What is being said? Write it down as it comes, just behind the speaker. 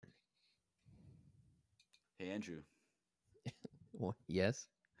Hey, Andrew, Well, yes.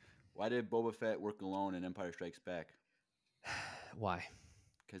 why did Boba Fett work alone in Empire Strikes Back? Why?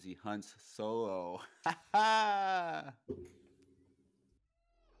 Because he hunts solo. Ha ha!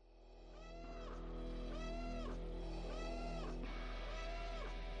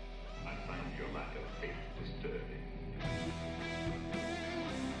 I find your lack of faith disturbing.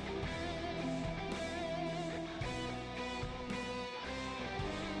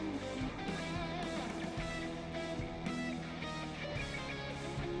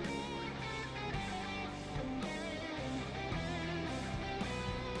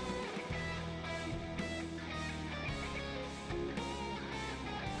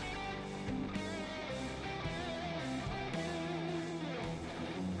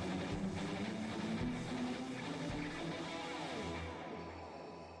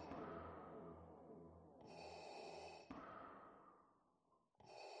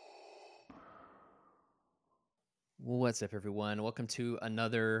 What's up, everyone? Welcome to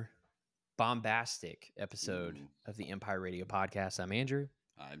another bombastic episode Ooh. of the Empire Radio Podcast. I'm Andrew.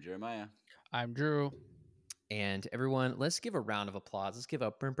 I'm Jeremiah. I'm Drew. And everyone, let's give a round of applause. Let's give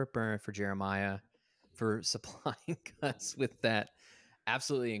a burn for Jeremiah for supplying us with that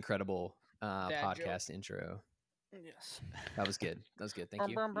absolutely incredible Dad joke. podcast intro. Yes. That was good. That was good. Thank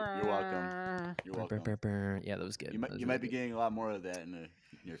you. You're welcome. You're welcome. Yeah, that was good. You That was might really be good. getting a lot more of that in the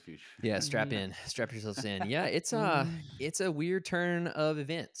near future. Yeah, strap yourselves in. Yeah, it's a weird turn of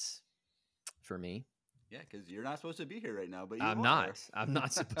events for me. Yeah, because you're not supposed to be here right now, but you I'm are. not. I'm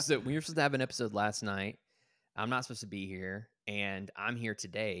not supposed to. We were supposed to have an episode last night. I'm not supposed to be here, and I'm here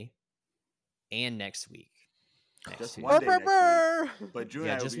today and next week. Just Tuesday. one day next week. But Drew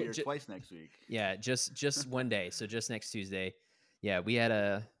and I will be here twice next week. Yeah, just one day. So just next Tuesday. Yeah, we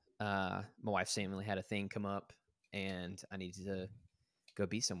had my wife's family had a thing come up, and I needed to go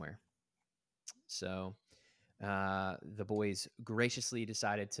be somewhere. So the boys graciously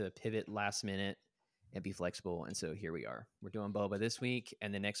decided to pivot last minute and be flexible. And so here we are. We're doing Boba this week.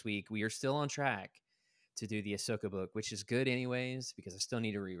 And then next week, we are still on track to do the Ahsoka book, which is good anyways, because I still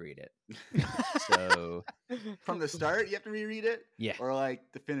need to reread it. So from the start, you have to reread it? Yeah. Or like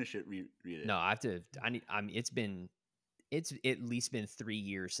to finish it, read it? No, I have to. It's at least been 3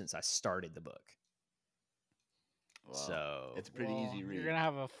 years since I started the book. Wow. So it's a pretty easy read. You're gonna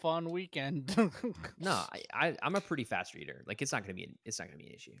have a fun weekend. No, I'm a pretty fast reader. Like it's not gonna be an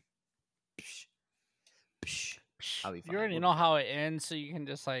issue. I'll be fine. You already know how it ends, so you can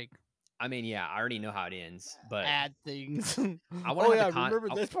just like. I mean, yeah, I already know how it ends, but add things. I want to remember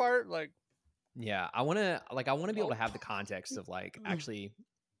this part? Like, yeah, I want to be able to have the context of like actually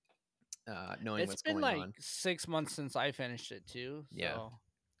knowing what's going on. It's been like 6 months since I finished it too. So. Yeah.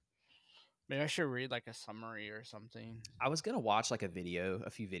 Maybe I should read like a summary or something. I was gonna watch like a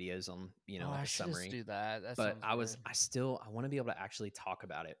few videos on like I a summary. Just do that. But I want to be able to actually talk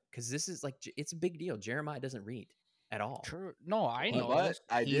about it because this is like it's a big deal. Jeremiah doesn't read at all. True. No, I know. But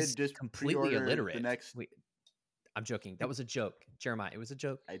I He's did just completely illiterate. The next. Wait, I'm joking. That was a joke, Jeremiah. It was a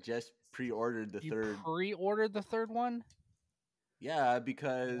joke. I just pre-ordered the third. Pre-ordered the third one. Yeah,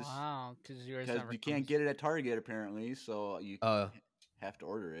 because because you can't get it at Target apparently, so you have to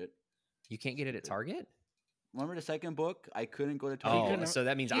order it. You can't get it at Target? Remember the second book? I couldn't go to Target. Oh, so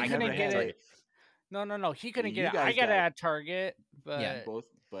that means I couldn't get it. No. He couldn't get it. I got it at Target, but yeah, both.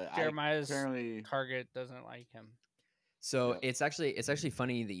 But Jeremiah's Target doesn't like him. So it's actually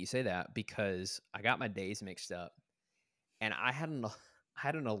funny that you say that because I got my days mixed up, and I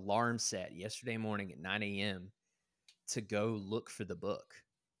had an alarm set yesterday morning at 9 a.m. to go look for the book.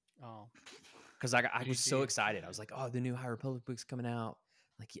 Oh, because I was so excited. I was like, oh, the new High Republic book's coming out.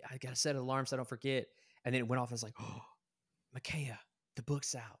 Like, I got to set an alarm so I don't forget. And then it went off. I was like, oh, Micaiah, the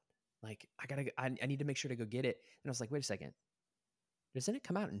book's out. Like, I need to make sure to go get it. And I was like, wait a second. Doesn't it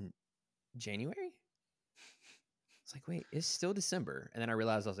come out in January? It's like, wait, it's still December. And then I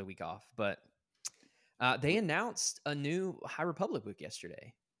realized I was a week off. But they announced a new High Republic book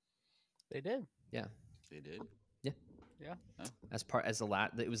yesterday. They did. Yeah. They did. Yeah. Yeah. Oh.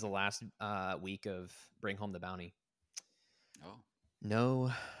 It was the last week of Bring Home the Bounty. Oh.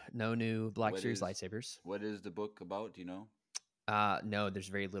 No new Black Series lightsabers. What is the book about? Do you know? No, there's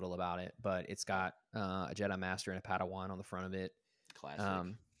very little about it, but it's got a Jedi Master and a Padawan on the front of it.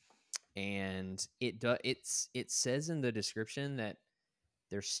 Classic. And it says in the description that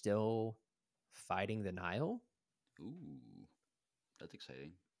they're still fighting the Nile. Ooh, that's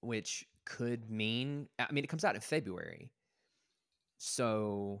exciting. Which could mean, it comes out in February.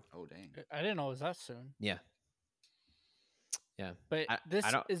 So. Oh dang! I didn't know it was that soon. Yeah. Yeah, but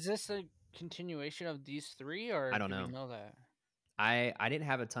is this a continuation of these three, or I don't know that? I didn't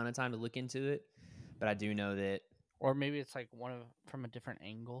have a ton of time to look into it, but I do know that. Or maybe it's like from a different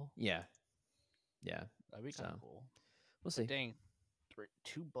angle. Yeah. That'd be kind of cool. We'll see. But dang,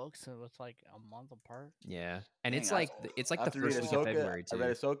 2 books and it's like a month apart. Yeah, and it's like the first week of February too. I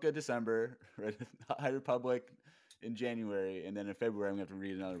read Ahsoka December, read High Republic in January, and then in February I'm gonna have to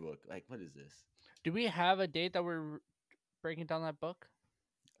read another book. Like, what is this? Do we have a date that we're breaking down that book?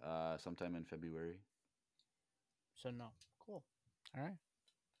 Sometime in February. So no, cool. All right.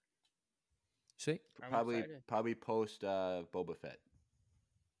 Sweet. Probably post Boba Fett.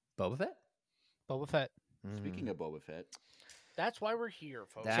 Boba Fett. Boba Fett. Speaking of Boba Fett, that's why we're here,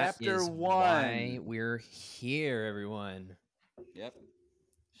 folks. Chapter 1. Why we're here, everyone. Yep.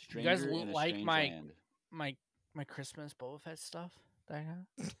 You guys like my Christmas Boba Fett stuff that I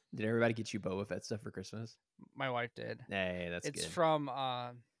got? Did everybody get you Boba Fett stuff for Christmas? My wife did. Hey, that's good. It's from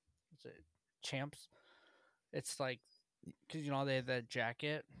what's it? Champs. It's like, because they have that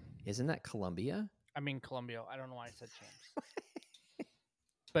jacket. Isn't that Columbia? I mean Columbia. I don't know why I said Champs.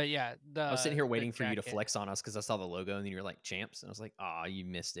 But yeah, I was sitting here waiting for you to flex on us because I saw the logo and then you were like Champs, and I was like, "Ah, you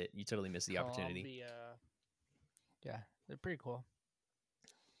missed it. You totally missed the opportunity." Yeah, they're pretty cool.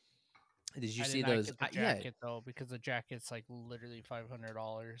 Did you see those? Get the jacket though, because the jacket's like literally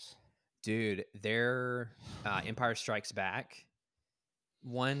 $500. Dude, their Empire Strikes Back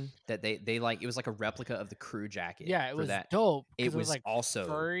one that they like, it was like a replica of the crew jacket. Yeah, it was dope. It was like also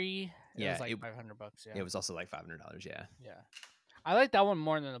furry. It was like $500. Yeah, it was also like $500. Yeah. I like that one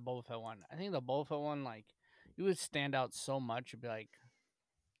more than the Boba Fett one. I think the Boba Fett one, like, you would stand out so much. It'd be like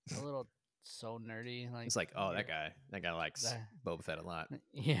a little so nerdy. Like, it's like, oh, that guy likes Boba Fett a lot.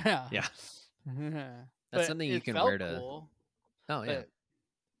 Yeah. That's something you can wear to. Cool, oh yeah.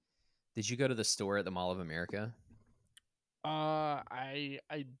 Did you go to the store at the Mall of America? I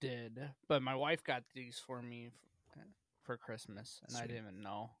did, but my wife got these for me for Christmas, and I didn't even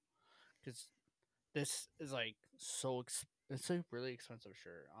know, because this is like it's a really expensive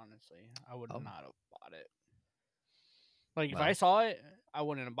shirt. Honestly, I would not have bought it. Like, if I saw it, I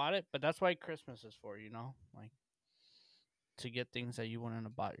wouldn't have bought it. But that's why Christmas is for, like, to get things that you wouldn't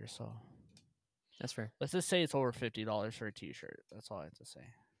have bought yourself. That's fair. Let's just say it's over $50 for a T-shirt. That's all I have to say.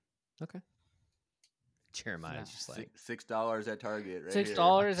 Okay. Jeremiah's just like $6 at Target. Right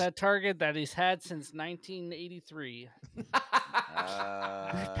 $6 at Target that he's had since 1983.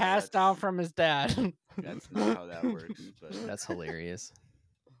 Passed down from his dad. That's not how that works. But that's hilarious.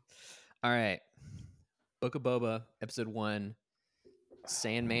 All right. Book of Boba, episode 1.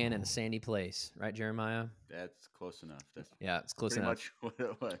 Sandman in a sandy place, right, Jeremiah? That's close enough. It's close enough. Much what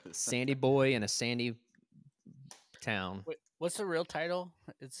it was. Sandy boy in a sandy town. Wait, what's the real title?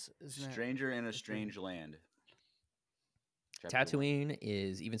 It's Stranger in a Strange Land. Tatooine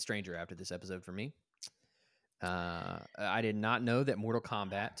is even stranger after this episode for me. I did not know that Mortal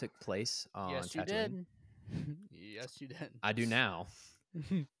Kombat took place on Tatooine. You did. Yes, you did. I do now,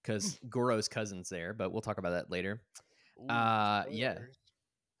 because Goro's cousin's there, but we'll talk about that later. Ooh, yeah.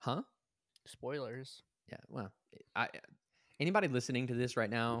 Huh? Spoilers. Yeah, well, anybody listening to this right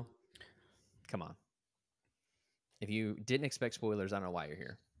now, come on. If you didn't expect spoilers, I don't know why you're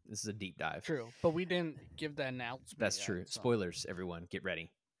here. This is a deep dive. True, but we didn't give the announcement. That's yet, true. So. Spoilers, everyone. Get ready.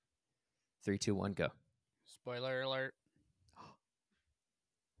 3, 2, 1, go. Spoiler alert.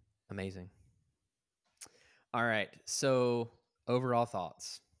 Amazing. All right, so overall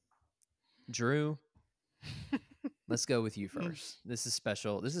thoughts. Drew, let's go with you first. This is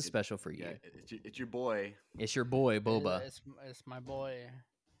special. This is special for you. Yeah, it's your boy. It's your boy, Boba. It's my boy.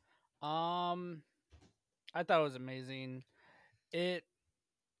 I thought it was amazing. The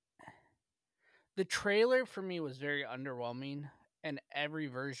trailer for me was very underwhelming, and every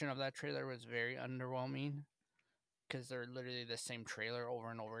version of that trailer was very underwhelming, because they're literally the same trailer over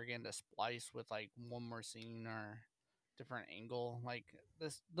and over again to splice with like one more scene or different angle. Like,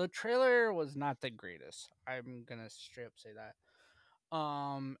 the trailer was not the greatest. I'm gonna straight up say that.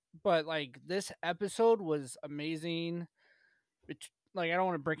 But like, this episode was amazing. Like, I don't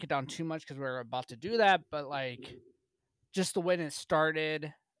want to break it down too much because we're about to do that, but like, just the way it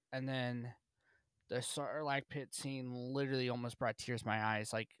started, and then the Sarlacc pit scene literally almost brought tears to my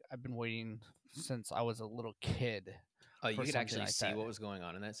eyes. Like, I've been waiting since I was a little kid. Oh, you could actually see what was going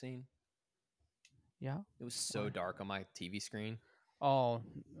on in that scene? Yeah. It was so dark on my TV screen. Oh,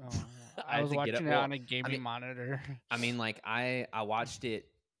 I was watching it on a gaming monitor. I mean, like, I watched it.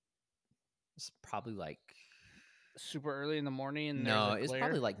 It's probably like super early in the morning. And no, it's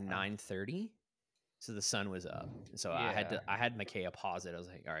probably like 9:30. So the sun was up. So yeah. I had Micaiah pause it. I was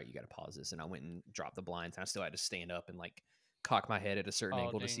like, all right, you got to pause this. And I went and dropped the blinds, and I still had to stand up and like cock my head at a certain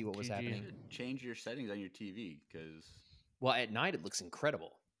angle to see what was happening. Change your settings on your TV, because well, at night it looks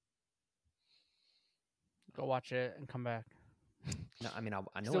incredible. Go watch it and come back. No, I mean, I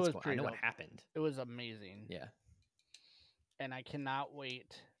know Still what's was going. I pretty know what dope. happened. It was amazing. Yeah. And I cannot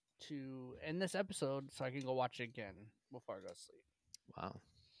wait to end this episode so I can go watch it again before I go to sleep. Wow.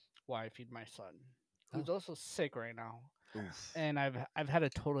 While I feed my son, who's Oh. also sick right now. Oof. And I've had a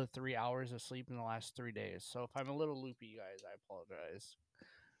total of 3 hours of sleep in the last 3 days. So if I'm a little loopy, guys, I apologize.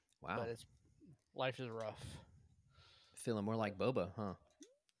 Wow. But life is rough. Feeling more like Boba, huh?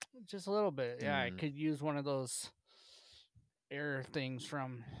 Just a little bit. Yeah, I Mm. could use one of those air things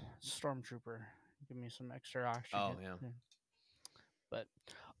from Stormtrooper. Give me some extra oxygen. Oh yeah. But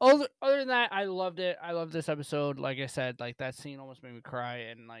other than that, I loved it. I love this episode. Like I said, like that scene almost made me cry,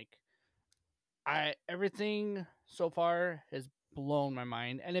 and like everything so far has blown my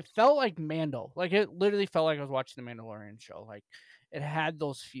mind, and it felt like Mando. Like it literally felt like I was watching the Mandalorian show. Like it had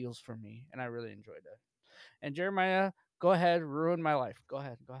those feels for me, and I really enjoyed it. And Jeremiah, go ahead, ruin my life. Go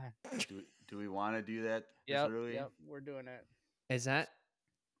ahead. Do we want to do that this Yep, early? yep, we're doing it. Is that?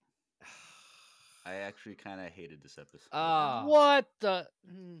 I actually kind of hated this episode. What the?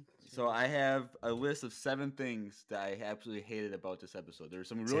 So I have a list of 7 things that I absolutely hated about this episode. There were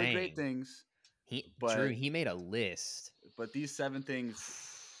some really great Dang. things, Drew, but he made a list. but these 7 things,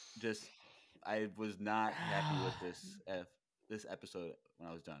 just I was not happy with this episode when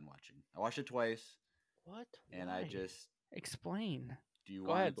I was done watching. I watched it twice, What? and Why? I just Explain. do you Go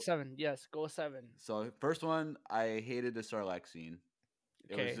want ahead, 7. Yes, go 7. So first one, I hated the Sarlacc scene.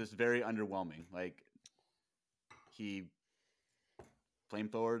 It Okay. was just very underwhelming. Like he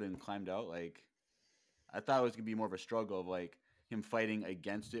flamethrowered and climbed out. Like I thought it was gonna be more of a struggle of like him fighting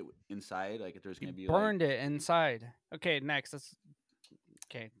against it inside. Like if there's gonna be Burned it inside. Okay, next.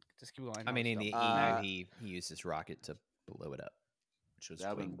 Okay, just keep going. I mean, in the Uh, EU, he used his rocket to blow it up, which was that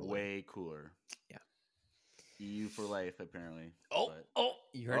would pretty be cool. way cooler. Yeah. EU for life, apparently. Oh, but-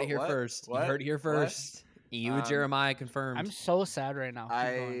 you heard it here what? first. What? You heard it here What? first. EU with Jeremiah confirmed. I'm so sad right now. Keep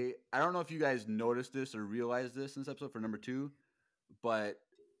going. I don't know if you guys noticed this or realized this in this episode for number 2, but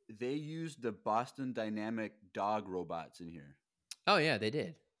they used the Boston Dynamic dog robots in here. Oh yeah, they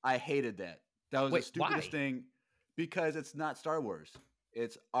did. I hated that. That was Wait, the stupidest why? thing because it's not Star Wars.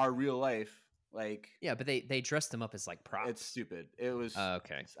 It's our real life. Like Yeah, but they dressed them up as like props. it's stupid. It was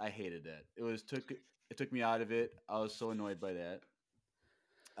Okay. I hated that. It took me out of it. I was so annoyed by that.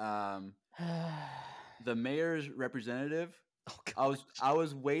 The mayor's representative, Oh, God. I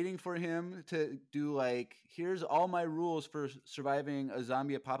was waiting for him to do like, here's all my rules for surviving a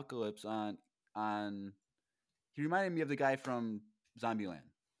zombie apocalypse on he reminded me of the guy from Zombieland.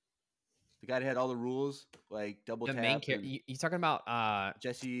 The guy that had all the rules, like double The tap. main character. and You talking about?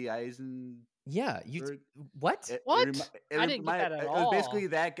 Jesse Eisen. Yeah. You what? What? I didn't get that at It was basically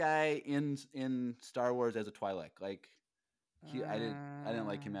that guy in Star Wars as a Twi'lek. Like I didn't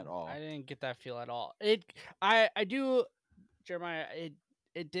like him at all. I didn't get that feel at all. I do, Jeremiah.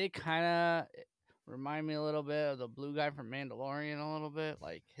 It did kind of remind me a little bit of the blue guy from Mandalorian a little bit.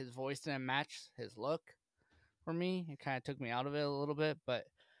 Like his voice didn't match his look for me. It kind of took me out of it a little bit, but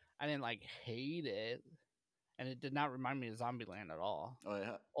I didn't like hate it, and it did not remind me of Zombieland at all. Oh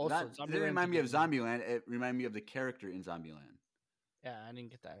yeah. Also, It didn't Zombieland's remind me of getting- Zombieland. It reminded me of the character in Zombieland. Yeah, I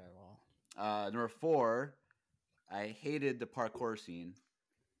didn't get that at all. Number 4, I hated the parkour scene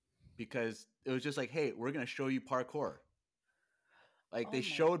because it was just like, hey, we're gonna show you parkour. Like Oh they my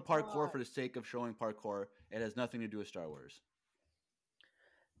showed parkour God. for the sake of showing parkour. It has nothing to do with Star Wars.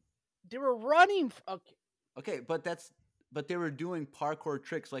 They were running. Okay. Okay, but they were doing parkour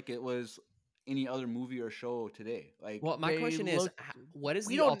tricks like it was any other movie or show today. Like Well, my They question is, looked- what is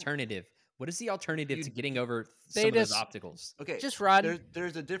we the don't- alternative? What is the alternative You- to getting over They some of those just- obstacles? okay, Just run.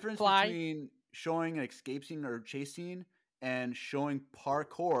 There's a difference fly. between showing an escape scene or chase scene and showing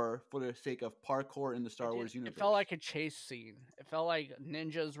parkour for the sake of parkour in the Star Wars universe. It felt like a chase scene. It felt like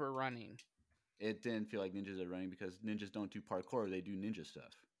ninjas were running. It didn't feel like ninjas are running because ninjas don't do parkour; they do ninja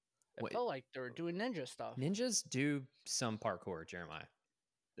stuff. It Wait. felt like they were doing ninja stuff. Ninjas do some parkour, Jeremiah.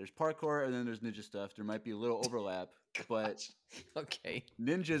 There's parkour and then there's ninja stuff. There might be a little overlap, but Okay.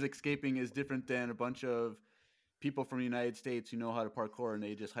 ninjas escaping is different than a bunch of people from the United States who know how to parkour and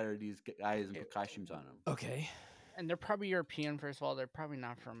they just hire these guys and put costumes on them. Okay. And they're probably European, first of all. They're probably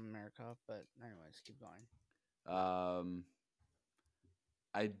not from America. But anyways, keep going.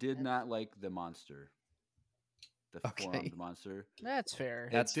 I did not like the monster, the Okay. four-armed monster. That's fair.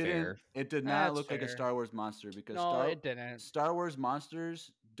 It That's didn't- fair. It did not That's look like a fair. Star Wars monster because No, it didn't. Star Wars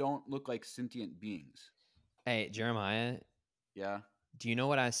monsters don't look like sentient beings. Hey, Jeremiah, Yeah. do you know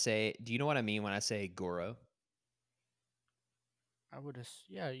what I say? Do you know what I mean when I say Goro? I would have.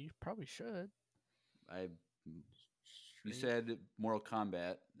 Yeah, you probably should. I You Street. said Mortal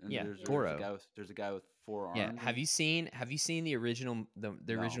Kombat, and Yeah, there's Goro. there's a guy with 4 Yeah. arms. Have you seen the original the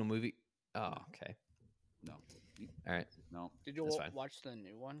No. original movie? Oh, No. okay. No, All right. no. Did you That's fine. watch the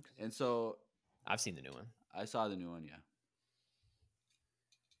new one? 'Cause And so I've seen the new one. I saw the new one. Yeah.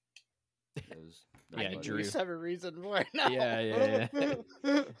 It was, Yeah, about it. Drew. You have a reason for it now. Yeah.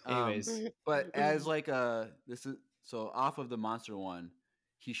 Um, Anyways, but as like this is so off of the monster one,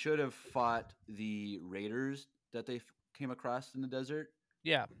 he should have fought the raiders that they came across in the desert.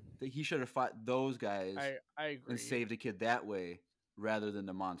 Yeah, That he should have fought those guys I agree. and saved the kid that way rather than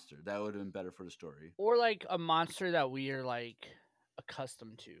the monster. That would have been better for the story. Or like a monster that we are like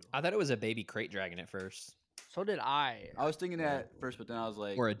accustomed to. I thought it was a baby crate dragon at first, So did I. I was thinking that at first, but then I was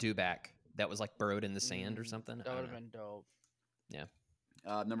like, or a dewback that was like burrowed in the sand or something. That I would don't have know. been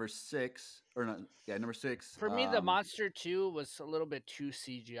dope. number 6 or not? Yeah, number 6. For me, the monster 2 was a little bit too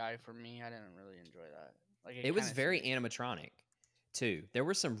CGI for me. I didn't really enjoy that. Like It was kinda very seemed- animatronic, too. There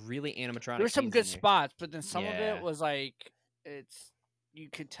were some really animatronic. There were some scenes good in there. spots, but then some of Yeah. it was like you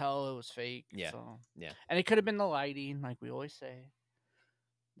could tell it was fake. Yeah, So. yeah. And it could have been the lighting, like we always say.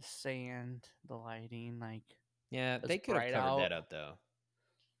 The sand, the lighting, like Yeah, It's they could have bright covered that out. up though.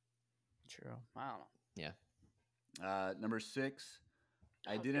 true. I don't know. Number 6.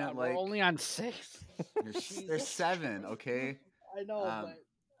 I Oh, didn't God, like. We're only on 6. There's 7. Okay. I know, Um, but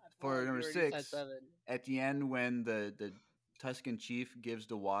for number 6, at the end when the Tuscan chief gives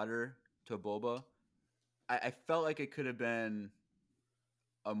the water to Boba, I felt like it could have been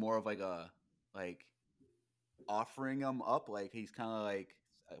a more of like offering him up, like he's kind of like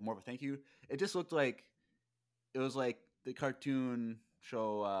more of a thank you. It just looked like it was like the cartoon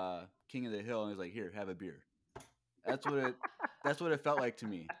show King of the Hill, and he's like, "Here, have a beer." That's what it felt like to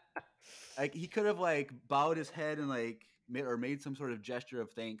me. Like he could have like bowed his head and like made some sort of gesture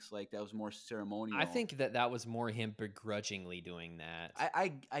of thanks, like that was more ceremonial. I think that was more him begrudgingly doing that.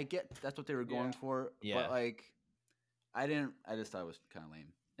 I get that's what they were going Yeah. for, Yeah. but like I just thought it was kind of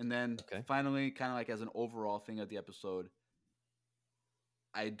lame. And then Okay. finally, kind of like as an overall thing of the episode,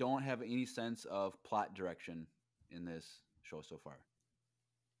 I don't have any sense of plot direction in this show so far.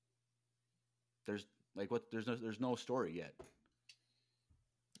 There's there's no story yet.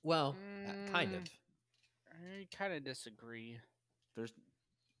 Well, kind of. I kind of disagree. There's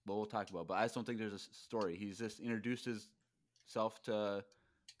we'll talk about, but I just don't think there's a story. He's just introduced himself to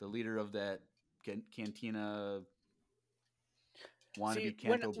the leader of that cantina wannabe See,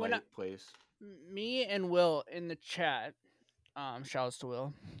 Canto when I- Blight place. Me and Will in the chat, shouts to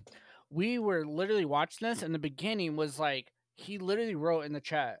Will. We were literally watching this, and the beginning was like he literally wrote in the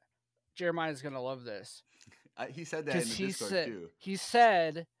chat, "Jeremiah's gonna love this." He said that in the Because he Discord said too. he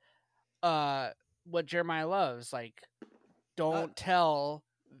said, what Jeremiah loves, like, don't tell,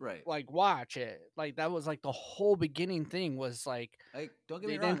 Right. like, watch it. Like that was like the whole beginning thing was like Like, don't get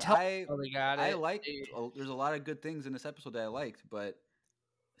they me wrong. didn't tell how they got it. I liked. They- There's a lot of good things in this episode that I liked, but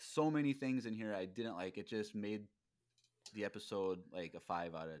so many things in here I didn't like. It just made the episode like a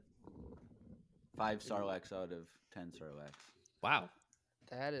 5 Sarlaccs out of 10 Sarlaccs. Wow.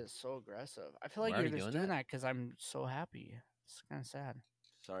 That is so aggressive. I feel like Why are you're you just doing doing that? that because I'm so happy. It's kind of sad.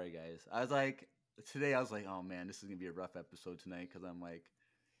 Sorry, guys. I was like, today I was like, oh man, this is gonna be a rough episode tonight because I'm like,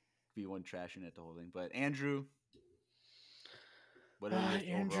 be one trashing it the whole thing. But Andrew, what are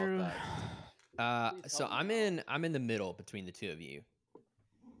your overall Andrew. thoughts? Please So help me I'm in the middle between the two of you. All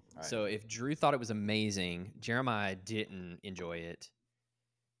right. So if Drew thought it was amazing, Jeremiah didn't enjoy it.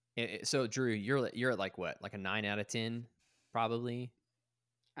 So Drew, you're at like what, like a 9 out of 10, probably.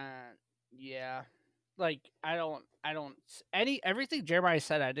 Yeah, like everything Jeremiah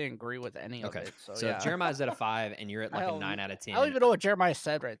said. I didn't agree with any Okay. of it. So, So yeah. Jeremiah's at a 5, and you're at like I a don't- 9 out of 10. I don't even know what Jeremiah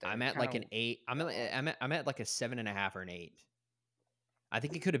said right there. I'm at like an Kinda- 8. I'm at like a 7.5 or an 8. I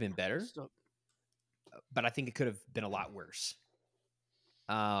think it could have been better, still- but I think it could have been a lot worse.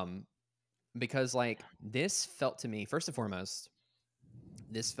 Because like this felt to me, first and foremost,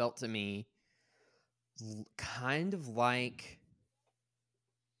 this felt to me kind of like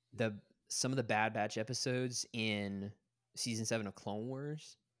some of the Bad Batch episodes in season 7 of Clone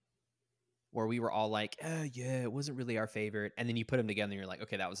Wars, where we were all like, oh yeah, it wasn't really our favorite, and then you put them together and you're like,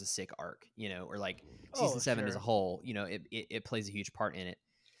 okay, that was a sick arc, you know, or like season 7 as a sure. whole, you know, it plays a huge part in it.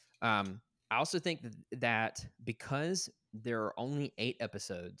 I also think that because there are only 8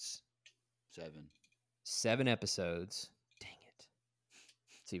 episodes, 7 episodes, dang it,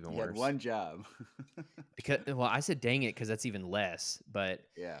 it's even You worse. had one job. Because well, I said dang it because that's even less, but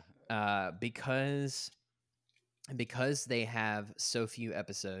Yeah. because they have so few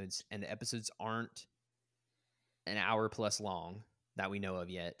episodes and the episodes aren't an hour plus long that we know of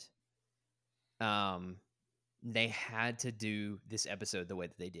yet, they had to do this episode the way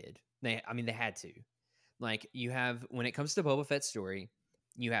that they did. They had to. Like, you have, when it comes to Boba Fett's story,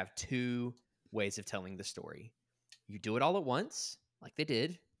 you have two ways of telling the story. You do it all at once, like they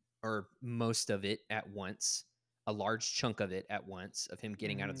did, or most of it at once, a large chunk of it at once, of him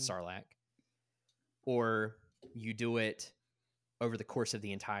getting out of the Sarlacc, or you do it over the course of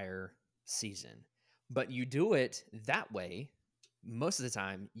the entire season. But you do it that way, most of the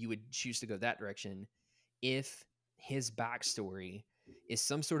time, you would choose to go that direction if his backstory is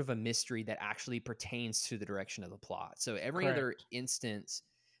some sort of a mystery that actually pertains to the direction of the plot. So every other Correct. instance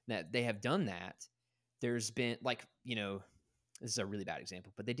that they have done that, there's been, like, you know, this is a really bad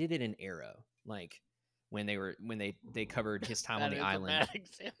example, but they did it in Arrow, like when they covered his time on That the is a island. bad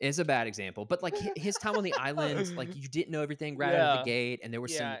example. It's a bad example, but like his time on the island, like you didn't know everything right out of the gate, and there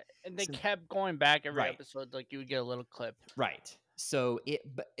was Yeah, and they some kept going back every Right. episode. Like you would get a little clip. right. So it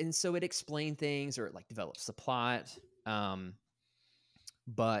explained things, or it like develops the plot.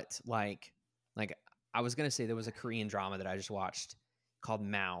 But like I was gonna say, there was a Korean drama that I just watched called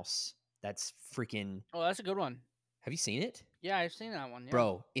Mouse. That's freaking. Oh, that's a good one. Have you seen it? Yeah, I've seen that one. Yeah.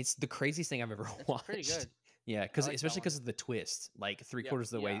 Bro, it's the craziest thing I've ever It's watched. pretty good. Yeah, because like that especially one. because of the twist, like three Yep,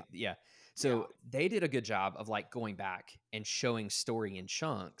 quarters of the way. yeah. Yeah. So they did a good job of like going back and showing story in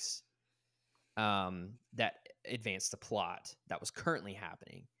chunks that advanced the plot that was currently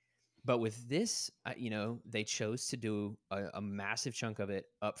happening. But with this, you know, they chose to do a massive chunk of it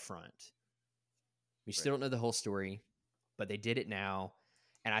up front. We still don't know the whole story, but they did it now.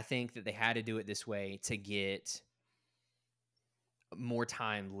 And I think that they had to do it this way to get more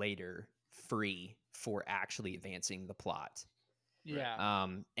time later free for actually advancing the plot. Yeah.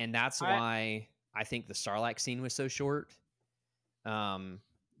 And that's why I think the Sarlacc scene was so short. And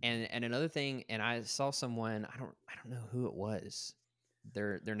another thing, and I saw someone, I don't know who it was.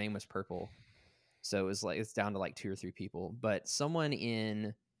 Their name was Purple. So it was like, it's down to like 2 or 3 people, but someone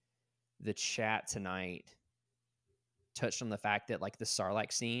in the chat tonight touched on the fact that like the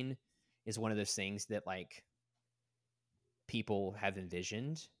Sarlacc scene is one of those things that like people have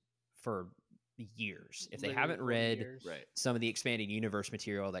envisioned for years. If they Literally haven't 40 read years. Right. some of the expanded universe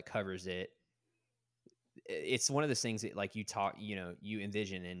material that covers it, it's one of those things that like you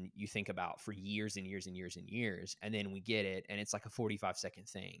envision and you think about for years and years and years and years, and then we get it and it's like a 45-second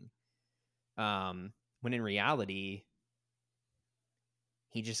thing, when in reality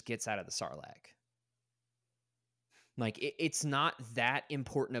he just gets out of the Sarlacc. Like it's not that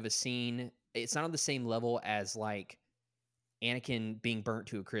important of a scene. It's not on the same level as like Anakin being burnt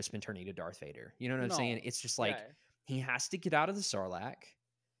to a crisp and turning to Darth Vader. You know what I'm saying? No. It's just like Yeah, he has to get out of the Sarlacc,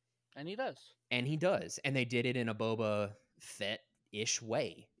 and he does. and he does. And they did it in a Boba Fett-ish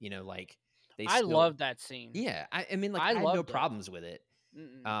way. You know, like I love that scene. Yeah, I mean, like I I had no loved it. problems with it.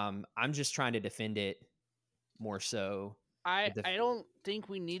 Mm-mm. I'm just trying to defend it more so. I the- don't think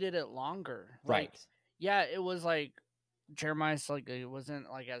we needed it longer. Right. Like, yeah, it was like Jeremiah's like it wasn't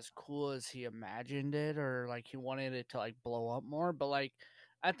like as cool as he imagined it, or like he wanted it to like blow up more. But like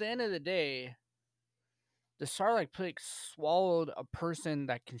at the end of the day, the Sarlacc pig swallowed a person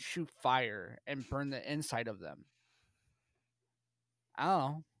that can shoot fire and burn the inside of them. I don't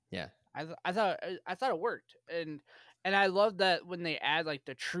know. Yeah. I thought it worked, and I love that when they add like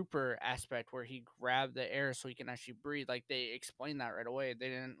the trooper aspect where he grabbed the air so he can actually breathe. Like they explained that right away. They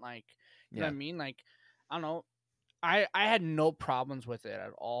didn't like, you know what I mean? Like I don't know. I had no problems with it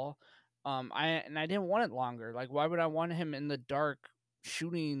at all. I didn't want it longer. Like why would I want him in the dark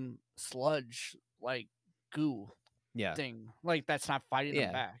shooting sludge like goo Yeah. thing? Like that's not fighting Yeah.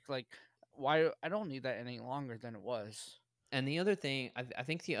 them back. Like why I don't need that any longer than it was. And the other thing, I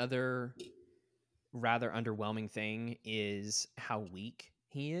think the other rather underwhelming thing is how weak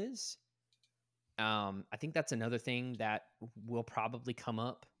he is. I think that's another thing that will probably come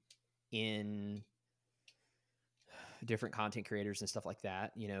up in different content creators and stuff like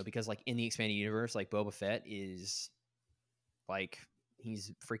that, you know, because like in the expanded universe, like Boba Fett is like,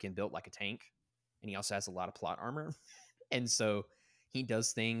 he's freaking built like a tank, and he also has a lot of plot armor. And so he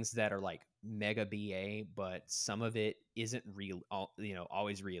does things that are like mega BA, but some of it isn't real, you know,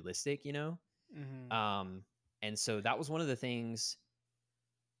 always realistic, you know? Mm-hmm. And so that was one of the things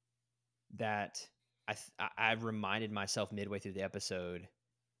that I reminded myself midway through the episode,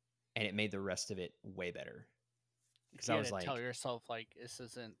 and it made the rest of it way better. Because I was like, tell yourself like this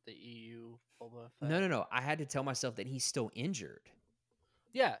isn't the EU Boba Fett. no. I had to tell myself that he's still injured.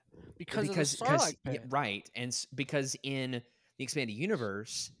 Yeah, because of the Sarlacc pit. Right, and because in the expanded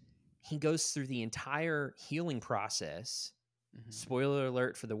universe, he goes through the entire healing process. Mhm. Spoiler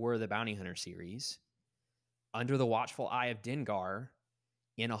alert for the War of the Bounty Hunter series, under the watchful eye of Dengar,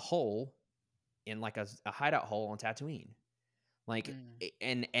 in a hole in like a hideout hole on Tatooine. Like,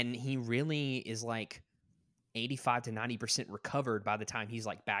 Mm. and he really is like 85 to 90% recovered by the time he's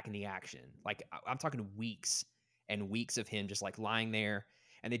like back in the action. Like I'm talking weeks and weeks of him just like lying there.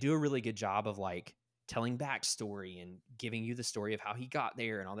 And they do a really good job of like telling backstory and giving you the story of how he got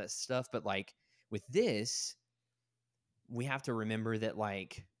there and all that stuff. But like with this, we have to remember that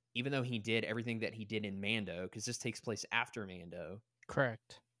like, even though he did everything that he did in Mando, because this takes place after Mando,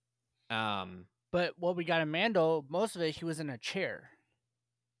 Correct. um, But what we got in Mando, most of it, he was in a chair.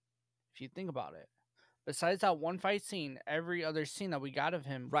 If you think about it. Besides that one fight scene, every other scene that we got of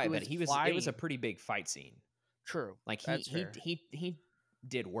him, right, he but was it was flying. a pretty big fight scene. True. Like That's fair. he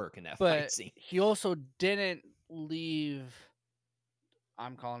did work in that But fight scene. he also didn't leave.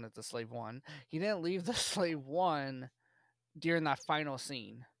 I'm calling it the Slave One. He didn't leave the Slave One during that final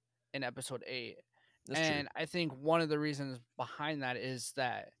scene in Episode 8. That's and I think one of the reasons behind that is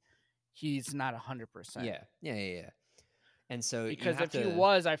that he's not 100%. true. Yeah. And so you Because have if he to,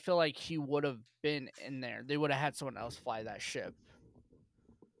 was, I feel like he would have been in there. They would have had someone else fly that ship.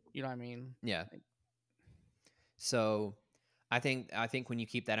 You know what I mean? yeah. Like- So I think when you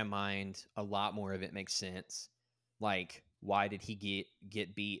keep that in mind, a lot more of it makes sense. Like, why did he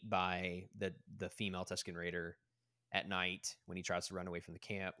get beat by the female Tusken Raider at night when he tries to run away from the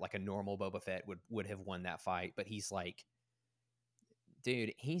camp? Like a normal Boba Fett would have won that fight, but he's like,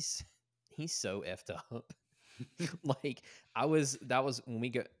 dude, he's so effed up. Like that was when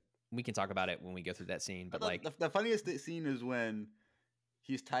we can talk about it when we go through that scene, but like the funniest scene is when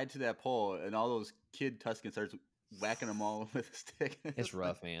he's tied to that pole and all those kid Tuskens starts whacking them all with a stick. it's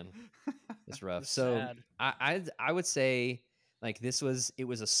rough, man. It's rough. It's So sad. I would say like it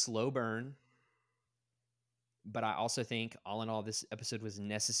was a slow burn, but I also think all in all this episode was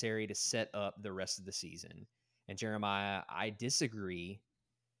necessary to set up the rest of the season. And Jeremiah, I disagree.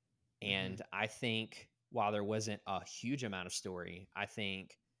 And I think while there wasn't a huge amount of story, I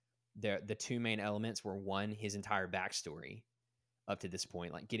think the two main elements were, one, his entire backstory up to this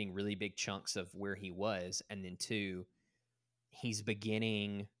point, like getting really big chunks of where he was, and then two, he's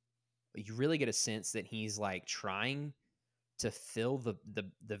beginning. You really get a sense that he's like trying to fill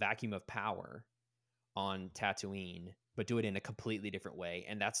the vacuum of power on Tatooine, but do it in a completely different way,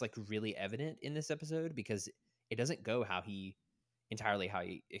 and that's like really evident in this episode because it doesn't go entirely how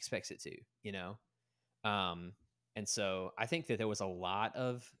he expects it to, you know? And so I think that there was a lot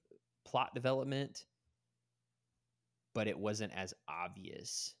of plot development, but it wasn't as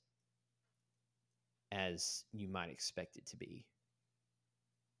obvious as you might expect it to be.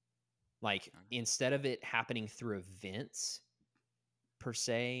 Like, instead of it happening through events per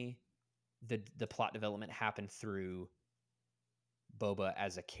se, the plot development happened through Boba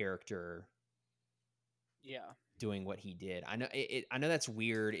as a character Yeah. doing what he did. I know I know that's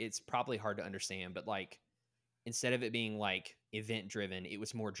weird. It's probably hard to understand, but like instead of it being like event driven, it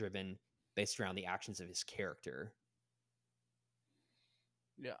was more driven based around the actions of his character.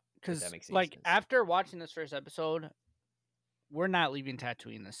 Yeah. If Because, that makes any like, sense. after watching this first episode, we're not leaving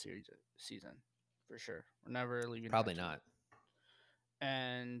Tatooine this season. For sure. We're never leaving Probably Tatooine. not.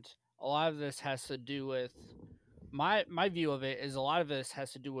 And a lot of this has to do with my view of it is a lot of this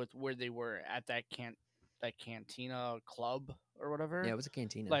has to do with where they were at that cantina club or whatever. Yeah, it was a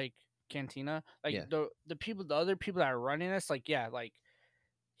cantina. Like cantina. Like Yeah. the other people that are running this, like, yeah, like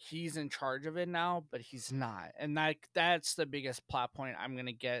he's in charge of it now, but he's not. And that's the biggest plot point I'm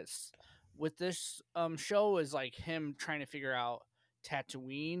gonna guess with this show is like him trying to figure out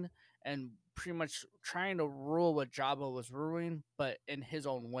Tatooine and pretty much trying to rule what Jabba was ruling, but in his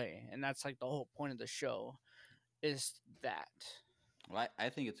own way. And that's like the whole point of the show is that. Well, I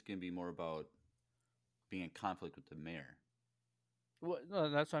think it's going to be more about being in conflict with the mayor. No,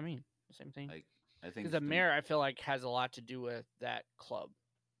 that's what I mean. The same thing. Like, I think Because the mayor, I feel like, has a lot to do with that club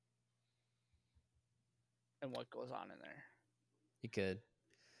and what goes on in there. You could.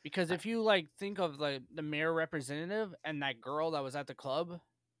 Because if you like think of like the mayor representative and that girl that was at the club,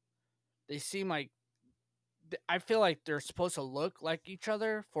 they seem like I feel like they're supposed to look like each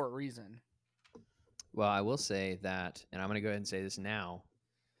other for a reason. Well, I will say that, and I'm going to go ahead and say this now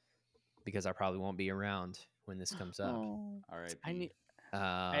because I probably won't be around when this comes up. Oh, R.I.P.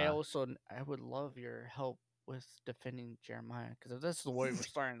 I would love your help with defending Jeremiah because if this is the way we're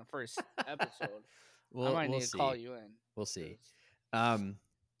starting the first episode, I might need to call you in. We'll see.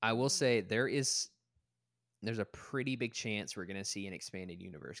 I will say there's a pretty big chance we're going to see an expanded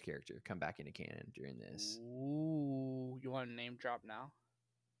universe character come back into canon during this. Ooh, you want to name drop now?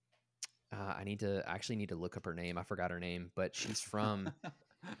 I need to look up her name. I forgot her name, but she's from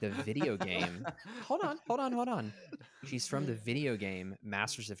the video game. Hold on. She's from the video game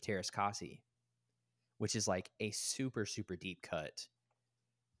Masters of Terras Kasi. which is like a super super deep cut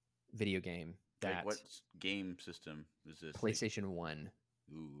video game Like that what game system is this? PlayStation 1.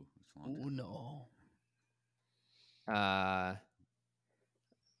 Ooh, it's a long Oh time. no.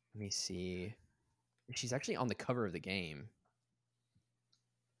 Let me see. She's actually on the cover of the game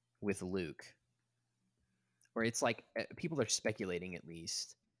with Luke. Or it's like people are speculating at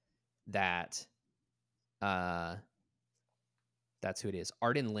least that that's who it is.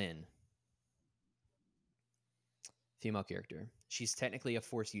 Arden Lynn. Female character. She's technically a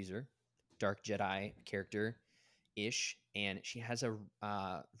Force user, Dark Jedi character ish, and she has a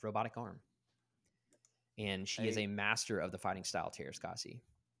robotic arm. And she is a master of the fighting style Terraskasi.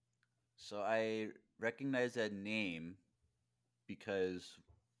 So I recognize that name because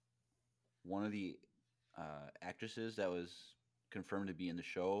one of the actresses that was confirmed to be in the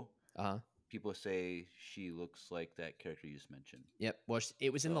show, people say she looks like that character you just mentioned. Yep. Well,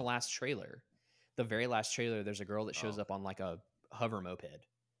 it was in the last trailer. The very last trailer, there's a girl that shows up on like a hover moped.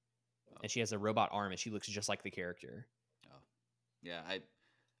 And she has a robot arm and she looks just like the character. Oh. Yeah,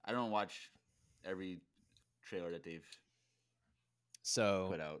 I don't watch every trailer that they've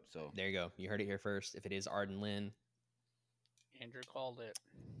put out. So there you go. You heard it here first. If it is Arden Lynn. Andrew called it.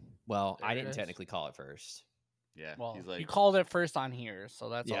 Well, There I it didn't is. technically call it first. Yeah. Well, he's like, you called it first on here, so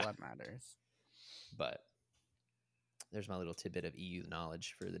that's all Yeah. that matters. But there's my little tidbit of EU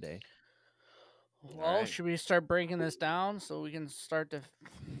knowledge for the day. Well, right. should we start breaking this down so we can start to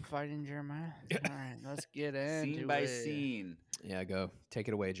fight in Jeremiah? All right, let's get into scene by it. scene. Yeah, go. Take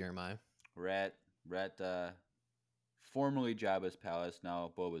it away, Jeremiah. We're at formerly Jabba's palace,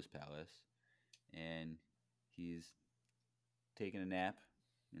 now Boba's palace, and he's taking a nap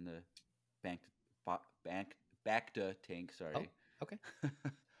in the Bacta tank. Sorry. Oh, okay.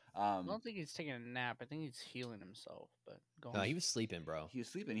 I don't think he's taking a nap. I think he's healing himself. But go No, on. he was sleeping, bro. he was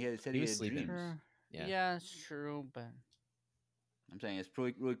sleeping. He said He he was had sleeping. dreams. True. Yeah. Yeah, it's true, but I'm saying it's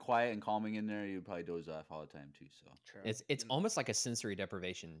really, really quiet and calming in there. You'd probably doze off all the time too. So true. It's almost like a sensory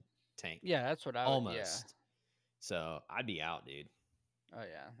deprivation tank. Yeah, that's what I would. Almost. Yeah. So I'd be out, dude. Oh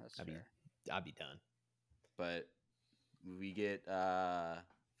yeah, that's fair. I'd be done. but we get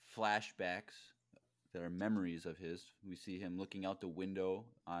flashbacks that are memories of his. We see him looking out the window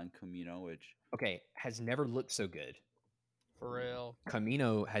on Camino, which Okay, has never looked so good. For real.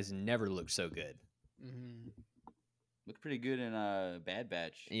 Camino has never looked so good. Mm-hmm. looked pretty good in Bad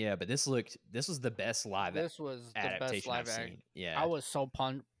Batch. Yeah, but this was the best live This was the best adaptation live I've act. seen. Yeah. I was so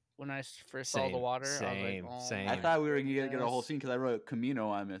pumped when I first saw the water. Same, I was like, oh, same. I my thought we were gonna get a whole goodness. scene because I wrote Camino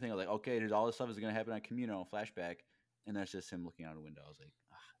on my thing. I was like, okay, there's all this stuff is gonna happen on Camino flashback, and that's just him looking out a window. I was like,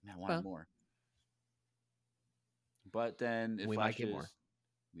 man, I wanted Well. more. But then it We might flashes. get more.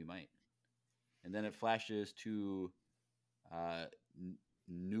 We might. And then it flashes to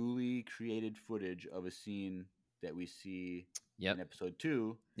newly created footage of a scene that we see Yep. in episode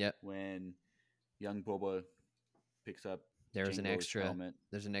 2. Yep. When young Boba picks up There's an Jango's extra helmet.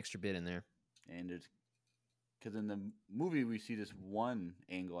 There's an extra bit in there. And there's because in the movie we see this one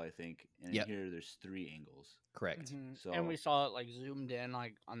angle, I think, and Yep. in here there's 3 angles. Correct. Mhm. So- and we saw it like zoomed in,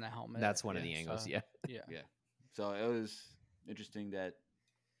 like on the helmet. That's one of Yeah, the angles, so- yeah. Yeah. Yeah. So it was interesting that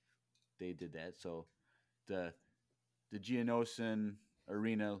they did that. So the Geonosis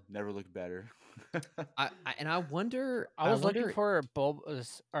arena never looked better. I wonder I was wonder looking for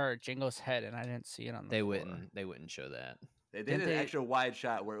Boba's or Jango's head, and I didn't see it on the they floor. wouldn't show that. They Didn't did an they- extra wide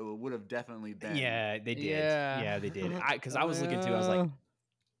shot where it would have definitely been. Yeah, they did. Yeah. Yeah, they did. Because I was looking too. I was like, You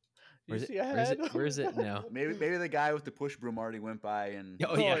where's it? see a Where's it? head? Where is it? No. Maybe the guy with the push broom already went by and.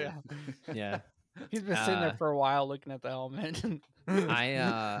 Oh, yeah. Yeah. He's been sitting there for a while looking at the helmet.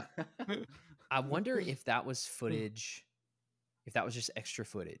 I wonder if that was footage, if that was just extra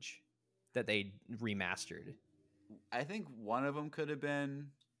footage that they remastered. I think one of them could have been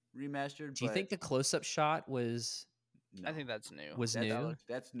remastered. Do you think the close-up shot was No. I think that's new. was That's- new?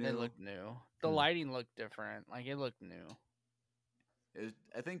 That's new. It looked new. The Hmm. lighting looked different. Like it looked new.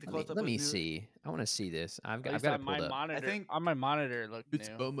 I think the Let me, close up. let me see. I want to see this. I've At got least it on my pulled up. monitor. think- on my monitor, it looked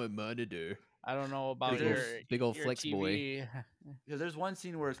new. on my monitor. I don't know about Big ol' your big ol' your flex boy. TV. Because there's one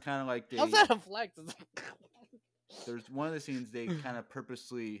scene where it's kind of like they. How's that a flex? It's like- There's one of the scenes they kind of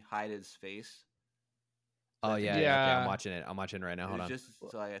purposely hide his face. Oh I think yeah, it- yeah. Okay, Yeah. I'm watching it. I'm watching it right now. It Hold was on.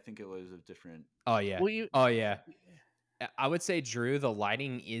 just so I think it was a different. Oh yeah. Well, you, Oh yeah. I would say, Drew, the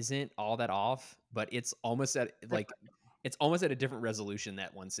lighting isn't all that off, but it's almost at a different resolution,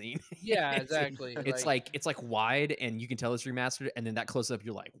 that one scene. yeah, It's- exactly. It's like wide, and you can tell it's remastered, and then that close up,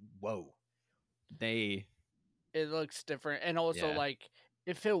 you're like, whoa. They it looks different, and also Yeah. like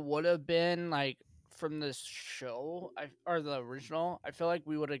if it would have been like from this show or the original, I feel like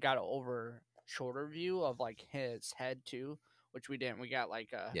we would have got shoulder view of like his head too, which we didn't. We got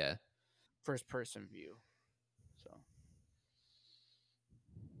like a Yeah. first person view. So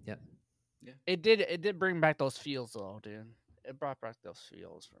Yep. it did bring back those feels though, dude. It brought back those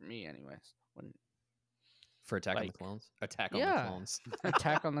feels for me, anyways. When For Attack on the like, Clones. Attack on the yeah, Clones.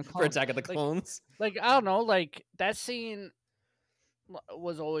 Attack on the For Clones. Attack of the Like- Clones. Like I don't know, like that scene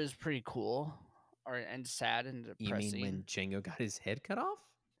was always pretty cool, and sad and You depressing. mean when Django got his head cut off?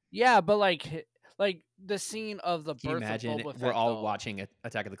 Yeah, but like the scene of the Can you birth imagine of Boba Fett, we're all though. watching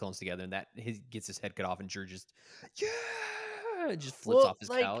Attack of the Clones together, and that he gets his head cut off, and Drew just just flips off his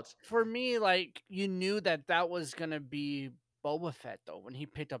like, couch. For me, like you knew that was gonna be Boba Fett though. When he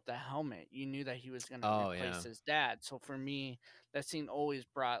picked up the helmet, you knew that he was gonna Oh, replace yeah. his dad. So for me, that scene always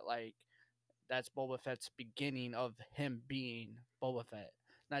brought like that's Boba Fett's beginning of him being Boba Fett.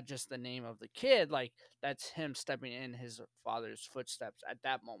 Not just the name of the kid, like that's him stepping in his father's footsteps at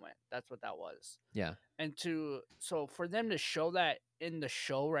that moment. That's what that was. Yeah. And so for them to show that in the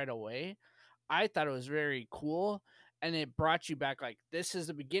show right away, I thought it was very cool, and it brought you back like this is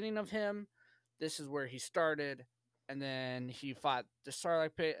the beginning of him, this is where he started, and then he fought the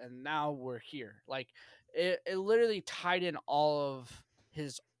Sarlacc pit, and now we're here. Like it literally tied in all of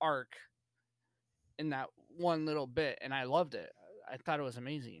his arc in that one little bit, and I loved it. I thought it was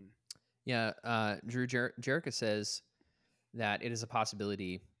amazing. Yeah. Drew Jericho says that it is a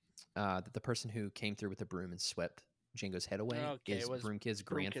possibility that the person who came through with the broom and swept Django's head away Okay, is it was Broomkid's Broomkid's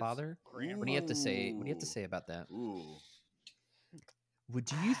grandfather. What do you have to say? What do you have to say about that? Ooh.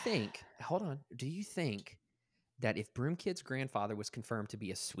 Do you think? Hold on. Do you think that if Broomkid's grandfather was confirmed to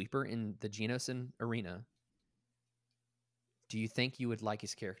be a sweeper in the Geonosis arena, do you think you would like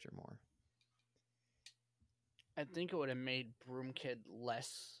his character more? I think it would have made Broomkid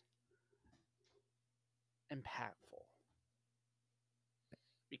less impactful.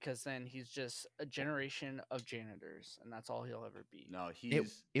 Because then he's just a generation of janitors, and that's all he'll ever be. No,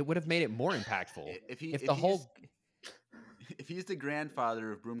 he's It would have made it more impactful. if he's the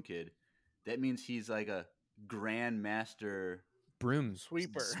grandfather of Broomkid, that means he's like a grandmaster broom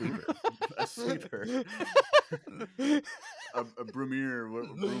Sweeper. a sweeper. a broomier,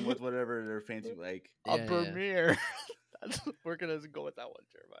 broom with whatever their fancy like. A Yeah, yeah. Vermeer. We're gonna go with that one,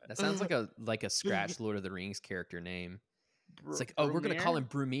 Jeremiah. That sounds like a scratch Lord of the Rings character name. It's like, oh, we're gonna call him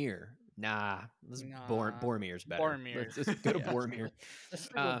Brumir. Nah, Boromir's better. Boromir. Let's just go to Yeah. Boromir.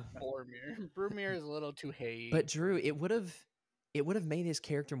 Boromir. Brumir is a little too hay. But Drew, it would have made his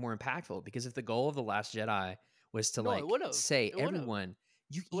character more impactful, because if the goal of the Last Jedi was to it would've. say It would've. everyone,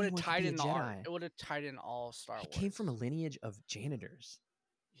 you it would have want to tied be a in the Jedi. art. It would have tied in all Star He Wars. came from a lineage of janitors,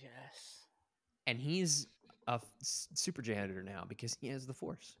 Yes. and he's a super janitor now because he has the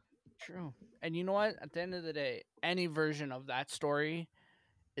Force. True. And you know what? At the end of the day, any version of that story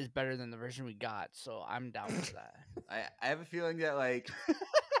is better than the version we got. So I'm down for that. I have a feeling that like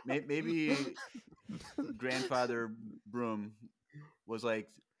maybe grandfather Broom was like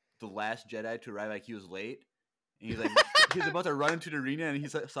the last Jedi to arrive. Like he was late, and he's like he was about to run into the arena, and he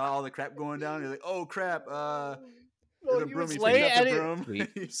saw all the crap going down. He's like, "Oh crap!" There's a he broom. was He late picked up and the it- broom. Sweet.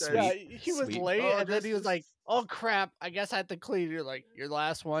 He Sweet. started- Yeah, he was Sweet. late, Oh, and then he was just- like, "Oh crap! I guess I have to clean." You're like, "Your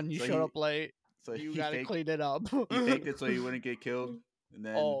last one. You So showed he- up late. So You he gotta faked, clean it up." he faked it so he wouldn't get killed, and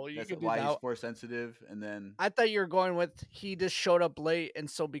then Oh, you that's could do why he's that. force sensitive. And then I thought you were going with he just showed up late, and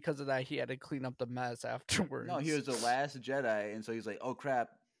so because of that, he had to clean up the mess afterwards. no, he was the last Jedi, and so he's like, "Oh crap,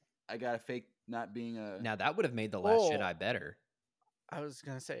 I gotta fake not being a." Now that would have made the Last Oh. Jedi better. I was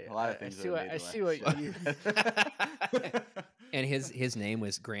gonna say A lot of I things see would've what made I the see last what you. Jedi. And his name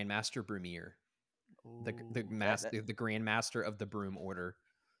was Grandmaster Brumir, the Ooh. master, the Grandmaster of the Broom Order.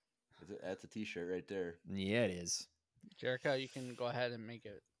 That's a T-shirt right there. Yeah, it is. Jericho, you can go ahead and make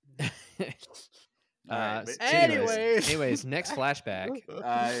it. All right, but anyways, next flashback.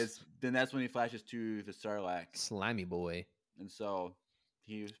 then that's when he flashes to the Sarlacc, Slimy boy. and so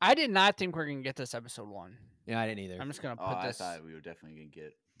he. I did not think we are gonna get this episode 1. Yeah, I didn't either. I'm just gonna Oh, put I this. thought we were definitely gonna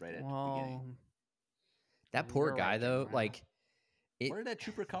get right at the Well, beginning. That poor you're guy right, though, Jeremiah. like, Where did that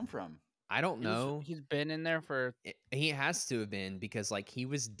trooper come from? I don't know. He's been in there for. He has to have been, because like he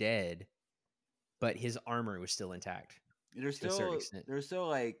was dead, but his armor was still intact. There's To a certain still extent. there's still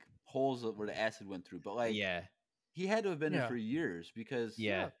like holes where the acid went through, but like Yeah, he had to have been Yeah. there for years because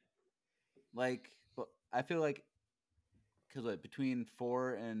yeah. like, but I feel like because what between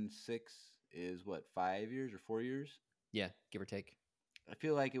 4 and 6 is what 5 years or 4 years. Yeah, give or take. I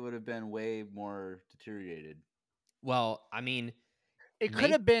feel like it would have been way more deteriorated. Well, I mean, It May- could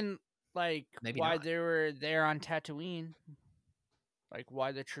have been like maybe why not. they were there on Tatooine, like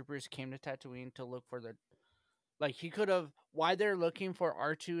why the troopers came to Tatooine to look for the, Like he could have. Why they're looking for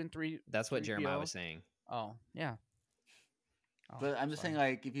R2 and 3? That's what Jeremiah 3PO? was saying. Oh yeah. Oh, But I'm just saying,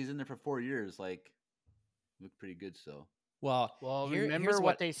 sorry. like, if he's in there for 4 years, like, look pretty good still. Well, Well, here's remember what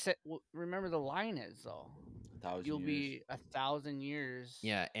what they said. Remember the line is though. 1,000 You'll years. be 1,000 years.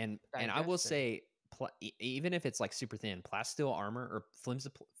 Yeah, and I will digested. say, even if it's like super thin, plasteel armor or flimsa,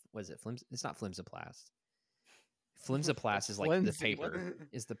 was it flimsa? It's not flimsaplast. Flimsaplast is like the Flimsy. paper.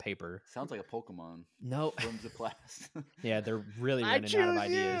 Is the paper? Sounds like a Pokemon. No. Flimsaplast. Yeah, they're really I running out of choose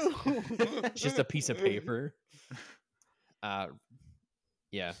ideas. you. It's just a piece of paper.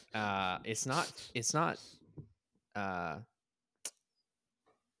 Yeah. It's not.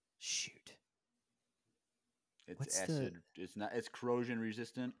 Shoot. It's What's the- acid. It's not. It's corrosion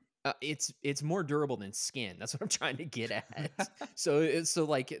resistant. It's more durable than skin. That's what I'm trying to get at. So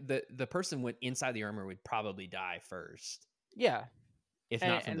like the person went inside the armor would probably die first, Yeah, if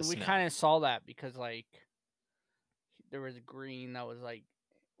and, not from and the we smell. kind of saw that because like there was green that was like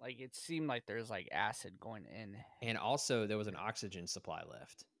it seemed like there's like acid going in. And also there was an oxygen supply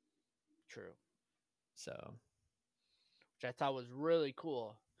left. True, So which I thought was really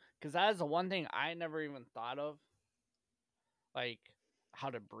cool because that is the one thing I never even thought of, like how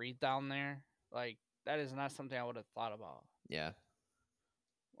to breathe down there. Like that is not something I would have thought about. yeah,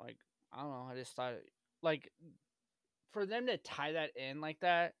 Like I don't know, I just thought like for them to tie that in like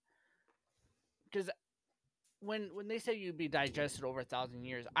that, because when they say you'd be digested over 1,000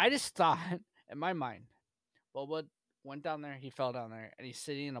 years, I just thought in my mind, Boba went down there, he fell down there, and he's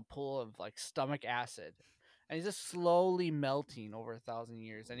sitting in a pool of like stomach acid, and he's just slowly melting over 1,000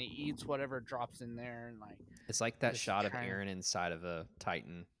 years, and he eats whatever drops in there, and like it's like that Just shot of trying to- Aaron inside of a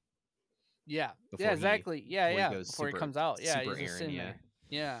Titan. yeah, Before yeah, he- exactly, yeah, before he yeah, goes before he super- comes out, yeah, super he's just Aaron, sitting yeah. there,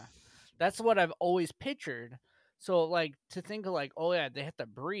 yeah. That's what I've always pictured. So like to think of like, oh yeah, they have to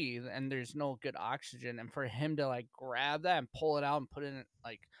breathe and there's no good oxygen, and for him to like grab that and pull it out and put it in,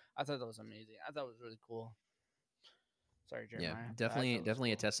 like I thought that was amazing. I thought it was really cool. Sorry, Jeremiah. Yeah, but I thought it was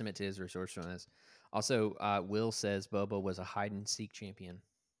definitely a cool. testament to his resourcefulness. Also, Will says Boba was a hide and seek champion.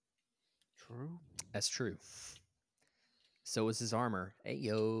 True. That's true. So was his armor. Hey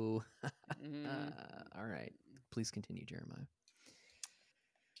yo. Mm. All right. Please continue, Jeremiah.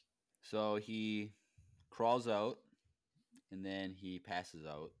 So he crawls out, and then he passes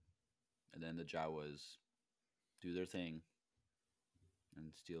out, and then the Jawas do their thing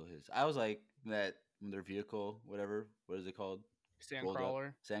and steal his. I was like that when their vehicle, whatever, what is it called? Rolled up.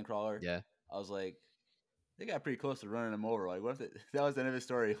 Sandcrawler. Sandcrawler. Yeah. I was like, they got pretty close to running him over. Like, what if that was the end of his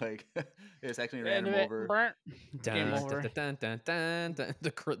story? Like, they just actually ran End him of it. over. Burnt. Dun, Game over. dun, dun, dun, dun.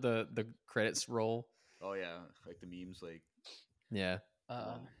 The credits roll. Oh yeah, like the memes, like. Yeah.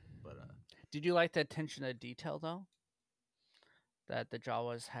 But Did you like the attention to detail though? That the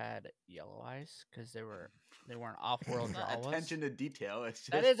Jawas had yellow eyes because they weren't off-world it's not Jawas. attention to detail. It's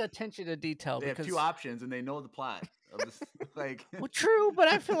just That is attention to detail they have because two options and they know the plot of this. Like, well, true, but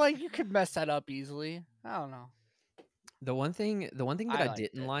I feel like you could mess that up easily. I don't know. The one thing that I I liked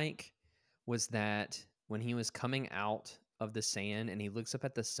didn't it. like was that when he was coming out of the sand and he looks up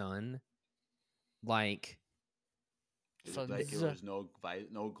at the sun, like, it So looked like zzz. there was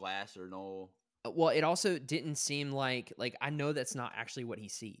no glass or no. well, it also didn't seem like I know that's not actually what he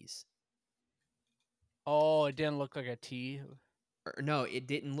sees. Oh, it didn't look like a T. Or, no, it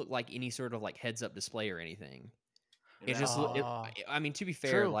didn't look like any sort of like heads up display or anything. It ran just out. I mean, to be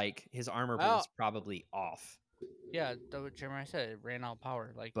fair, True. like his armor Well- was probably off. Yeah, that's what Jeremiah said. It ran out of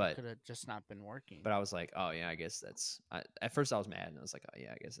power. Like But- it could have just not been working. But I was like, oh yeah, I guess that's. At first, I was mad, and I was like, oh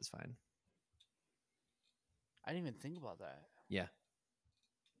yeah, I guess it's fine. I didn't even think about that. Yeah.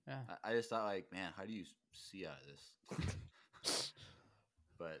 Yeah. I just thought, like, man, how do you see out of this?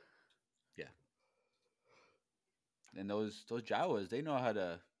 But yeah, and those Jawas, they know how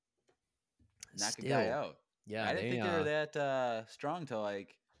to knock a guy Still, out. Yeah, I didn't think they were that strong till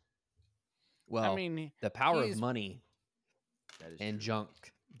like. Well, I mean, the power of he's- money That is and true. junk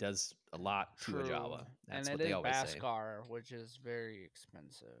does a lot to a true. Jawa. That's and what it they is always say. Beskar, which is very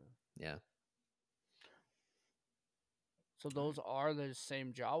expensive. Yeah. So those are the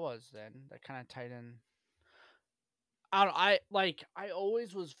same Jawas then that kind of tied in. I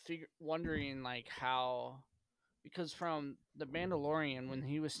always was wondering like how, because from the Mandalorian when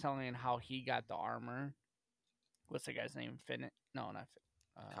he was telling how he got the armor, what's the guy's name? No, not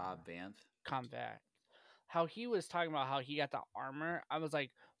Cobb Vanth. Combat. How he was talking about how he got the armor, I was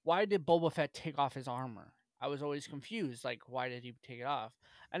like, why did Boba Fett take off his armor? I was always confused. Like, why did he take it off?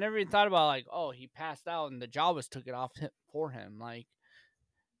 I never even thought about like, oh, he passed out and the Jawas took it off for him. Like,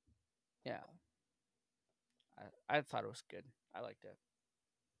 yeah, I thought it was good. I liked it.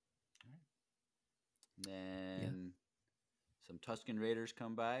 Then some Tusken Raiders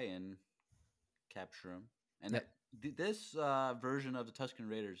come by and capture him. And Yep. this version of the Tusken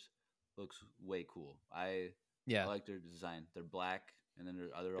Raiders looks way cool. I Yeah. like their design. They're black, and then there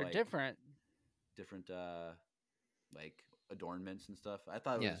are other They're like different. different like adornments and stuff. I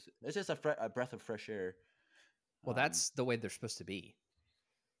thought Yeah. it's just a breath of fresh air. Well, that's the way they're supposed to be.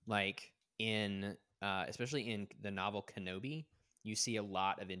 Like in, especially in the novel Kenobi, you see a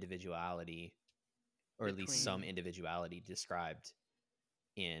lot of individuality, or at least some Between- individuality described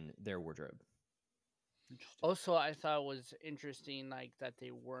in their wardrobe. interesting. Also, I thought it was interesting, like that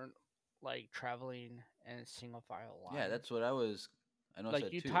they weren't like traveling in a single file line. Yeah, that's what I was. I noticed like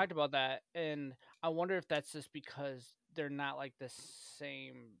that you too. talked about that, and I wonder if that's just because they're not like the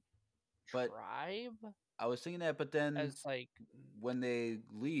same But tribe I was thinking that, but then as like when they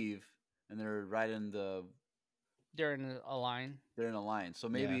leave and they're riding they're in a line. they're in a line. So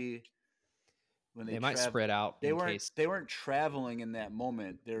Yeah. maybe when They might trav- spread out They in weren't. case. They weren't traveling in that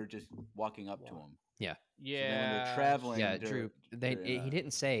moment. They were just walking up to Wow. him. Yeah. Yeah, So then when they're traveling, Yeah, they're- Drew. they're in He a-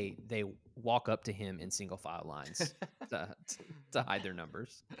 didn't say they walk up to him in single file lines to hide their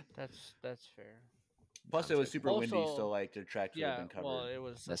numbers. that's fair. Plus, it was super windy, Also- so like their tracks would have Yeah, been covered. well, it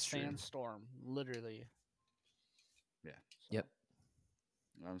was That's a true. sandstorm, literally. Yeah. So, Yep.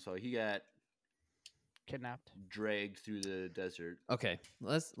 So he got Kidnapped. dragged through the desert. Okay.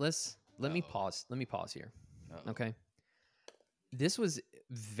 Let me Uh-oh. pause. Let me pause here. Uh-oh. Okay. This was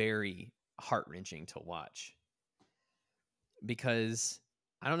very heart-wrenching to watch because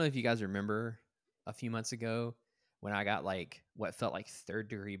I don't know if you guys remember a few months ago when I got like what felt like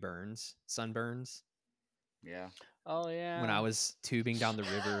third-degree sunburns Yeah. Oh yeah. when I was tubing down the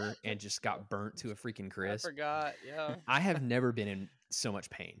river and just got burnt to a freaking I crisp. forgot. Yeah. I have never been in so much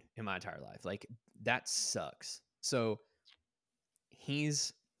pain in my entire life. Like that sucks. So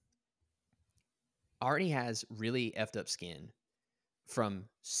he's already has really effed up skin from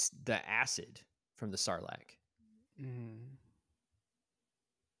the acid from the Sarlacc. Mhm.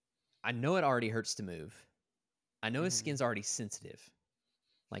 I know it already hurts to move. I know his Mhm. skin's already sensitive,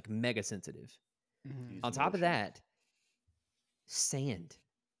 like mega sensitive. Mhm. He's On top of emotional. that, sand.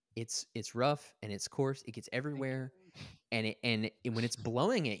 It's rough and it's coarse. It gets everywhere, and when it's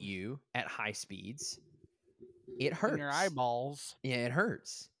blowing at you at high speeds, it hurts. In your eyeballs. Yeah, it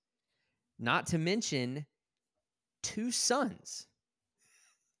hurts. Not to mention 2 suns.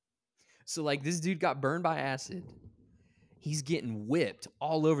 So like this dude got burned by acid. He's getting whipped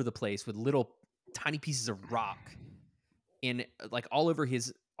all over the place with little tiny pieces of rock in like all over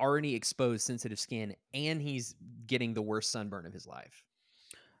his already exposed sensitive skin, and he's getting the worst sunburn of his life.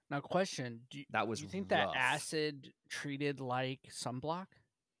 Now, question: That was you think rough. that acid treated like sunblock?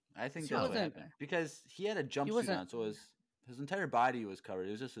 I think He that's what wasn't- happened because he had a jumpsuit wasn't- on, so his entire body was covered.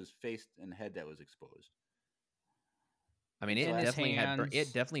 It was just his face and head that was exposed. I mean, it So his definitely it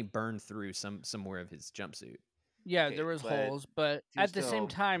hands- definitely burned through somewhere of his jumpsuit. Yeah, Okay, there was but holes, but he was at the same still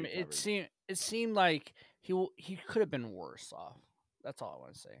time, pretty it covered. seemed like he could have been worse off. That's all I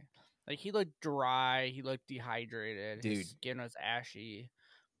want to say. Like he looked dry, he looked dehydrated, Dude. his skin was ashy,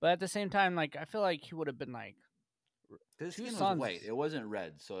 but at the same time, like I feel like he would have been like, His Two skin was suns- white. It wasn't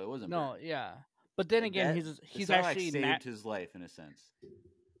red, so it wasn't. no, burnt. yeah. But then Like again, that- he's the Sarlacc actually saved his life in a sense.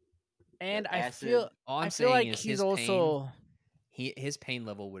 and That I acid- feel All I'm I saying feel like is he's his also his pain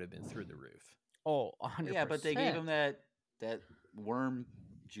level would have been through the roof. 100%. Yeah, but they gave him that worm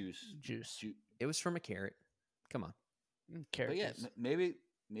juice. juice. It was from a carrot. Come on. But yeah, Characters.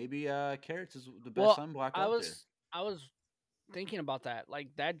 maybe carrots is the best Well, sunblock I out was thinking about that.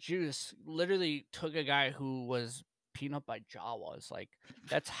 Like that juice literally took a guy who was peanut by Jawas. Like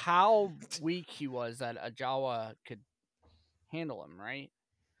that's how weak he was that a Jawa could handle him, right?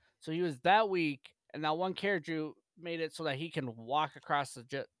 So he was that weak, and that one carrot juice made it so that he can walk across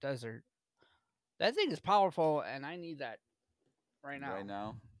the desert. That thing is powerful, and I need that right there.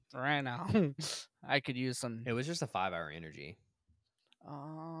 now. Right now, Right now, I could use some. It was just a 5-hour energy.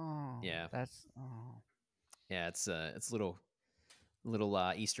 Oh, Yeah. That's oh. Yeah, it's a little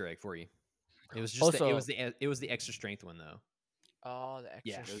Easter egg for you. It was just Also- it was the extra strength one though. Oh, the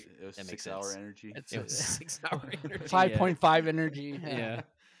extra. Yeah. it was That makes 6 hour sense. energy. It's It was 6-hour energy. 5.5 energy. Yeah.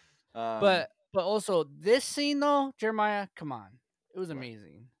 But also this scene though, Jeremiah, come on, it was What?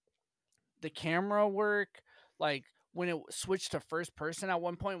 amazing. The camera work, like when it switched to first person at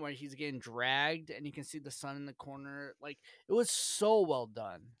one point where he's getting dragged and you can see the sun in the corner, like it was so well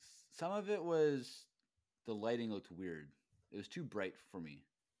done. some of it was the lighting looked weird. It was too bright for me.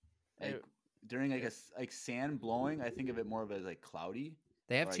 Like It- during like sand blowing, I think of it more of as like cloudy.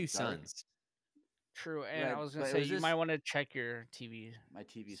 They have Like 2 dark. suns. True, and Right, I was gonna but it say was you just- might want to check your TV. My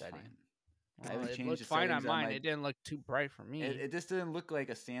TV's Setting. fine. I haven't it changed looked the fine on settings on mine. my. It didn't look too bright for me. It just didn't look like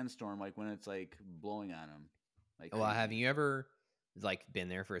a sandstorm, like when it's like blowing on him. Like Well, have crazy. you ever like been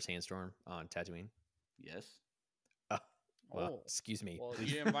there for a sandstorm on Tatooine? Yes. Well, Oh, excuse me. well,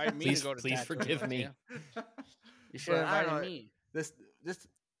 Please, you invite me please, to go to please Tatooine forgive with me. you. You should have But I don't invited know, me. This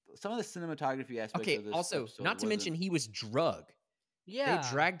some of the cinematography aspects Okay. of this Also, episode not to mention wasn't- he was drugged. Yeah. They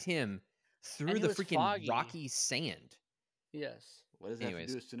dragged him through he the was freaking foggy. rocky sand. Yes. What does that have to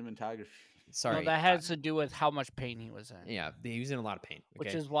Anyways. do with cinematography? Sorry. No, that has to do with how much pain he was in. Yeah, he was in a lot of pain. Which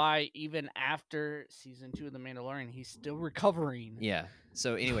okay? is why even after season 2 of The Mandalorian, he's still recovering. Yeah.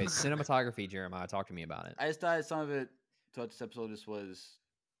 So, anyways, cinematography, Jeremiah, talk to me about it. I just thought some of it throughout this episode just was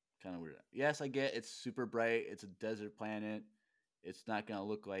kind of weird. Yes, I get it's super bright. It's a desert planet. It's not gonna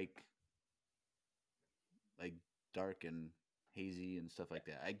look like dark and hazy and stuff like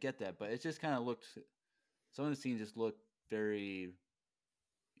that. I get that, but it just kind of looked. Some of the scenes just looked very.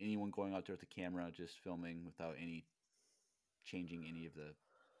 Anyone going out there with the camera just filming without any changing any of the.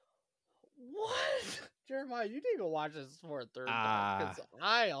 What? Jeremiah, you need to watch this for a third Ah, time. Because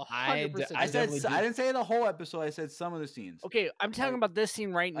I 100% I said definitely I didn't say the whole episode. I said some of the scenes. Okay, I'm talking Like- about this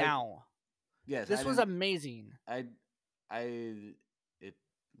scene right like, now. Yes, This I was didn't- amazing. It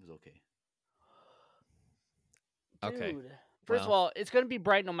was okay. Okay. Dude. First of well. all, it's going to be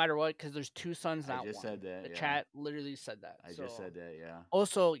bright no matter what because there's 2 suns, I not just one. said that. The Yeah. chat literally said that. I just said that. Yeah.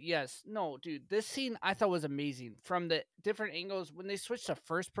 Also, yes, no, dude, this scene I thought was amazing from the different angles when they switched to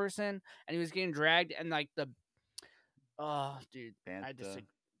first person and he was getting dragged and like dude, I just Bantha,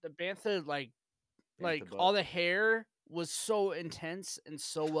 the bantha like Bantha butt. all the hair was so intense and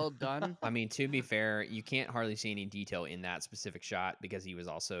so well done. I mean, to be fair, you can't hardly see any detail in that specific shot because he was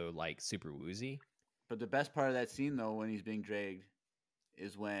also like super woozy. But the best part of that scene, though, when he's being dragged,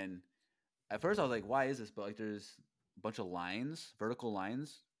 is when, at first I was like, "Why is this?" But like, there's a bunch of lines, vertical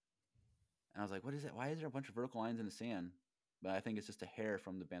lines, and I was like, "What is that? Why is there a bunch of vertical lines in the sand?" But I think it's just a hair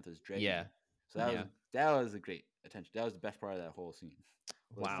from the Bantha's dragging. Yeah. So that Yeah. was a great attention. That was the best part of that whole scene.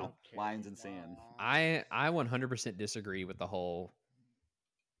 was the Wow. lines in sand. I 100% disagree with the whole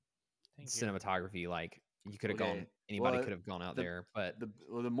Thank you. cinematography. Like, you could have Okay, gone, anybody well, could have gone out the- there, but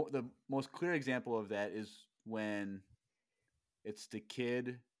The most clear example of that is when it's the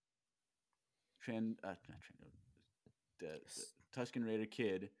kid, the Tusken Raider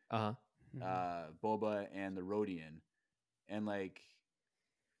kid, uh-huh. Boba and the Rodian, and like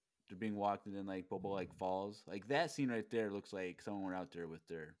they're being walked, and then like Boba like falls. Like that scene right there looks like someone were out there with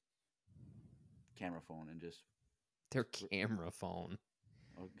their camera phone and just Their camera phone.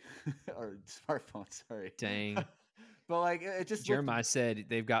 or smartphone. Sorry, Dang. but like it just looked- Jeremiah said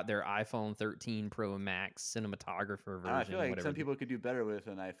they've got their iPhone 13 Pro Max cinematographer version. I feel like whatever some people could do better with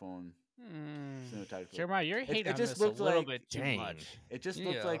an iPhone Mm. cinematography. Jeremiah, you're hating on just this a looked little like- bit too Dang. much. It just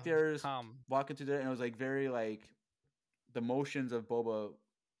looked like there's walking through there, and it was like very like the motions of Boba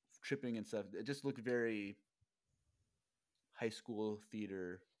tripping and stuff. It just looked very high school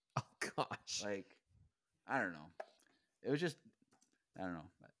theater. Oh gosh. Like I don't know. It was just I don't know.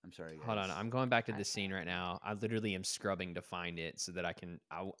 I'm sorry, guys. Hold on, I'm going back to this scene right now. I literally am scrubbing to find it so that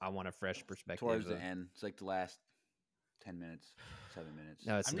I want a fresh perspective. Towards the of- end. It's like the last 10 minutes, 7 minutes.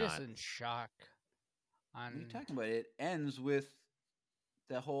 No, it's I'm not. just in shock. What are you On talking about? It ends with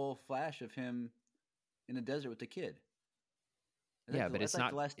that whole flash of him in the desert with the kid. Yeah, but that's it's like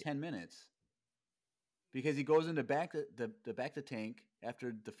not- the last 10 minutes. Because he goes into the back the tank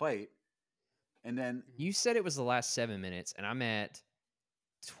after the fight, and then You said it was the last 7 minutes, and I'm at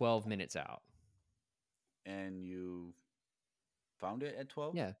 12 minutes out. and you found it at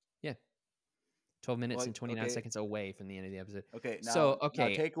 12. Yeah, 12 minutes Well, and 29 okay. seconds away from the end of the episode. Okay. Now, So, now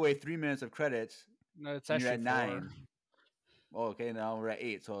okay. take away 3 minutes of credits. no, it's and you're actually at 4. 9. Oh, okay. Now we're at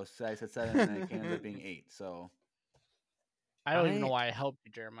 8. So I said 7, and then it ended up being 8. So I don't even I- know why I helped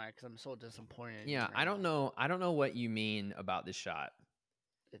you, Jeremiah, because I'm so disappointed. in you Yeah, right I don't now. know. I don't know what you mean about this shot.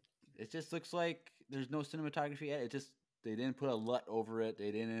 it just looks like there's no cinematography yet. It just they didn't put a LUT over it.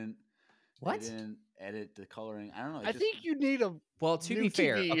 They didn't. What? They didn't edit the coloring. I don't know. it I just- think you need a. Well, to new be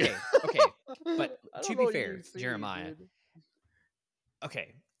fair, TV. okay, but I to don't be know what fair, you see, Jeremiah- dude.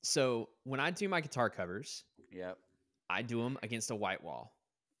 okay. So when I do my guitar covers, Yep. I do them against a white wall.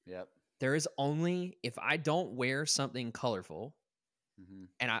 Yep. There is only if I don't wear something colorful hmm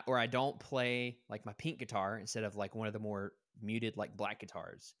and I don't play like my pink guitar instead of like one of the more muted like black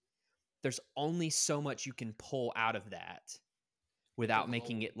guitars. There's only so much you can pull out of that without Because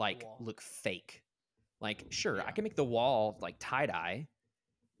making the it like wall. look fake. Like sure, I Yeah. can make the wall like tie-dye,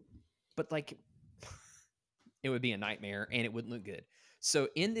 but like it would be a nightmare and it wouldn't look good. So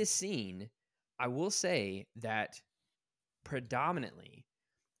in this scene, I will say that predominantly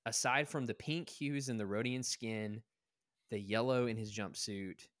aside from the pink hues in the Rodian skin, the yellow in his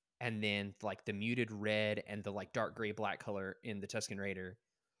jumpsuit, and then like the muted red and the like dark gray black color in the Tusken Raider,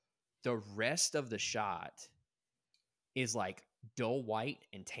 the rest of the shot is like dull white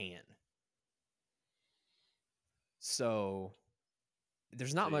and tan. So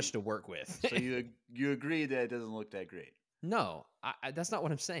there's not So much you- to work with. So you agree that it doesn't look that great? No, that's not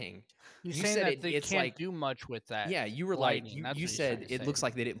what I'm saying. He's You saying said that they it's can't like do much with that. yeah, you were lighting. like That's you what he's said trying to it say. looks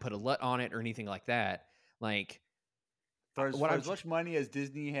like they didn't put a LUT on it or anything like that. Like For as, what for I'm as tr- much money as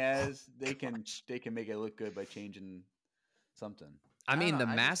Disney has, they can Gosh. they can make it look good by changing something. I don't mean, know, the I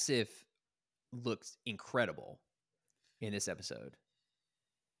just- massive looks incredible in this episode.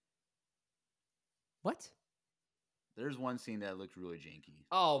 What? There's one scene that looked really janky.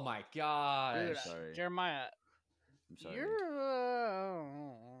 Oh my gosh. Dude, sorry. Jeremiah, I'm sorry. you're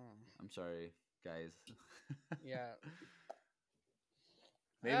I'm sorry, guys. yeah.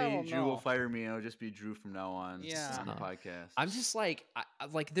 I Maybe don't Drew will know. fire me and it'll just be Drew from now on Yeah. on the Uh-huh. podcast. I'm just like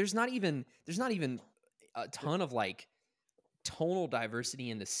like there's not even a ton of like tonal diversity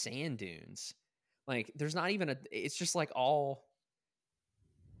in the sand dunes. Like there's not even it's just like all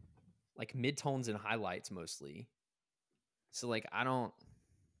like mid-tones and highlights mostly. So like I don't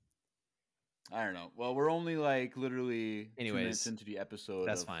know. Well, we're only like literally 2 Anyways, minutes into the episode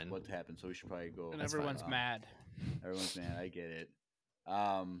that's of fine. what happened, so we should probably go. And That's fine. everyone's mad. Everyone's mad. I get it.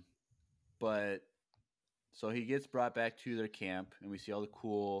 But so he gets brought back to their camp, and we see all the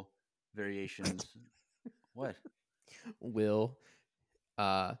cool variations. What? Will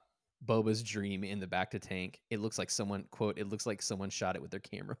Boba's dream in the back to tank. It looks like someone quote, it looks like someone shot it with their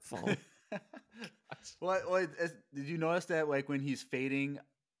camera phone. Did you notice that like when he's fading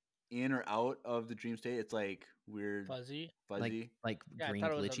in or out of the dream state, it's like weird, Fuzzy. fuzzy? like Yeah, I green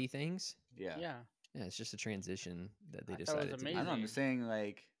thought it was a- glitchy things. Yeah. Yeah. Yeah, it's just a transition that they I thought it was decided to do. I don't know. I'm amazing. just saying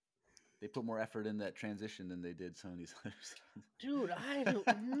like they put more effort in that transition than they did some of these other scenes. Dude, I don't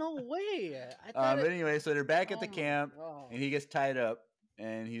no way. I thought But anyway, so they're back at the oh my camp, God. and he gets tied up,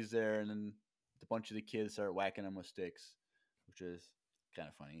 and he's there, and then a bunch of the kids start whacking him with sticks, which is kind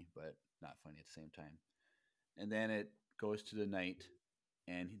of funny, but not funny at the same time. And then it goes to the night,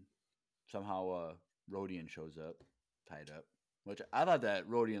 and somehow Rodian shows up, tied up, which I thought that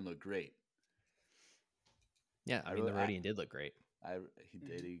Rodian looked great. Yeah, I mean the really- Rodian did look great. He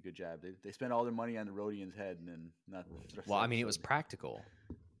did a good job. They spent all their money on the Rodian's head, and then not. the rest Well, of I the mean it was episode. practical.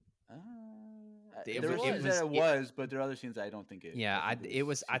 There were was- scenes that it was, but there are other scenes I don't think it. Yeah, I think it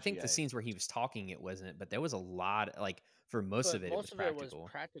was. I think the CGI. scenes where he was talking, it wasn't. But there was a lot, like for most But of it, it was practical.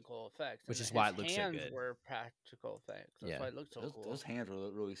 practical effects, Which and is why his it looked so hands good. were practical effects. That's Yeah. why it looked so Those, cool. those hands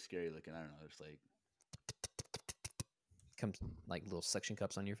were really scary looking. I don't know. It's like Comes like little suction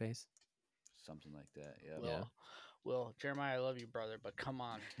cups on your face. something like that. Yeah. Will, Yeah. Will, Jeremiah, I love you, brother, but come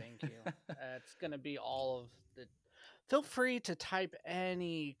on, thank you. It's gonna be all of the. Feel free to type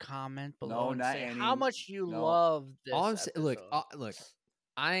any comment below and not say any. how much you No. love this. All I'm look, episode. look.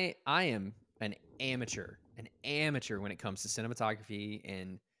 I am an amateur when it comes to cinematography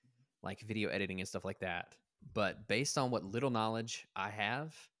and like video editing and stuff like that. But based on what little knowledge I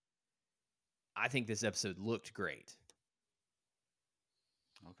have, I think this episode looked great.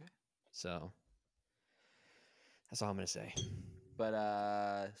 Okay. So that's all I'm gonna say.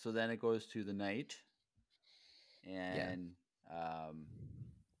 But so then it goes to the night, and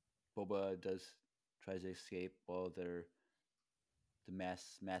Boba tries to escape while the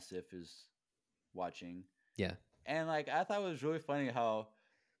Mastiff is watching. Yeah. And like I thought it was really funny how,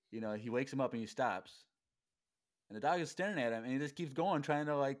 he wakes him up and he stops. And the dog is staring at him and he just keeps going trying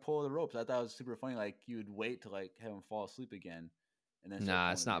to like pull the ropes. I thought it was super funny. Like you would wait to like have him fall asleep again. And then start Nah,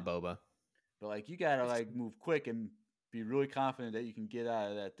 pulling it's him not in. Boba. But like you gotta like move quick and be really confident that you can get out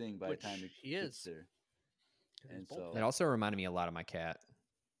of that thing by Which the time it he gets is. there. He's And both so- of It them. also reminded me a lot of my cat.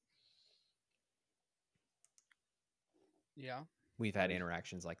 Yeah. We've had Nice.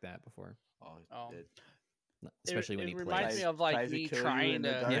 interactions like that before, Oh, Oh. especially when it he reminds plays. me of like tries to me kill you trying in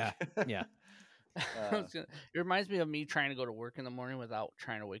the to. dark. Yeah. I was gonna- it reminds me of me trying to go to work in the morning without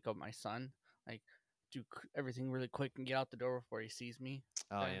trying to wake up my son. Like do everything really quick and get out the door before he sees me.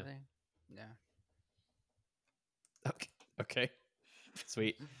 Oh kinda yeah. thing. Yeah. Okay. Okay.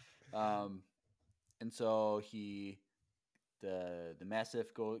 Sweet. And so the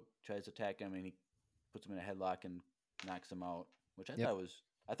Mastiff tries to attack him and he puts him in a headlock and knocks him out, which I Yep.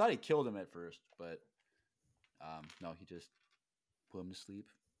 I thought he killed him at first, but no, he just put him to sleep.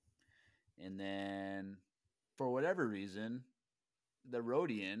 And then for whatever reason, the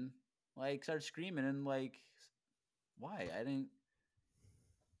Rodian like started screaming and like, why? I didn't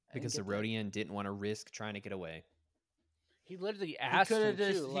Because the get that. Rodian didn't want to risk trying to get away. He literally He asked could him have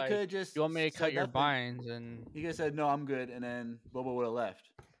just too, he like, could have just "You want me to said cut your nothing. binds?" And He could have said no, I'm good, and then Boba would have left.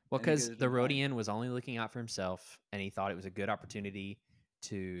 Well, and he because could've the been fine. Rhodian was only looking out for himself, and he thought it was a good opportunity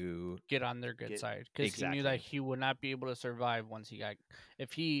to. get on their good Get- side because he knew that Exactly. he would not be able to survive once he got.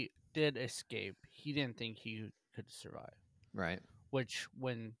 If he did escape, he didn't think he could survive. Right. Which,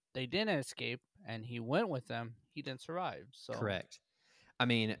 when they didn't escape and he went with them, he didn't survive. So Correct. I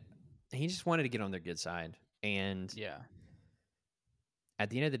mean, he just wanted to get on their good side, and yeah, at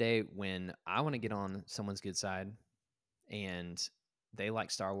the end of the day, when I want to get on someone's good side, and they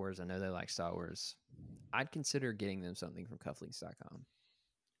like Star Wars, I know they like Star Wars, I'd consider getting them something from cufflinks.com.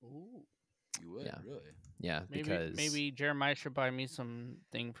 ooh, You would Yeah. really. Yeah, maybe because maybe Jeremiah should buy me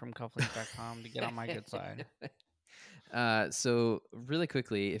something from cufflinks.com to get on my good side. So really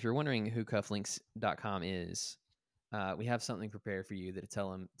quickly, if you're wondering who cufflinks.com is, we have something prepared for you that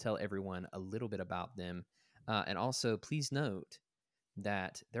tell everyone a little bit about them. And also, please note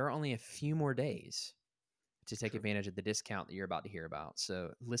that there are only a few more days to take advantage of the discount that you're about to hear about.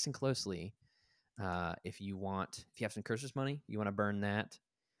 So listen closely. If you have some Christmas money, you want to burn that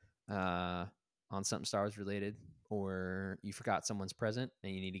on something Star Wars related, or you forgot someone's present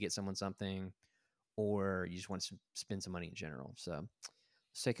and you need to get someone something, or you just want to spend some money in general. So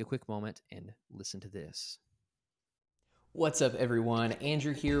let's take a quick moment and listen to this. What's up, everyone?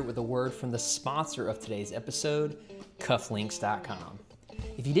 Andrew here with a word from the sponsor of today's episode, Cufflinks.com.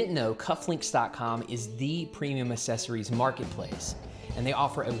 If you didn't know, Cufflinks.com is the premium accessories marketplace, and they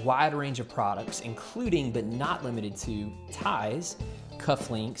offer a wide range of products, including but not limited to ties,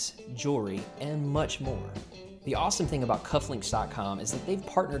 cufflinks, jewelry, and much more. The awesome thing about Cufflinks.com is that they've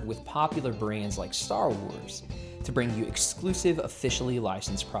partnered with popular brands like Star Wars to bring you exclusive, officially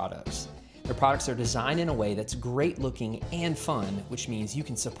licensed products. Their products are designed in a way that's great looking and fun, which means you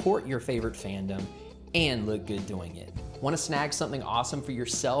can support your favorite fandom and look good doing it. Want to snag something awesome for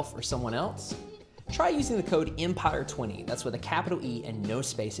yourself or someone else? Try using the code EMPIRE20, that's with a capital E and no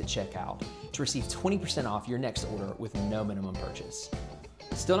space at checkout, to receive 20% off your next order with no minimum purchase.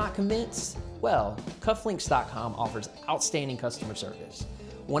 Still not convinced? Well, Cufflinks.com offers outstanding customer service,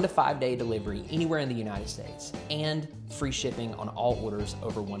 1 to 5 day delivery anywhere in the United States, and free shipping on all orders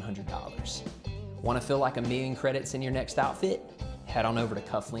over $100. Want to feel like a million credits in your next outfit? Head on over to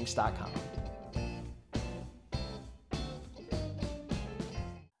Cufflinks.com.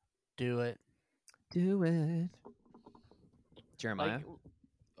 Do it. Do it. Jeremiah? Like,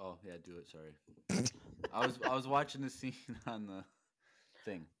 Oh yeah, do it. Sorry. I was watching the scene on the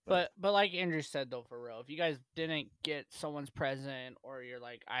thing. but like Andrew said though, for real, if you guys didn't get someone's present, or you're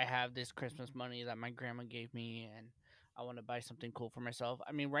like, I have this Christmas money that my grandma gave me and I want to buy something cool for myself.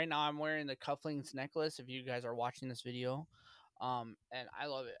 I mean, right now I'm wearing the cufflinks necklace. If you guys are watching this video, and I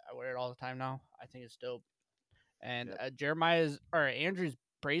love it. I wear it all the time now. I think it's dope. And Yep. Andrew's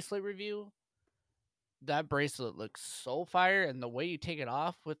bracelet review. That bracelet looks so fire, and the way you take it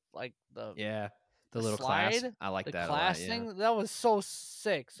off with like the Yeah. The the little clasp. slide, I like the that a lot. class Yeah. thing, that was so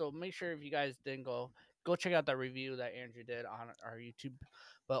sick. So make sure if you guys didn't go check out that review that Andrew did on our YouTube,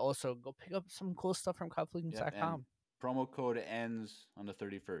 but also go pick up some cool stuff from Yep. And cufflinks.com. promo code ends on the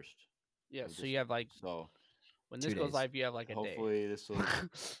 31st. Yeah, of so this you have like So when 2 this goes days. live, you have like a day. hopefully this will.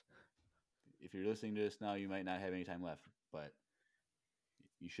 If you're listening to this now, you might not have any time left, but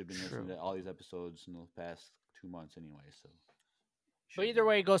you should have been listening True. to all these episodes in the past 2 months anyway. So. But should either be-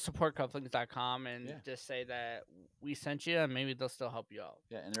 way, go support cufflinks.com and Yeah. just say that we sent you, and maybe they'll still help you out.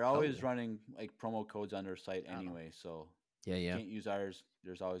 Yeah, and they're always yeah. running like promo codes on their site I know. anyway. So Yeah, you yeah. can't use ours.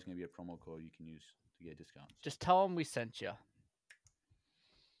 There's always going to be a promo code you can use to get discounts. Just tell them we sent you.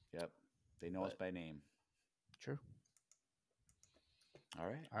 Yep, they know us But- by name. True. All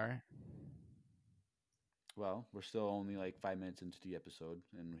right. All right. Well, we're still only like 5 minutes into the episode,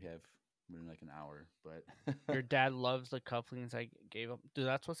 and we're in like an hour. But Your dad loves the cufflinks I gave him. Dude,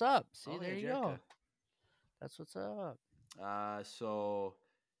 that's what's up. See, Oh, there yeah, you go. Jerica. That's what's up. So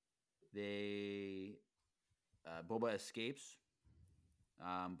they Boba escapes,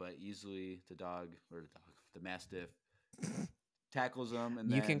 but easily the Mastiff tackles him, and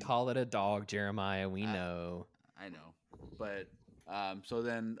You can then- call it a dog, Jeremiah. We Uh, know. I know, but so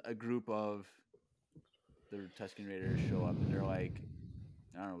then a group of the Tusken Raiders show up, and they're like,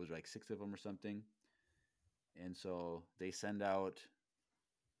 I don't know, it was like 6 of them or something, and so they send out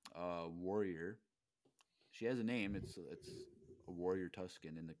a warrior. She has a name. It's a warrior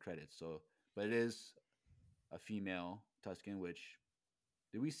Tusken in the credits. So, but it is a female Tusken. Which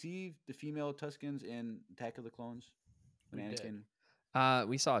did we see the female Tuskens in Attack of the Clones? We did.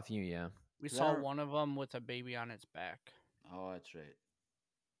 We saw a few, yeah. We Is saw that- one of them with a baby on its back. Oh, that's right.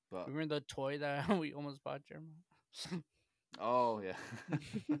 But Remember the toy that we almost bought, Jeremiah? Oh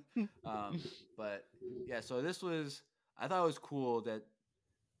yeah. But yeah, so this was I thought it was cool that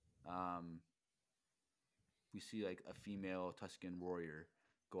um we see like a female Tuscan warrior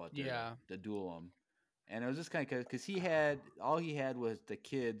go out there Yeah. to duel him, and it was just kind of because he had was the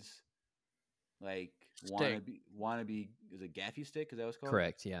kids like Stick. wanna be is it gaffy stick? Is that what it's called?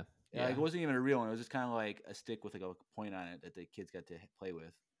 Correct. Yeah. Yeah, like it Yeah. wasn't even a real one. It was just kind of like a stick with like a point on it that the kids got to play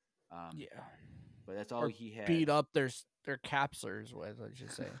with. Yeah. But that's all Or he had. beat up their capslers with, I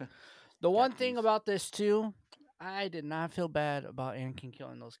should say. The one thing Cappies. about this too, I did not feel bad about Anakin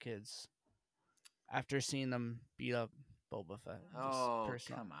killing those kids after seeing them beat up Boba Fett. Just Oh,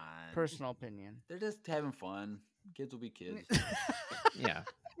 come on. personal opinion. They're just having fun. Kids will be kids. Yeah.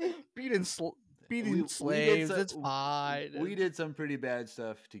 beating We did slaves, some- it's fine. We did some pretty bad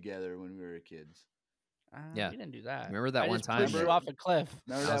stuff together when we were kids. Yeah. We didn't do that. Remember that I one just pushed time? you off a cliff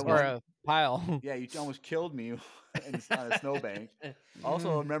Remember I was that or one? a pile. Yeah, you almost killed me on a snowbank.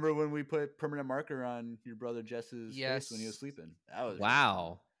 Also, remember when we put permanent marker on your brother Jess's face when he was Yes. sleeping? That was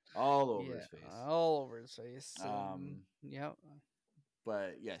Wow. all over his face. all over his face. Yep.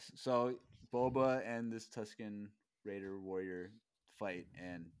 But yes, so Boba and this Tuscan Raider warrior fight,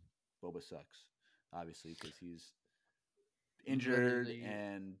 and Boba sucks, obviously, because he's injured Literally.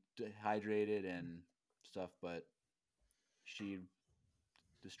 and dehydrated and stuff. But she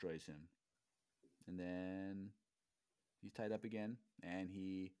destroys him, and then he's tied up again, and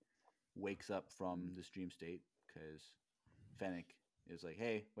he wakes up from this dream state because Fennec is like,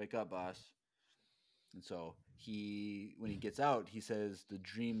 "Hey, wake up, boss." And so when he gets out, he says the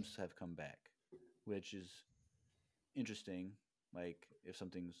dreams have come back, which is interesting. Like if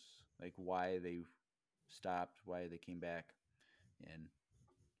something's like why they stopped, why they came back, and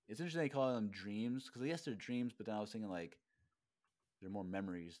it's interesting they call them dreams because yes, they're dreams, but then I was thinking like they're more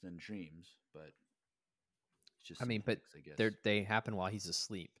memories than dreams, but it's just I mean, but semantics, I guess. they happen while he's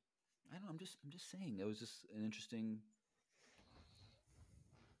asleep. I don't know. I'm just saying it was just an interesting.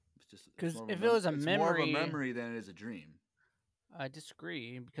 It's just it's 'Cause more of a if it was a it's more of a memory- memory than it is a dream. I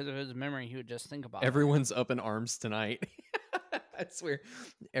disagree because if it was a memory, he would just think about Everyone's up in arms tonight. I swear.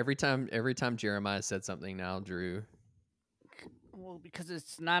 Every time Jeremiah said something now, Drew. it. Well, because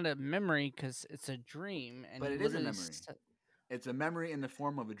it's not a memory, because it's a dream, and But he it is a literally memory. sa- It's a memory in the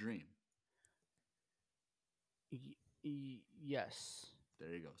form of a dream. yes. There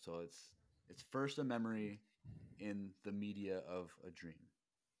you go. So it's first a memory in the media of a dream.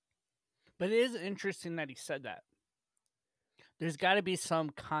 But it is interesting that he said that. There's got to be some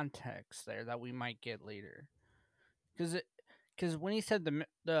context there that we might get later, because when he said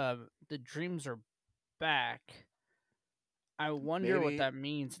the dreams are back, I wonder Maybe- what that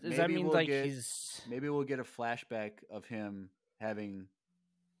means. Does that maybe mean we'll like get- he's Maybe we'll get a flashback of him having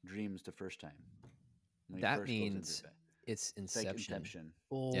dreams the first time. when he That first goes into means bed. It's It's like Inception. Inception.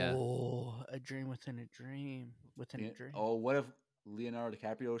 oh a dream within a dream within a Yeah. dream? Oh, what if Leonardo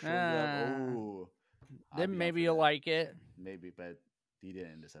DiCaprio shows Ah. up? Oh, I'd Then be down maybe for you'll that. like it. Maybe, but he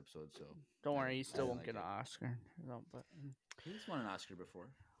didn't in this episode, so Don't I worry, he didn't- I still didn't won't like get an it. Oscar. No, but He's won an Oscar before.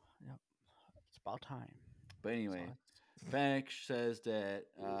 it's about time. But anyway, Fennec says that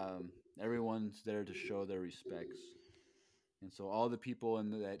everyone's there to show their respects, and so all the people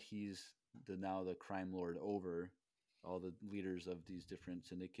that he's now the crime lord over, all the leaders of these different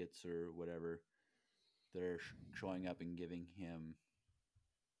syndicates or whatever, they're showing up and giving him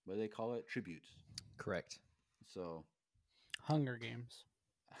what do they call it, tributes. Correct. So Hunger Games.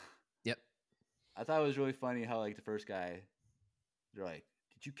 Yep. I thought it was really funny how like the first guy, they're like,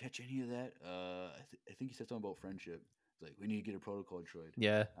 "Did you catch any of that?" I think he said something about friendship. It's like we need to get a protocol droid.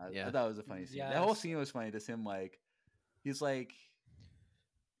 Yeah. I Yeah. thought it was a funny scene. That whole Yes. scene was funny. Just him like, he's like,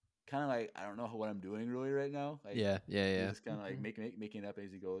 kind of like, I don't know what I'm doing really right now. Like, Yeah. Yeah. he's Yeah. just kind of like Mhm. making it up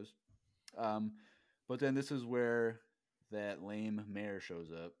as he goes. But then this is where that lame mayor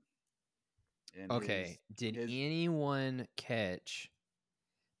shows up. And Okay. Did his- anyone catch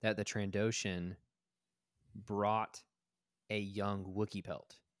that the Trandoshan brought a young Wookiee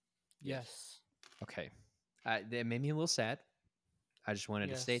pelt? Yes. Okay. That made me a little sad. I just wanted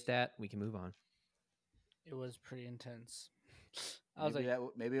to Yes. state that. We can move on. It was pretty intense. I was like,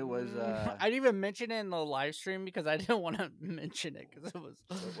 maybe it was. I didn't even mention it in the live stream because I didn't want to mention it because it was.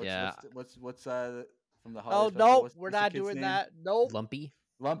 Yeah. What's from the Oh holiday no, festival? we're what's the not kid's doing name? that. Nope. Lumpy.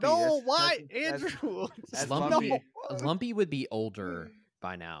 Lumpy. No, that's- why, that's- Andrew? that's Lumpy. Lumpy. Lumpy would be older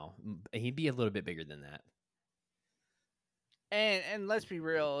by now. He'd be a little bit bigger than that. And let's be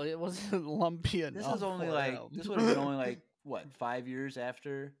real, it wasn't lumpy enough. This is only for like him. this would have been only like what 5 years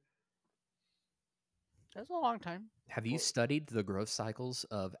after. That's a long time. Have you For- studied the growth cycles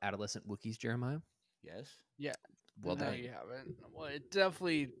of adolescent Wookiees, Jeremiah? Yes. well no, done. you haven't. Well, it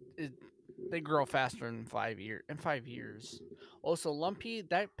definitely they grow faster in 5 years. In 5 years. Also, Lumpy,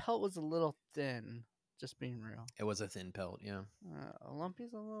 that pelt was a little thin. Just being real. It was a thin pelt, yeah.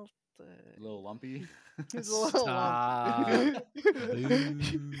 Lumpy's a little A thin. little lumpy. He's a little Stop. lumpy.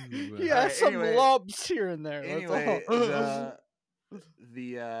 Boo. He Alright, has some anyway- lumps here and there. that's Anyway, all.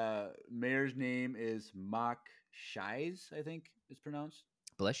 the mayor's name is Mock Shies, I think it's pronounced.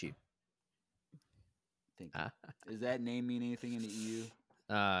 Bless you. Thank you. Does that name mean anything in the EU?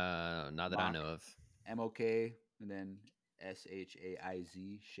 Not that I Mock. know of. MOK and then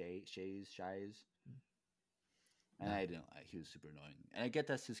SHAIZ, Shies. And I didn't like. He was super annoying, and I get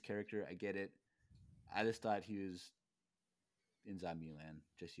that's his character. I get it. I just thought he was in Zombieland,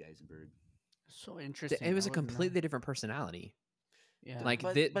 Jesse Eisenberg. So interesting. It was I a wouldn't know. completely different personality. Yeah. Like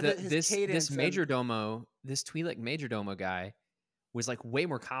But- thi- but the- his this cadence this major domo, this Twi'lek major domo guy was like way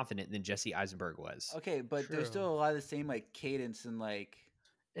more confident than Jesse Eisenberg was. Okay, but there's True. still a lot of the same like cadence and like.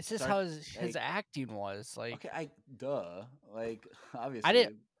 It's just start- how his like- acting was. Like Okay, like obviously.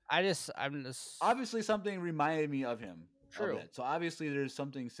 didn't- I'm just Obviously, something reminded me of him. of True. it. So obviously, there's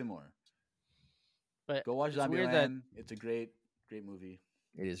something similar. But Go watch it's weird that Zombieland. It's a great movie.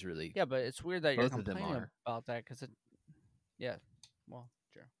 It is really. yeah, but it's weird that you're Both of them complaining are. about that because it. Yeah, well,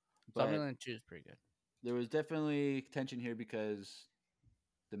 sure. But Zombieland 2 is pretty good. there was definitely tension here because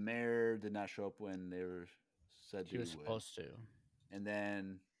the mayor did not show up when they were said He they was would. supposed to. And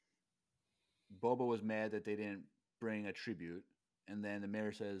then Boba was mad that they didn't bring a tribute. And then the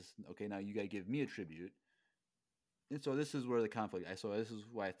mayor says, "Okay, now you got to give me a tribute." And so this is where the conflict. This is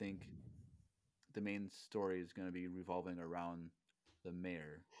why I think the main story is going to be revolving around the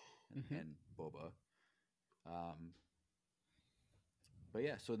mayor Mhm. and Boba. But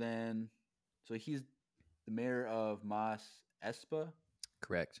yeah, so he's the mayor of Mos Espa.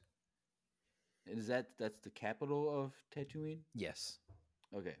 Correct. Is that's the capital of Tatooine? Yes.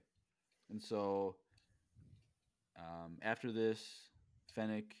 Okay. And so after this,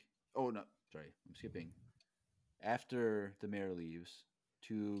 Fennec. Oh no, sorry, I'm skipping. After the mayor leaves,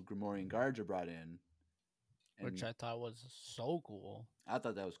 2 Grimorian guards are brought in. Which I thought was so cool. I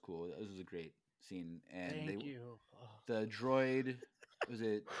thought that was cool. This was a great scene. And Thank you. the droid, was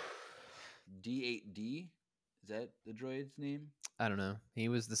it D8D? Is that the droid's name? I don't know. He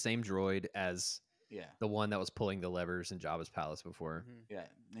was the same droid as Yeah. the one that was pulling the levers in Jabba's palace before. Mhm. Yeah.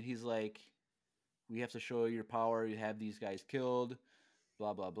 And he's like, we have to show your power. You have these guys killed,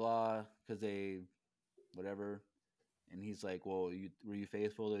 blah, blah, blah, because they, whatever. And he's like, well, were you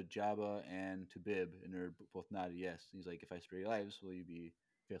faithful to Jabba and to Bib? And they're both nodded yes. And he's like, if I spare your lives, will you be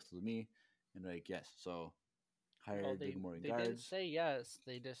faithful to me? And they're like, yes. So hired Well, the they Gamorrean didn't guards. say yes.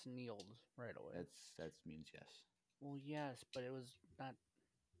 They just kneeled right away. That means yes. Well, yes, but it was not.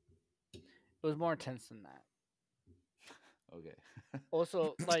 It was more intense than that. Okay.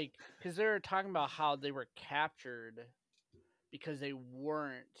 Also, like, because they were talking about how they were captured because they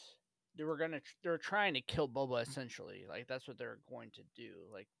weren't. They were trying to kill Boba essentially. Like that's what they were going to do.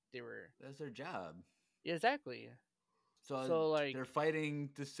 Like they were. That's their job. Yeah, exactly. So like- they're fighting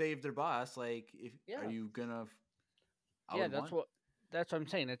to save their boss. Like, Yeah. are you gonna? I Yeah, would that's want- what I'm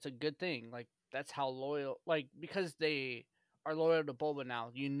saying. It's a good thing. Like that's how loyal. Like because they are loyal to Boba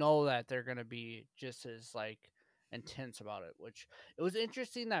now, you know that they're gonna be just as like intense about it. Which it was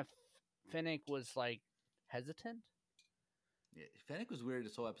interesting that Fennec was like hesitant. Yeah, Fennec was weird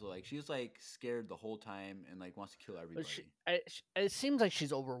this whole episode. Like she was like scared the whole time and like wants to kill everybody. But it seems like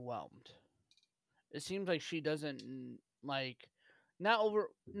she's overwhelmed. It seems like she doesn't like not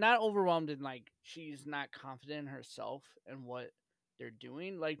overwhelmed and like she's not confident in herself and what they're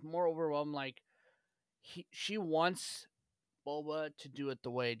doing. Like more overwhelmed. Like she wants Boba to do it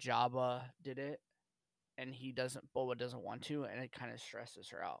the way Jabba did it, and Boba doesn't want to, and it kind of stresses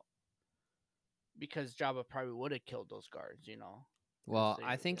her out because Jabba probably would have killed those guards. You know. Well, they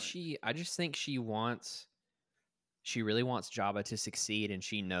I think weren't. I just think she really wants Jabba to succeed, and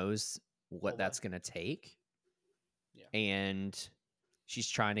she knows what Boba. that's going to take. Yeah. And she's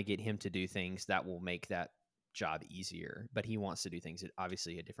trying to get him to do things that will make that job easier, but he wants to do things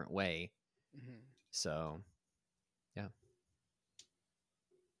obviously a different way. Mm-hmm. So, yeah.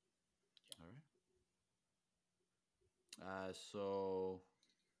 All right. So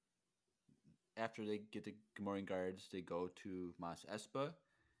after they get the Gamorrean guards, they go to Mos Espa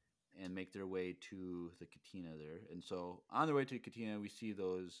and make their way to the Katina there. And so on their way to Katina, we see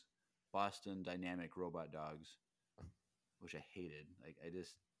those Boston Dynamic robot dogs, which I hated. Like it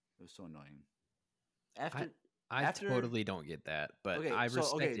was so annoying. I After- totally don't get that, but Okay, I so,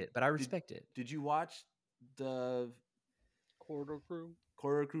 respect okay, it. But I respect it. Did you watch the Corridor Crew.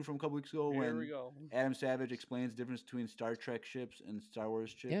 Corridor Crew from a couple weeks ago Here when we go. Adam Savage explains the difference between Star Trek ships and Star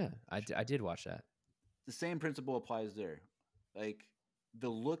Wars ships. Yeah, I did watch that. The same principle applies there. Like the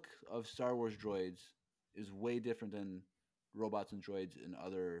look of Star Wars droids is way different than robots and droids in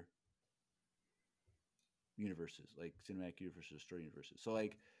other universes, like cinematic universes, story universes. So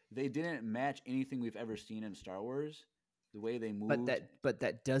like they didn't match anything we've ever seen in Star Wars. The way they moved, But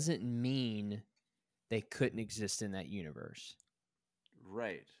that doesn't mean they couldn't exist in that universe.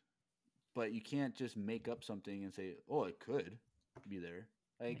 right? But you can't just make up something and say, "Oh, it could be there."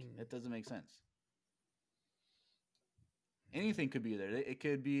 Like it doesn't make sense. Anything could be there. It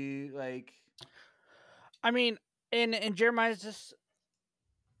could be like I mean, in Jeremiah's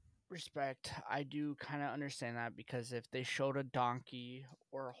respect, I do kind of understand that because if they showed a donkey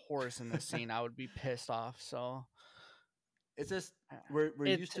or a horse in the scene, I would be pissed off. So it's just we're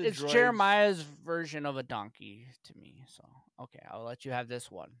used to it's droids. Jeremiah's version of a donkey to me. So okay, I'll let you have this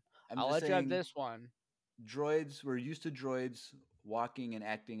one. I'll let you have this one. Droids, we're used to droids walking and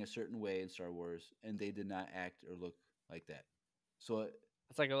acting a certain way in Star Wars, and they did not act or look like that. So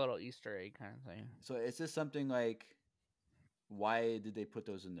It's like a little Easter egg kind of thing. So it's just something like, why did they put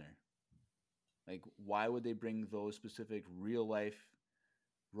those in there? Like, why would they bring those specific real life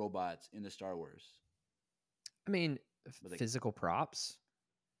robots into Star Wars? I mean, But, like, physical props.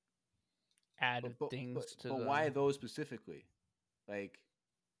 Add things to but the... why those specifically? Like,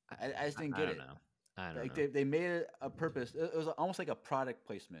 I just didn't get it. I don't Like know. they made it a purpose. It was almost like a product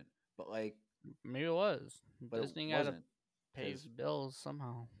placement, but like, Maybe it was. but Disney it had to wasn't. pay 'cause, bills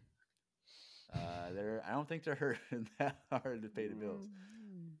somehow. I don't think they're hurting that hard to pay the bills.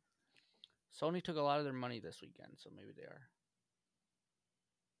 Sony took a lot of their money this weekend, so maybe they are.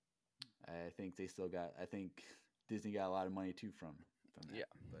 I think they still got. I think Disney got a lot of money too from that. Yeah.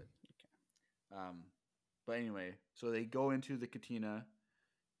 But anyway, so they go into the Katina,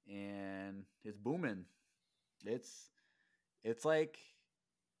 and it's booming. It's like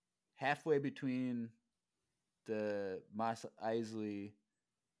halfway between the Mos Eisley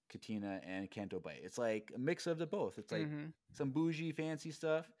Katina and Canto Bight. It's like a mix of the both. It's like some bougie, fancy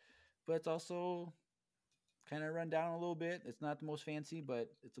stuff, but it's also kind of run down a little bit. It's not the most fancy,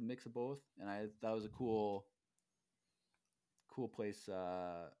 but it's a mix of both. And that was a cool place.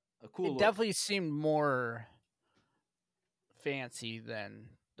 A cool. It look. definitely seemed more fancy than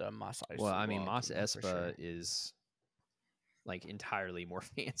the Mos Eisley. Well, I mean, Mos Katina, Espa for sure. is like entirely more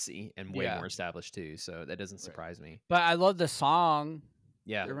fancy and way more established too, so that doesn't surprise me. But I love the song.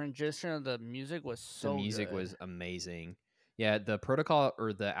 Yeah, The rendition of the music was so the music good. was amazing. Yeah, the protocol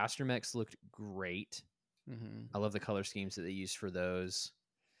or the Astromechs looked great. I love the color schemes that they used for those.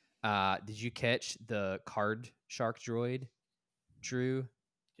 Did you catch the card shark droid, Drew?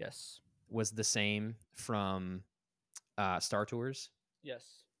 Yes. Was the same from Star Tours,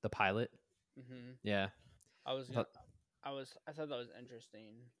 Yes. the pilot. Yeah, I thought that was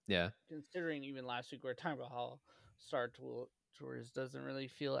interesting. Yeah. Considering even last week we were talking about how Star Tours doesn't really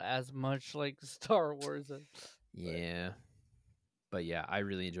feel as much like Star Wars. Yeah. But yeah, I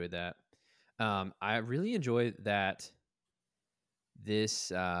really enjoyed that. I really enjoyed that this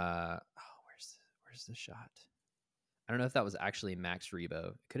where's the shot? I don't know if that was actually Max Rebo.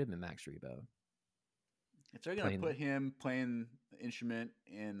 It could have been Max Rebo. If they're gonna put him playing the instrument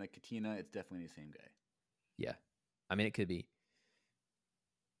in the Katina, it's definitely the same guy. Yeah. I mean, it could be.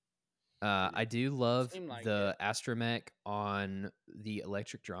 I do love the Astromech on the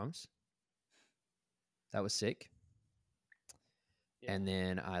electric drums. That was sick. Yeah. And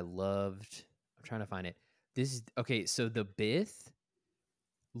then I'm trying to find it. So the Bith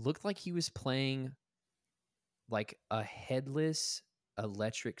looked like he was playing like a headless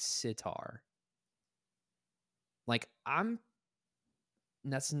electric sitar. Like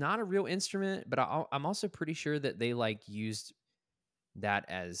that's not a real instrument, but I'm also pretty sure that they like used that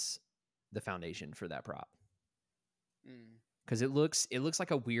as the foundation for that prop. Because it looks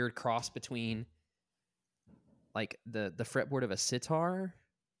like a weird cross between like the fretboard of a sitar,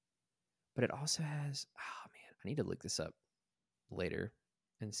 but it also has, oh man, I need to look this up later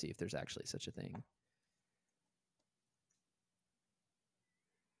and see if there's actually such a thing.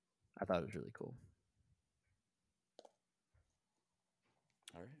 I thought it was really cool.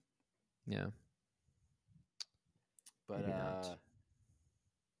 All right. Yeah. But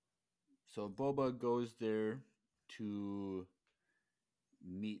so Boba goes there to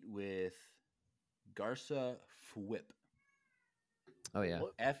meet with Garsa Fwip. Oh yeah.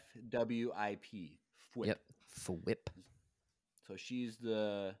 FWIP. Fwip. Yep. Fwip. So she's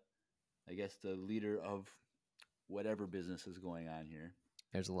the leader of whatever business is going on here.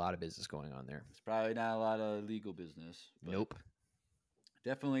 There's a lot of business going on there. It's probably not a lot of legal business. But Nope.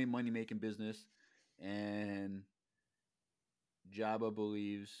 definitely money making business, and Jabba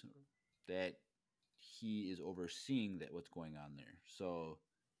believes that he is overseeing that what's going on there. So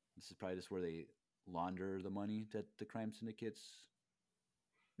this is probably just where they launder the money that the crime syndicates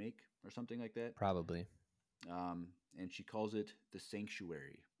make, or something like that. Probably. And she calls it the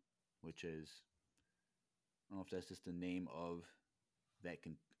Sanctuary, which is, I don't know if that's just the name of that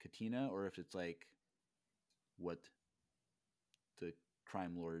Katina, or if it's like what the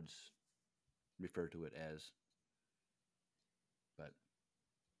crime lords refer to it as. But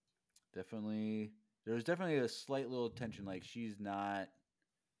definitely, there was definitely a slight little tension. Like she's kind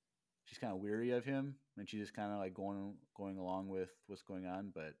of weary of him, and she's just kind of like going along with what's going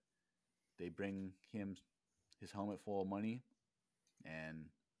on. But they bring him his helmet full of money, and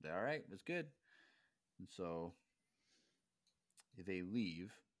they're all right. It's good. And so they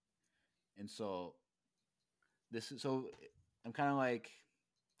leave, and so I'm kind of like,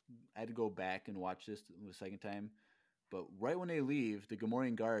 I had to go back and watch this the second time. But right when they leave, the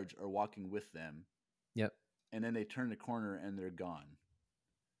Gamorrean guards are walking with them. Yep. And then they turn the corner and they're gone.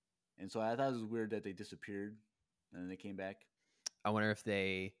 And so I thought it was weird that they disappeared and then they came back. I wonder if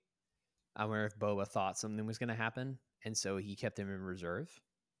Boba thought something was going to happen, and so he kept them in reserve.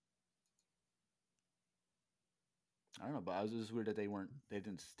 I don't know, but it was just weird that they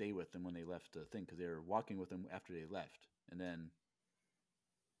didn't stay with them when they left the thing, because they were walking with them after they left. And then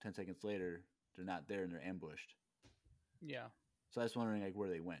 10 seconds later, they're not there and they're ambushed. Yeah. So I was wondering like where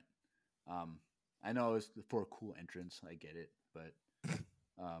they went. I know it was for a cool entrance. I get it, but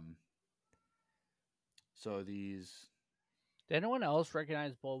so these. Did anyone else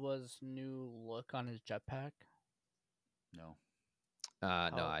recognize Boba's new look on his jetpack? No.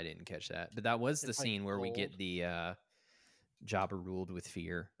 No, I didn't catch that. But that was the It's like scene where we get gold. the Jabba ruled with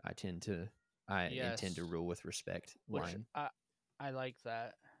fear. I intend to Yes. rule with respect Which line. I like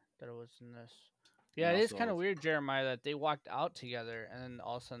that it was in this. Yeah, it is kind of weird, Jeremiah, that they walked out together and then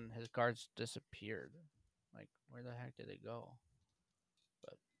all of a sudden his guards disappeared. Like, where the heck did they go?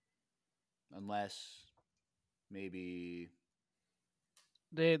 But unless maybe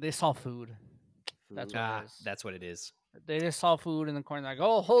they saw food. That's what it is. That's what it is. They just saw food in the corner. Like,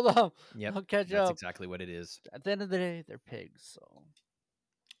 oh, hold up, Yep, I'll catch that's up. exactly what it is. At the end of the day, they're pigs. So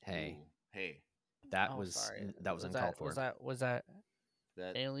Hey, hey, that Oh, was sorry. uncalled for. Was that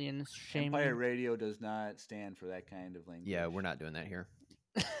that alien shaming? Empire Radio does not stand for that kind of language. Yeah, we're not doing that here.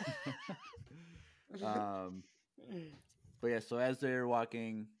 But yeah, so as they're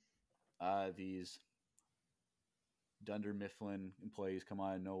walking, these Dunder Mifflin employees come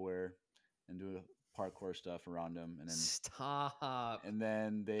out of nowhere and do parkour stuff around them, and then Stop. and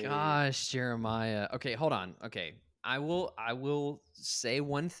then they Gosh, Jeremiah. Okay, hold on. Okay, I will say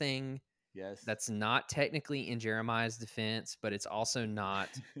one thing yes, that's not technically in Jeremiah's defense, but it's also not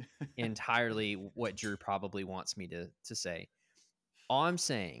entirely what Drew probably wants me to say. All I'm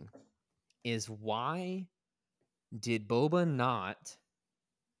saying is, why did Boba not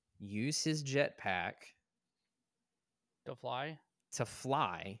use his jetpack To fly? to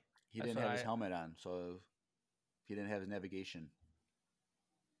fly? he That's didn't what have his I- helmet on, so he didn't have his navigation.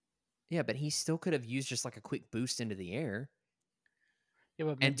 Yeah, but he still could have used just like a quick boost into the air. Yeah,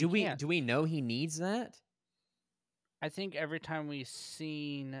 but And maybe he can't. do we know he needs that? I think every time we've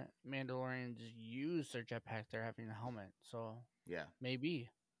seen Mandalorians use their jetpack, they're having a helmet. So Yeah, maybe.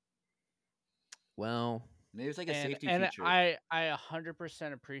 Well, maybe it's like a And, safety and feature. I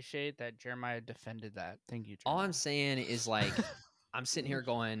 100% appreciate that Jeremiah defended that. Thank you, all Jeremiah. I'm saying is, like, I'm sitting here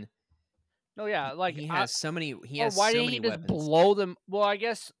going, No, yeah, like he has so many. He or has why so didn't many he just weapons. blow them? Well, I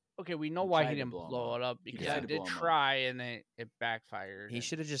guess okay, we know He why tried he to didn't blow 'em blow up. it up He because tried he to did blow 'em up. try and it backfired. He and-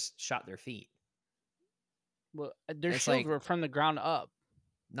 should have just shot their feet. Well, their It's shields like- were from the ground up.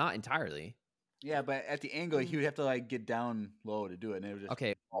 Not entirely. Yeah, but at the angle, he would have to like get down low to do it, and it was just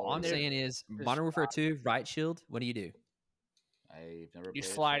Okay, all lower I'm there. saying is, Just Modern Warfare 2, right shield. What do? I've never You played it,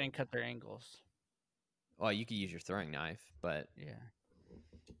 slide so- and cut their ankles. Well, you could use your throwing knife, but Yeah.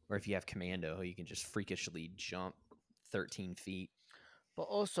 or if you have commando, you can just freakishly jump 13 feet. But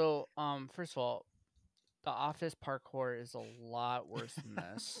also, first of all, the office parkour is a lot worse than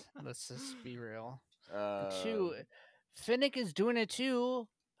this. Let's just be real. And two, Finnick is doing it too.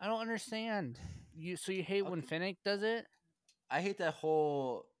 I don't understand. So you hate when Okay. Finnick does it, I hate that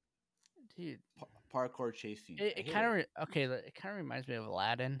whole dude? parkour chase scene. I It hate kind of it kind of reminds me of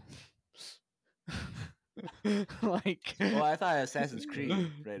Aladdin. Like, Well, I thought Assassin's Creed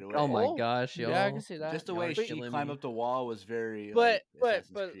right away. Oh my Oh, gosh, y'all. yeah, I can see that. Just the Y'all way are she killing climbed me. up the wall was very But like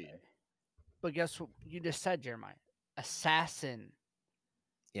Assassin's but Creed. but guess what? You just said, Jeremiah, assassin.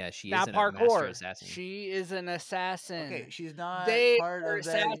 Yeah, she Not isn't a master parkour. assassin. She is an assassin. Okay, she's not They part are of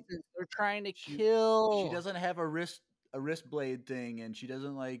that. assassins. They're trying to She- kill. She doesn't have a wrist blade thing, and she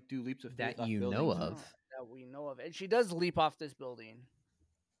doesn't like do leaps of faith That off you know buildings and- of. that we know of, and she does leap off this building.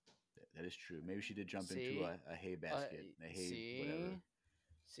 That is true. Maybe she did jump See? into a hay basket, a hay whatever.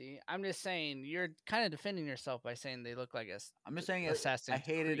 See, I'm just saying you're kind of defending yourself by saying they look like I'm just saying Assassin's I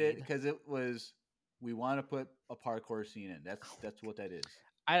hated it Creed. because it was we want to put a parkour scene in. That's what that is.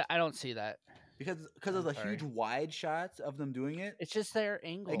 I don't see that. Because of I'm the sorry. huge wide shots of them doing it. It's just their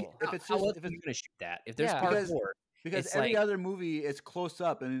angle. If it's How just else if are it's you gonna shoot that? If there's Yeah. parkour, because it's every like- other movie it's close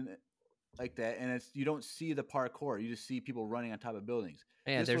up and like that, and it's you don't see the parkour. You just see people running on top of buildings.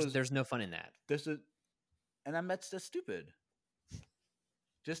 yeah, this was- there's no fun in that. That's stupid.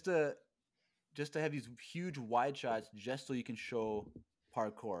 Just to have these huge wide shots just so you can show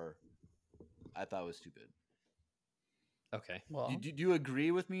parkour, I thought was stupid. Okay. Well, Do you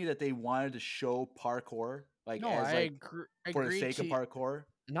agree with me that they wanted to show parkour no, as I like agree. for the sake of parkour?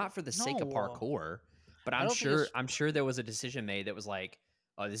 Not for the sake of No. parkour, but I I'm don't think sure it's- there was a decision made that was like,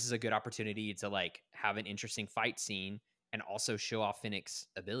 oh, this is a good opportunity to like have an interesting fight scene and also show off Finnick's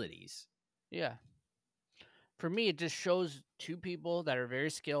abilities. Yeah. For me, it just shows two people that are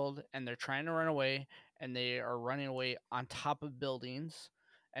very skilled and they're trying to run away and they are running away on top of buildings,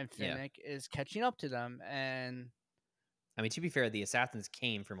 and Yeah. Finnick is catching up to them. And I mean, to be fair, the assassins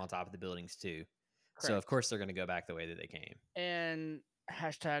came from on top of the buildings too. So of correct. course they're going to go back the way that they came. And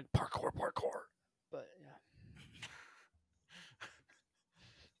hashtag parkour. But yeah.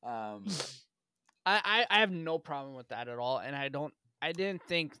 Um, I have no problem with that at all, and I didn't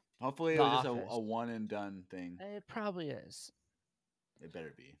think hopefully it The was just Office. a one and done thing. it probably is. It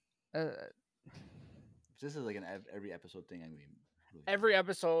better be. Uh, If this is like an every episode thing, I'm gonna be really every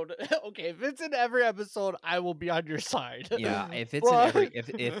episode, okay, if it's in every episode, I will be on your side. Yeah, if it's But-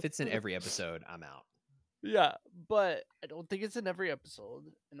 if it's in every episode, I'm out. Yeah, but I don't think it's in every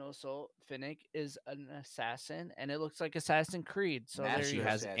episode. And also, Finnick is an assassin, and it looks like Assassin's Creed. So Master there She you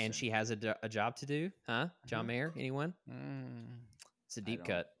has assassin. and she has a job to do, huh? John Mhm. Mayer, anyone? Mm. It's a deep don't-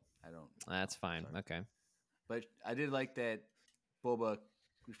 cut. I don't. That's fine. Sorry. Okay. But I did like that Boba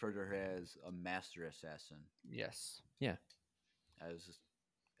referred to her as a master assassin. Yes.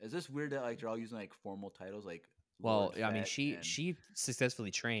 Is this weird that like they're all using like formal titles like? Well, Lord I mean, Fett she and- she successfully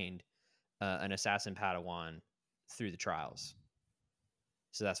trained an assassin Padawan through the trials,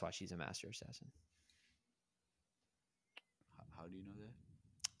 so that's why she's a master assassin. How do you know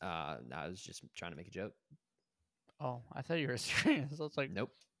that? I was just trying to make a joke. Oh, I thought you were serious. I was like,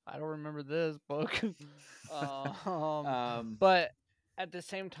 Nope. I don't remember this book. Um, But at the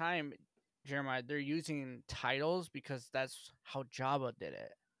same time, Jeremiah, they're using titles because that's how Jabba did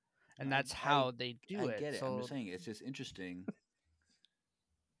it, and I- that's how they do I it. get it. So I'm just saying it's just interesting.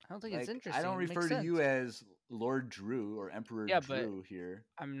 I don't think Like, it's interesting. I don't It makes refer to you sense. as Lord Drew or Emperor Yeah, but Drew here.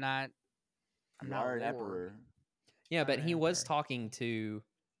 I'm not. I'm You not are an Lord. emperor. Yeah, but Alright, he was alright. talking to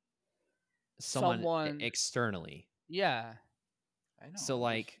someone Someone- externally. Yeah. I know. So,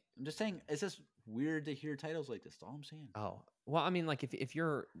 like- I'm just saying, it's just weird to hear titles like this. That's all I'm saying. Oh, well, I mean, like if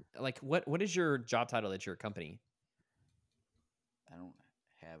you're like, what is your job title at your company? I don't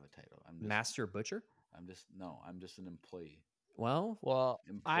have a title. I'm just, Master Butcher? I'm just an employee. Well, Well,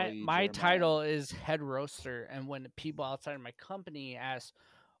 Employee my Jeremiah. title is head roaster, and when people outside of my company ask,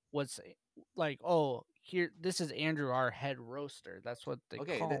 "What's like?" Oh, here, this is Andrew, our head roaster. That's what they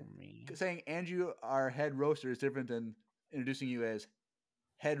Okay, call that- me. Saying Andrew, our head roaster, is different than introducing you as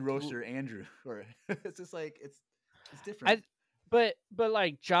head roaster Andrew. Or it's just like it's different. But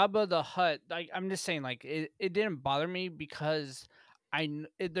like Jabba the Hutt, like I'm just saying, like it didn't bother me because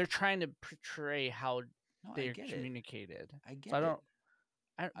they're trying to portray how No, I they're get it. communicated. I get So I it. don't.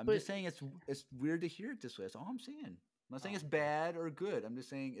 I'm but just saying it's weird to hear it this way. That's all I'm saying. I'm not saying Oh, it's okay. bad or good. I'm just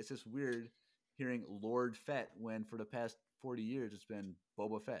saying it's just weird hearing Lord Fett when for the past 40 years it's been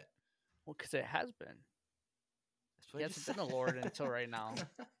Boba Fett. Well, because it has been. That's what He I hasn't just been a said. lord until right now.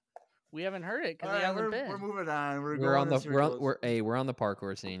 We haven't heard it because All he right, hasn't we're, been. we're moving on. we're going on the in circles. we're on the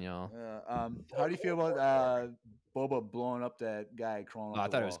parkour scene, y'all. How do you feel about Boba blowing up that guy crawling? Oh, up I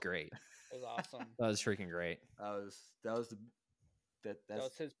the thought it was wall? great. It was awesome. That was freaking great. That was the That that's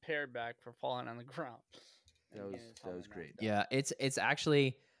was his pair back for falling on the ground. That and was- getting his that was helmet knocked great. out. Yeah, it's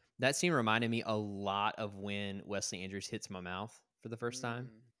actually that scene reminded me a lot of when Wesley Andrews hits my mouth for the first time,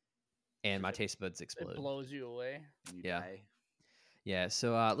 Mm. and my It- taste buds It explode. blows you away. and you Yeah. die. Yeah,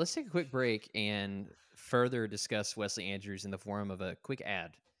 so let's take a quick break and further discuss Wesley Andrews in the form of a quick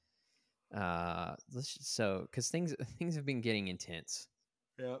ad. Because things have been getting intense,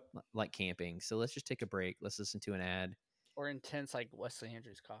 Yep. like camping. So let's just take a break. Let's listen to an ad, Or intense like Wesley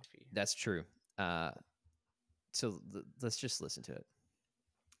Andrews coffee. That's true. So let's just listen to it.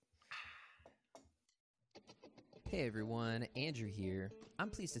 Hey everyone, Andrew here. I'm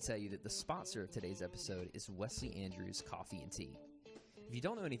pleased to tell you that the sponsor of today's episode is Wesley Andrews Coffee and Tea. If you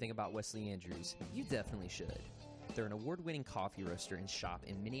don't know anything about Wesley Andrews, you definitely should. They're an award-winning coffee roaster and shop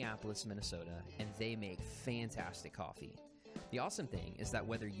in Minneapolis, Minnesota, and they make fantastic coffee. The awesome thing is that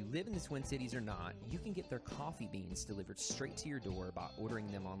whether you live in the Twin Cities or not, you can get their coffee beans delivered straight to your door by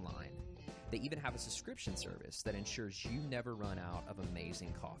ordering them online. They even have a subscription service that ensures you never run out of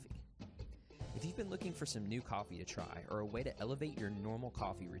amazing coffee. If you've been looking for some new coffee to try or a way to elevate your normal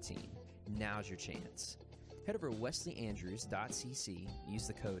coffee routine, now's your chance. Head over to wesleyandrews.cc, use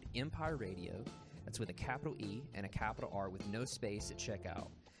the code Empire Radio, that's with a capital E and a capital R with no space at checkout,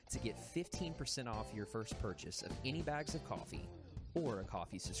 to get 15% off your first purchase of any bags of coffee or a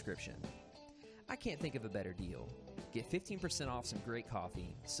coffee subscription. I can't think of a better deal. Get 15% off some great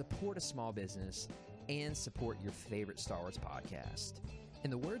coffee, support a small business, and support your favorite Star Wars podcast. In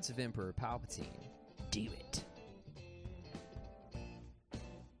the words of Emperor Palpatine, do it.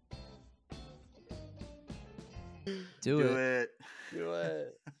 Do it. Do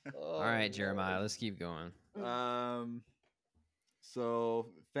it. All right, Jeremiah, let's keep going. So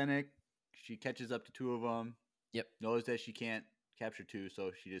Fennec, she catches up to two of them. Yep. Knows that she can't capture two,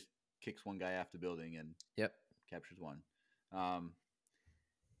 so she just kicks one guy off the building and Yep. captures one.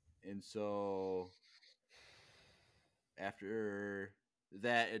 And so after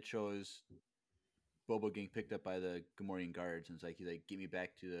that, it shows Boba getting picked up by the Gamorrean guards, and it's like he's like, "Get me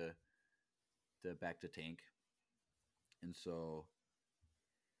back to the back to tank." And so,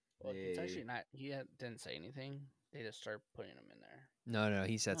 Well, it's actually not. Didn't say anything. They just start putting him in there. No,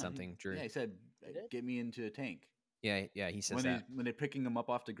 he said No, something, Drew. Yeah, he said, He did? "Get me into a tank." Yeah, he says When that. when they're picking him up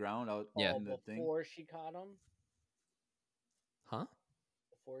off the ground out Yeah. in the thing, Before she caught him. Huh?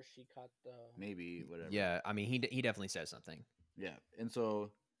 Before she caught the. maybe whatever. Yeah, I mean, he definitely says something. Yeah, and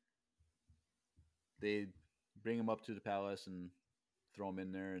so they bring him up to the palace and throw him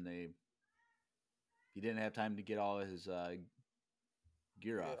in there, and he didn't have time to get all of his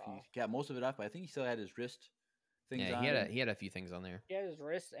gear off. He got most of it off, but I think he still had his wrist things Yeah, on. he had a few things on there. He had his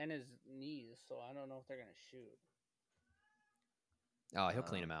wrist and his knees, so I don't know if they're gonna shoot. Oh, he'll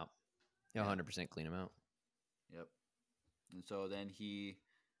clean him out. He'll yeah. 100% clean him out. Yep. And so then he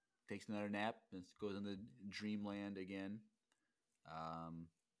takes another nap and goes into dreamland again.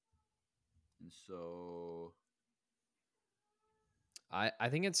 And so I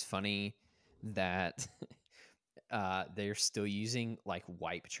think it's funny that they're still using like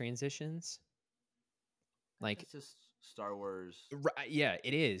wipe transitions. Like it's just Star Wars. Right, yeah,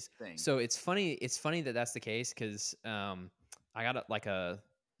 it is. Thing. So it's funny. It's funny that that's the case because I got like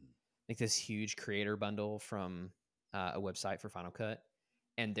this huge creator bundle from a website for Final Cut,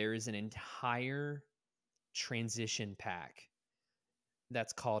 and there is an entire transition pack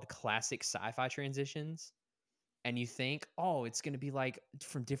that's called Classic Sci-Fi Transitions. And you think, oh, it's going to be like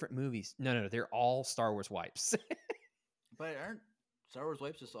from different movies. No, they're all Star Wars wipes. But aren't Star Wars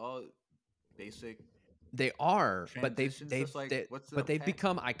wipes just all basic? They are, but they've pack?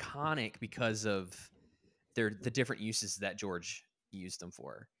 become iconic because of the different uses that George used them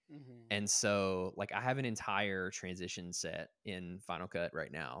for. Mm-hmm. And so, like, I have an entire transition set in Final Cut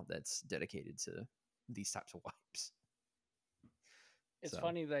right now that's dedicated to these types of wipes. It's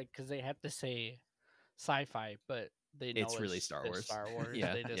funny that because they have to say sci-fi, but they know it's really Star Wars. Star Wars.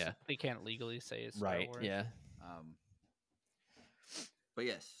 Yeah, They can't legally say it's Star Wars. Yeah. But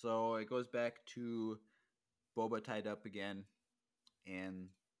yes, so it goes back to Boba tied up again, and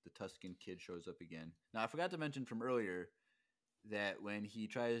the Tusken kid shows up again. Now, I forgot to mention from earlier that when he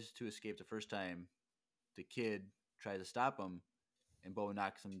tries to escape the first time, the kid tries to stop him, and Boba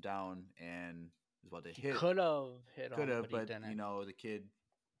knocks him down and is about to hit. Could have hit him, but he didn't. the kid,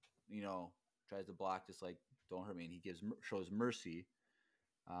 tries to block, just like, don't hurt me, and he shows mercy.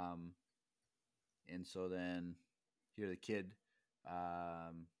 And so then here the kid.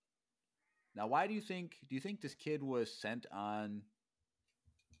 Now, why do you think this kid was sent on?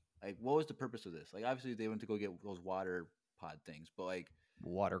 Like, what was the purpose of this? Like, obviously they went to go get those water pod things, but like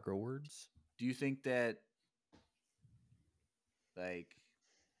water gourds. Do you think that, like,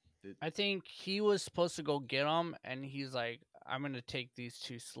 I think he was supposed to go get them, and he's like, "I'm gonna take these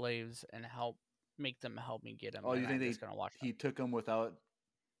two slaves and make them help me get him." Oh, you think he took them without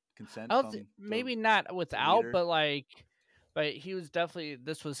consent? Maybe not without, but he was definitely,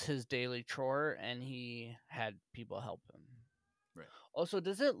 this was his daily chore, and he had people help him. Right. Also,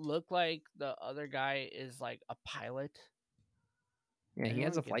 does it look like the other guy is like a pilot? Yeah, he has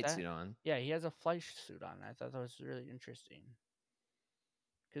Anyone a get flight that? suit on. Yeah, he has a flight suit on. I thought that was really interesting.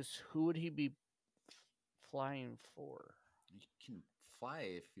 Because who would he be flying for? You can fly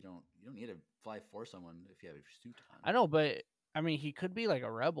if you don't. You don't need to fly for someone if you have your suit on. I know, but I mean, he could be like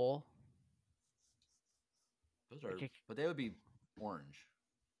a rebel. Those are, like but they would be orange.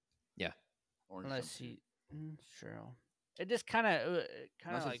 Yeah. Orange Unless jumpsuit. he, true. It just kind of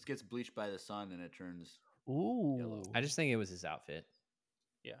Unless like it gets bleached by the sun and it turns. ooh. I just think it was his outfit.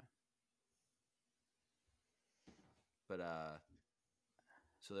 Yeah. But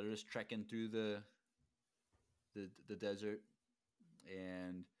so they're just trekking through the desert,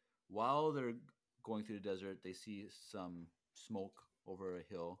 and while they're going through the desert, they see some smoke over a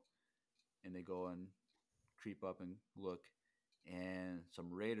hill, and they go and creep up and look, and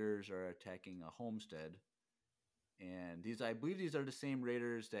some raiders are attacking a homestead. And I believe these are the same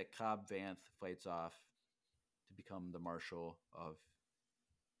raiders that Cobb Vanth fights off to become the marshal of.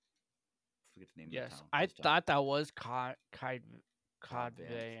 I forget the name Yes, of the town. I his town. thought that was Cod Cobb Vanth.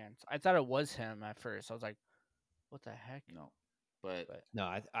 Vance. I thought it was him at first. I was like, what the heck? No, but No,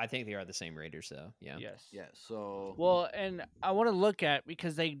 I think they are the same Raiders, though. Yeah. Yes. yeah. So Well, and I want to look at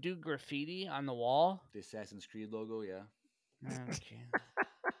because they do graffiti on the wall. the Assassin's Creed logo, yeah. Okay.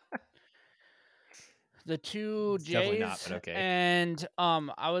 The two It's definitely J's not, but okay. and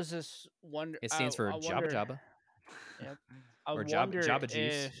I was just wondering. It stands for Jabba Jabba Yep. I or wonder Jabba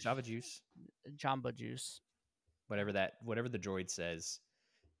Juice. if Jabba Juice. Jamba Juice. Whatever the droid says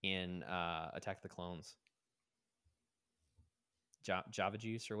in Attack of the Clones. Java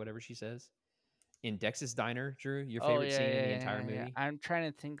Juice or whatever she says. In Dex's Diner, Drew, your favorite scene in the entire movie? I'm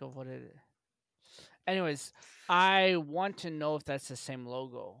trying to think of what it is. Anyways, I want to know if that's the same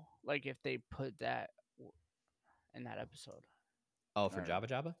logo. Like if they put that in that episode. Oh, for Alright. Jabba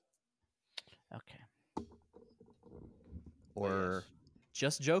Jabba? Okay. Or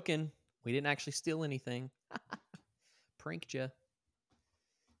just joking. We didn't actually steal anything. Pranked ya.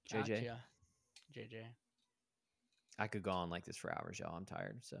 JJ. Gotcha. JJ. I could go on like this for hours, y'all. I'm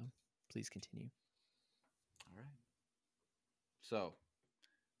tired, so please continue. All right. So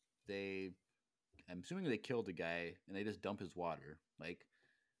I'm assuming they killed the guy and they just dump his water. Like,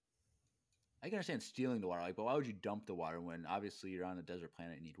 I can understand stealing the water, like, but why would you dump the water when obviously you're on a desert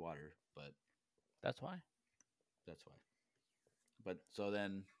planet and need water? But That's why. that's why. But so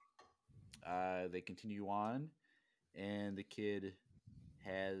then they continue on, and the kid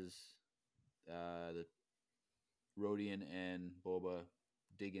has the Rodian and Boba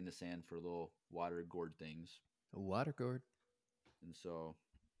dig in the sand for little water gourd things. A water gourd. And so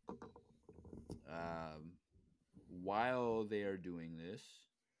while they are doing this,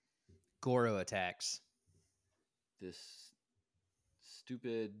 Goro attacks. this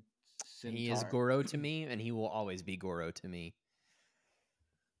stupid centaur. He is Goro to me, and he will always be Goro to me.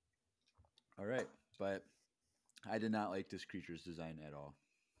 All right, but I did not like this creature's design at all,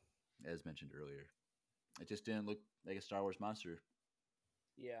 as mentioned earlier. It just didn't look like a Star Wars monster.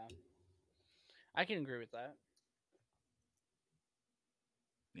 Yeah. I can agree with that.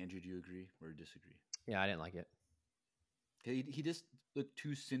 Andrew, do you agree or disagree? Yeah, I didn't like it. He just looked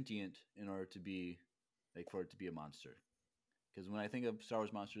too sentient in order to be, like, for it to be a monster. Because when I think of Star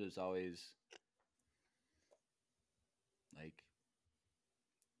Wars monsters, it's always like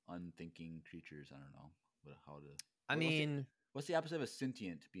unthinking creatures. I don't know how to. I mean, what's the opposite of a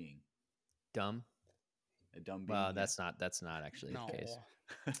sentient being? dumb. A dumb being. Well, that's not actually No. the case.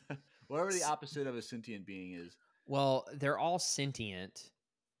 Whatever the opposite of a sentient being is. Well, they're all sentient.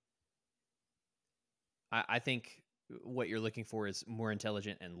 I think what you're looking for is more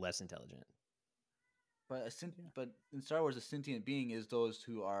intelligent and less intelligent. But but in Star Wars, a sentient being is those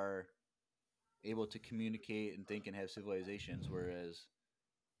who are able to communicate and think and have civilizations. Whereas,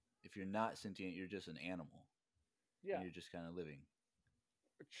 if you're not sentient, you're just an animal. Yeah. And you're just kind of living.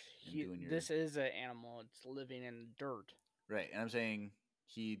 doing your- This is an animal. It's living in dirt. Right, and I'm saying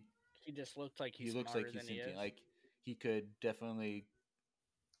he just looks like he's looks smarter like he's than he sentient. is. Like he could definitely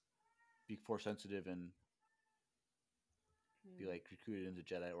be force sensitive and be like recruited into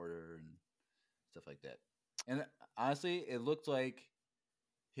Jedi Order and stuff like that. And honestly, it looked like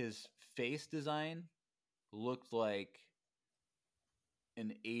his face design looked like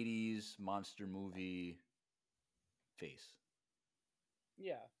an 80s monster movie face.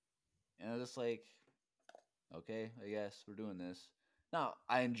 Yeah. And I was just like, okay, I guess we're doing this. Now,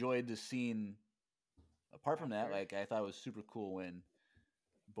 I enjoyed the scene. Apart from that, like, I thought it was super cool when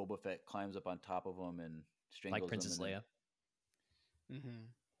Boba Fett climbs up on top of him and strangles Like Princess him. Leia.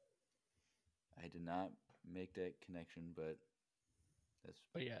 Mm-hmm. I did not make that connection, but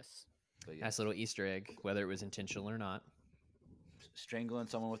But yes. But yeah. Nice little Easter egg, whether it was intentional or not. strangling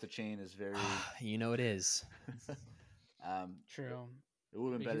someone with a chain is very. You know it is. True. It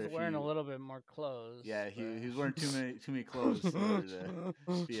would have been But better he's if wearing he. a little bit more clothes. Yeah, he but- was wearing too many clothes in order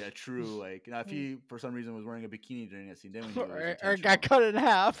to be a true like. Now, if he for some reason was wearing a bikini during that scene, then we knew it was or got intentional. cut in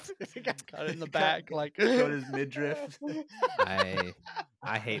half. It got cut in the back, like showed his midriff.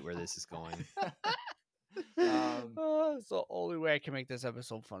 I hate where this is going. It's the only way I can make this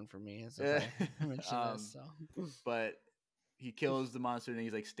episode fun for me is if I mention this. So. But he kills the monster and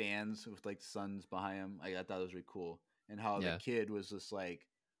he's like stands with like the suns behind him. Like, I thought it was really cool, and how Yeah. the kid was just like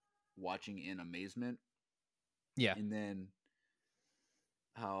watching in amazement. Yeah. And then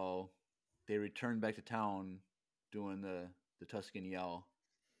how they return back to town doing the Tuscan yell,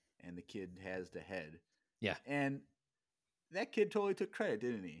 and the kid has the head. Yeah. And that kid totally took credit,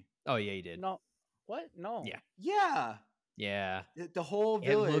 didn't he? Oh yeah, he did. No, what? No. Yeah. Yeah. Yeah. The whole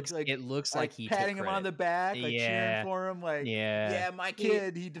village, It looks like he patting took him on the credit. back, like Yeah. cheering for him, like Yeah. my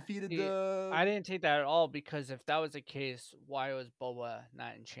kid, he defeated the. I didn't take that at all because if that was the case, why was Boba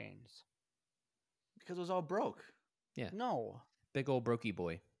not in chains? Because it was all broke. No. Big old brokey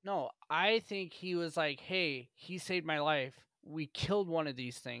boy. No, I think he was like, hey, he saved my life. We killed one of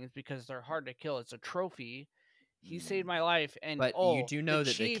these things because they're hard to kill. It's a trophy. He saved my life. And But you do know the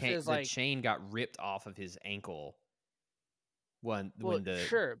that chief is the like, chain got ripped off of his ankle when the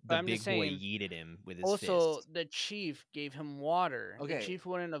sure, but I'm big just boy saying, yeeted him with his also, fist. the chief gave him water. Okay. The chief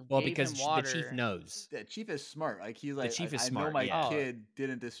wouldn't have Well, gave because him the water. chief knows. The chief is smart. Like he's like, chief is I smart, know my yeah. kid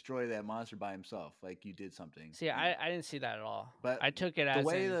didn't destroy that monster by himself. Like you did something. See, I didn't see that at all. But I took it the as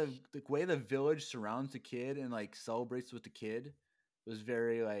way in, the way the village surrounds the kid and like celebrates with the kid was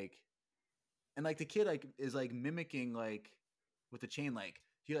very like, and like the kid like is like mimicking like with the chain, like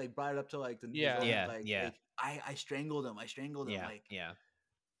he like brought it up to like the his Yeah. own, Yeah, like, yeah. like I strangled him, Yeah. like Yeah.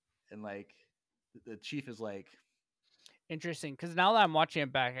 and like the chief is like interesting because now that I'm watching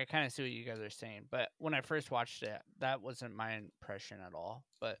it back, I kind of see what you guys are saying. But when I first watched it, that wasn't my impression at all.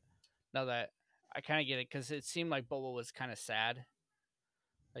 But now that I kind of get it, because it seemed like Boba was kind of sad.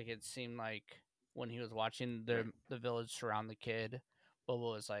 Like it seemed like when he was watching the village surround the kid,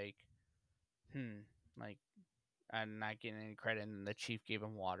 Boba was like, like I'm not getting any credit, and the chief gave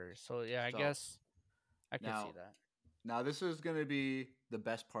him water. So yeah, I So, guess I could now- see that. now this is gonna be the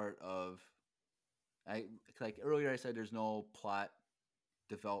best part of I like earlier I said there's no plot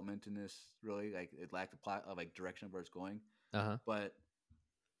development in this really, like it lacked the plot of like direction of where it's going. Uh-huh. But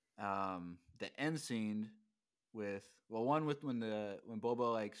the end scene with one with when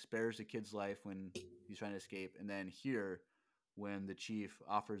Boba like spares the kid's life when he's trying to escape, and then here when the chief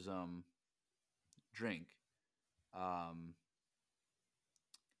offers him drink,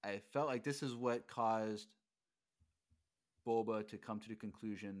 I felt like this is what caused Boba to come to the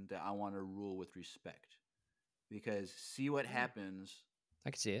conclusion that I want to rule with respect, because see what happens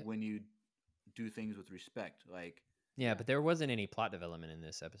I could see it. when you do things with respect, like. Yeah, but there wasn't any plot development in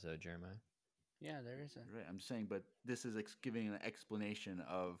this episode, Jeremiah. Yeah, there isn't. Right, I'm saying, but this is giving an explanation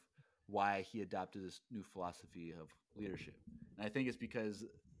of why he adopted this new philosophy of leadership. And I think it's because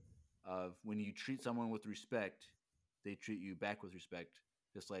of when you treat someone with respect, they treat you back with respect.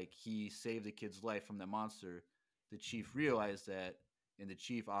 Just like he saved the kid's life from the monster, the chief realized that, and the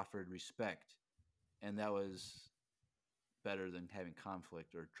chief offered respect, and that was better than having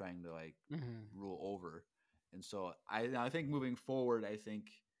conflict or trying to like rule over. And so I think moving forward, I think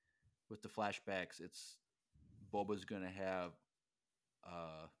with the flashbacks, it's Boba's gonna have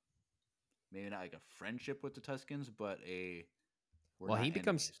maybe not like a friendship with the Tuscans, but we're Well, not he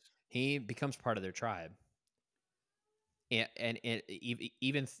becomes enemies. he becomes part of their tribe, and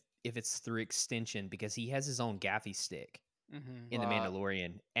even if it's through extension, because he has his own gaffy stick in the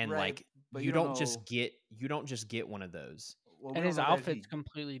Mandalorian, and right, like but you don't just get one of those. Well, we And don't his know that outfit's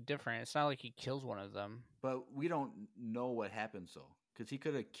completely different. It's not like he kills one of them. but we don't know what happened, because he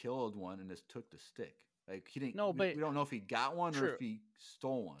could have killed one and just took the stick. Like he didn't. No, we but- don't know if he got one or True. if he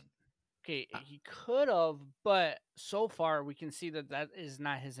stole one. Okay, he could have, but so far we can see that is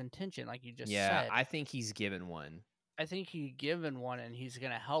not his intention, like you just Yeah, said. I think he's given one. I think he given one and he's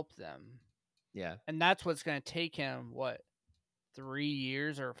gonna help them. Yeah, And that's what's gonna take him, 3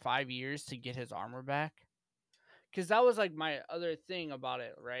 years or 5 years to get his armor back? Because that was like my other thing about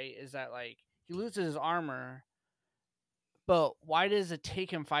it, right? Is that like he loses his armor, but why does it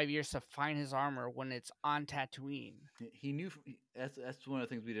take him 5 years to find his armor when it's on Tatooine? He knew that's one of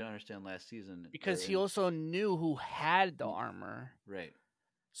the things we didn't understand last season. Because or he in- also knew who had the Mm. armor. right.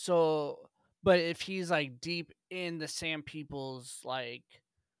 So, but if he's like deep in the Sand People's like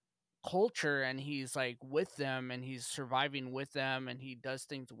culture and he's like with them and he's surviving with them and he does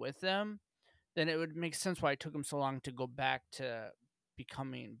things with them, then it would make sense why it took him so long to go back to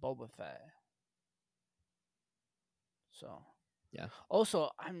becoming Boba Fett. So Yeah. Also,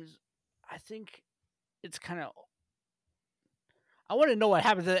 I think it's kind of. I want to know what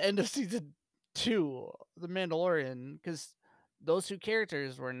happens at the end of season 2, The Mandalorian, because those two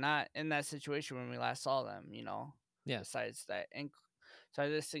characters were not in that situation when we last saw them. Yeah. Besides that, and so I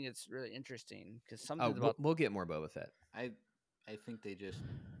just think it's really interesting because Oh, something about we'll get more Boba Fett. I think they just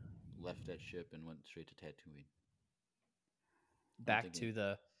left that ship and went straight to Tatooine. Back thinking-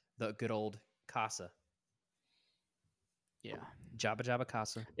 to the good old Casa. yeah. Jabba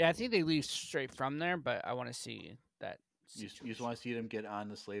Casa. Yeah, I think they leave straight from there, but I want to see that. You just want to see them get on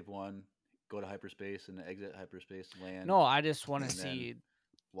the Slave One, go to hyperspace, and exit hyperspace, land. No, I just want to and then see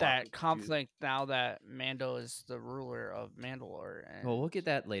walk that to- conflict now that Mando is the ruler of Mandalore. And Well, we'll get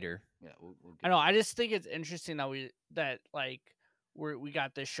that later. Yeah, we'll get I know. I just think it's interesting that we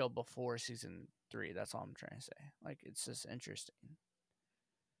got this show before season 3. That's all I'm trying to say. Like, it's just interesting.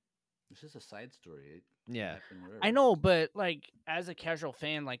 It's just a side story. It Yeah. happened wherever. I know, but like as a casual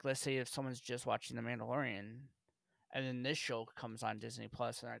fan, like let's say if someone's just watching The Mandalorian, and then this show comes on Disney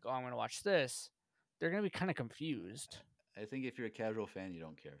Plus, and they're like, oh, I'm gonna watch this, they're gonna be kind of confused. I think if you're a casual fan, you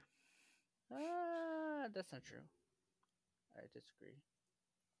don't care. That's not true. I disagree.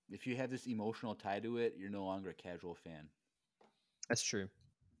 If you have this emotional tie to it, you're no longer a casual fan. That's true.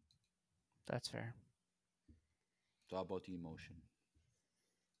 That's fair. It's all about the emotion.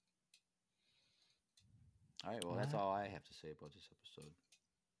 All right, well, that's all I have to say about this episode.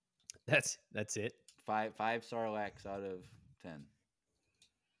 That's it. Five Sarlaccs out of 10.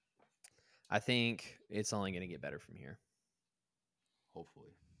 I think it's only going to get better from here.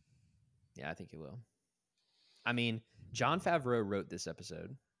 Hopefully. Yeah, I think it will. I mean, Jon Favreau wrote this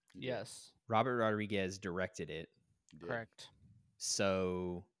episode. He did. Yes, Robert Rodriguez directed it. He did. correct.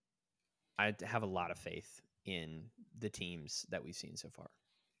 So I have a lot of faith in the teams that we've seen so far.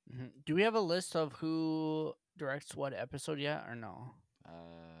 Do we have a list of who directs what episode yet, or no?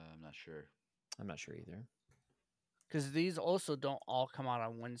 I'm not sure. I'm not sure either. Because these also don't all come out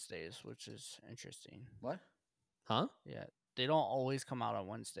on Wednesdays, which is interesting. What? Huh? Yeah, they don't always come out on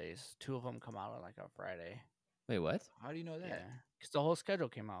Wednesdays. 2 of them come out on like a Friday. Wait, what? How do you know that? Yeah, because the whole schedule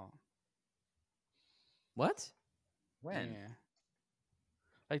came out. What? When? Yeah.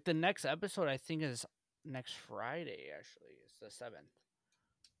 Like the next episode, I think is next Friday. Actually, it's the 7th.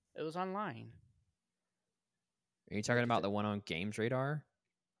 It was online. Are you talking is about it? the one on Games Radar?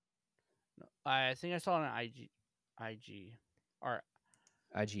 No, I think I saw it on IG, or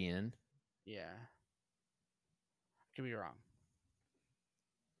IGN? yeah. Could be wrong.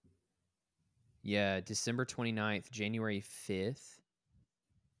 Yeah, December 29th, January 5th,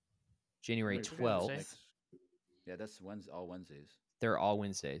 January Wait, 12th. Wednesday? next- Yeah, that's all Wednesdays. They're all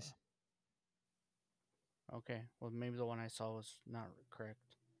Wednesdays. Okay, well maybe the one I saw was not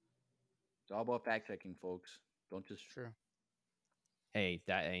correct. It's all about fact checking, folks. Don't just. True. Hey,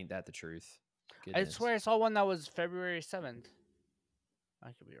 that ain't that the truth. I Goodness. swear I saw one that was February 7th.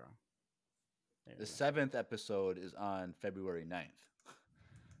 I could be wrong. There The we go. 7th episode is on February 9th.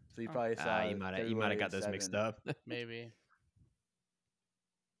 So you probably saw. You might have got those mixed February up. Maybe.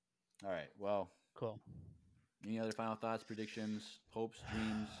 7. All right. Well, Cool. any other final thoughts, predictions, hopes,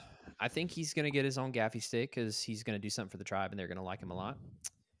 dreams? I think he's gonna get his own gaffy stick because he's gonna do something for the tribe and they're gonna like him a lot.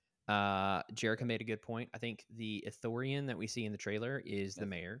 Jericho made a good point. I think the Ithorian that we see in the trailer is the Yes.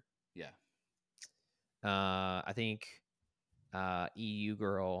 mayor. Yeah. I think EU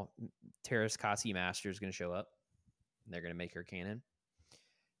girl Terrace Kasi Master is going to show up. They're going to make her canon,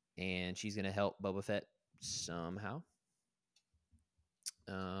 and she's going to help Boba Fett somehow.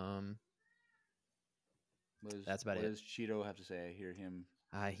 That's about what it. does Cheeto have to say? I hear him.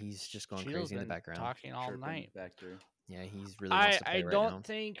 He's just going Cheeto's crazy in the been background. talking all chirping night. back there. Yeah, he's really wants to play I right don't now.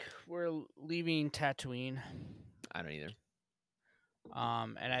 think we're leaving Tatooine. I don't either.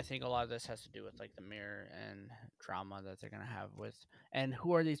 And I think a lot of this has to do with like the mirror and drama that they're gonna have with. And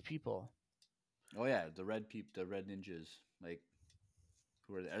who are these people? Oh yeah, the red the red ninjas. Like,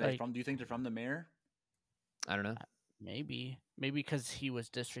 who are they? Are they Like- from? Do you think they're from the mayor? I don't know. Maybe because he was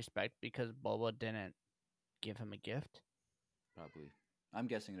disrespect because Boba didn't give him a gift. Probably. I'm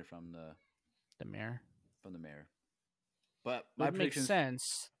guessing they're from The mayor. the mayor. But But my it makes predictions.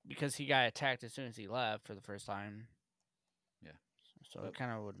 sense because he got attacked as soon as he left for the first time. Yeah. So Yep. it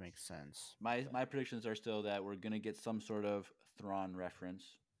kind of would make sense. My predictions are still that we're gonna get some sort of Thrawn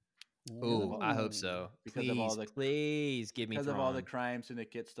reference Ooh, I hope so. Because Please, of all the- please give me because of all the Thrawn. crime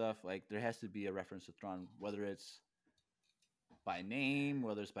syndicate stuff. Like, there has to be a reference to Thrawn, whether it's by name,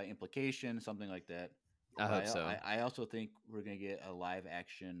 whether it's by implication, something like that. I hope But so. I also think we're gonna get a live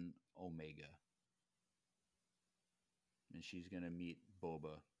action Omega. and she's gonna meet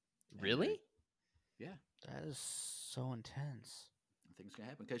Boba. And Really? yeah, That is so intense. I think it's gonna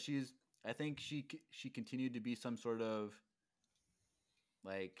happen because she's. I think she continued to be some sort of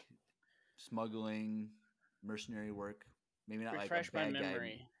like smuggling, mercenary work. Maybe not like a Refresh my bad guy.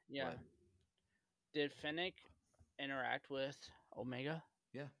 memory. Yeah. What? Did Fennec interact with Omega?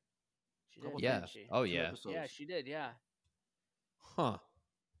 Yeah, She Couple did, Yeah. didn't she? Oh 2 yeah. episodes. Yeah, she did. Yeah. Huh.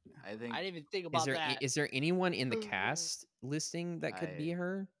 I think I didn't even think about that. Is there anyone in the cast listing that could be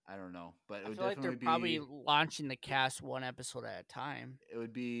her? I don't know, but it I would feel like they're definitely probably launching the cast one episode at a time. it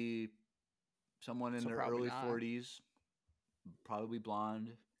would be someone in So their probably early not. 40s, probably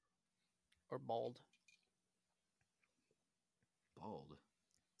blonde, Or bald. bald.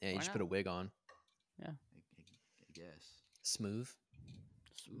 Yeah, you Why just put not? a wig on. I guess. Smooth.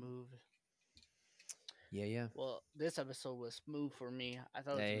 Smooth. Yeah, yeah. Well, this episode was smooth for me. I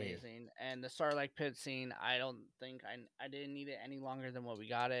thought it was Hey. amazing. And the Starlight Pit scene, I don't think I didn't need it any longer than what we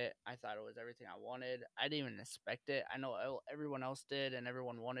got it. I thought it was everything I wanted. I didn't even expect it. I know everyone else did and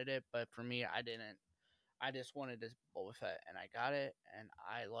everyone wanted it, but for me, I didn't. I just wanted this Boba Fett, and I got it, and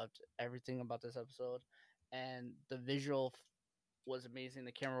I loved everything about this episode. And the visual was amazing.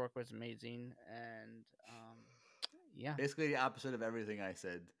 The camera work was amazing, and yeah, Basically the opposite of everything I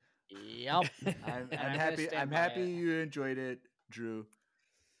said. yep. I'm And I'm gonna happy. stand I'm by happy it. you enjoyed it, Drew.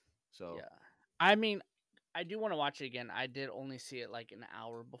 So Yeah. I mean, I do want to watch it again. I did only see it like an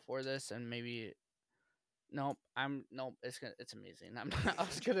hour before this, and maybe nope. It's amazing. I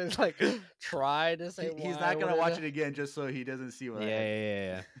was gonna like try to say he's why, not gonna what watch is it again just so he doesn't see Yeah, what yeah,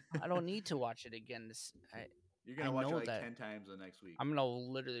 yeah, yeah. I don't need to watch it again. You're gonna I watch it know like that. 10 times the next week. I'm gonna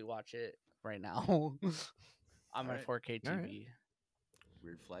literally watch it right now on my Alright. 4K TV. Alright.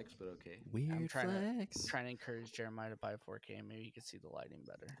 Weird flex, but okay. Weird trying to- flex. Trying to encourage Jeremiah to buy a 4K, and maybe you can see the lighting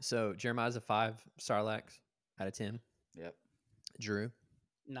better. So Jeremiah's a 5 Sarlacc out of 10. Yep. Drew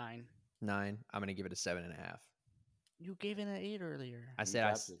 9. 9. I'm gonna give it a 7.5. You gave it an 8 earlier. I You said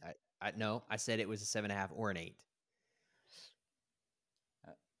dropped it. I said it was a 7.5 or an 8.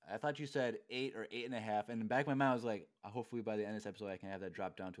 I thought you said 8 or 8.5, and in the back of my mind I was like, hopefully by the end of this episode I can have that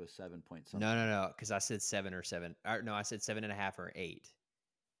drop down to a 7 point something. No, because I said 7 or 7. No, I said 7.5 or 8.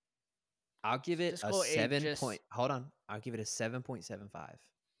 I'll give it Just a go 8, 7 just- point. Hold on, I'll give it a 7.75.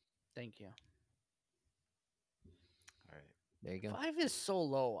 Thank you. All right. There you go. 5 is so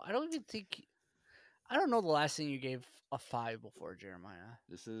low. I don't even think. I don't know the last thing you gave a 5 before, Jeremiah.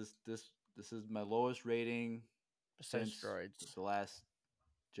 This is my lowest rating Besides since droids. the last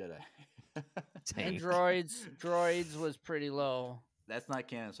Jedi. Dang. And droids was pretty low. That's not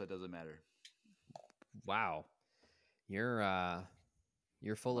canon, so it doesn't matter. Wow, you're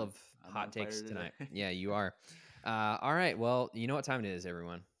full I'm- of I'm hot on fire takes tonight. today. Yeah, you are. All right, well, you know what time it is,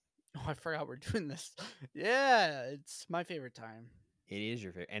 everyone. Oh, I forgot we're doing this. Yeah, it's my favorite time. It is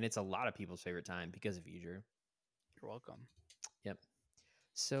your favorite, and it's a lot of people's favorite time because of you, Drew. You're welcome. Yep.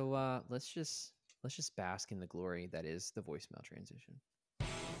 So let's just bask in the glory that is the voicemail transition.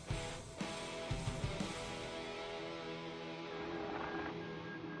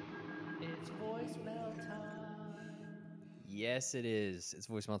 It's voicemail time. Yes, it is. It's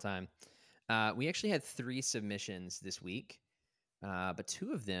voicemail time. We actually had 3 submissions this week, but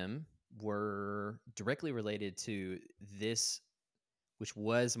 2 of them were directly related to this, which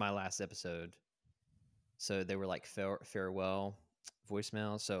was my last episode. So they were like farewell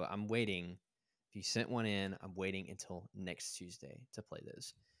voicemail. So I'm waiting. If you sent one in, I'm waiting until next Tuesday to play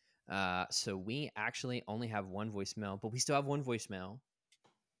those. So we actually only have one voicemail, but we still have one voicemail.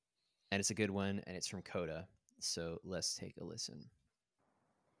 And it's a good one, and it's from Coda. So let's take a listen.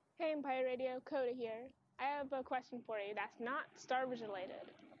 Hey Empire Radio, Coda here. I have a question for you that's not Star Wars related.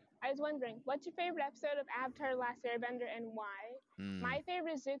 I was wondering, what's your favorite episode of Avatar: The Last Airbender and why? My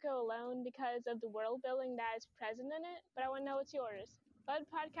favorite is Zuko Alone because of the world building that is present in it, but I want to know what's yours. Love the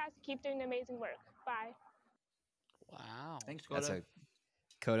podcast, keep doing amazing work. Bye. Wow. Thanks, Coda.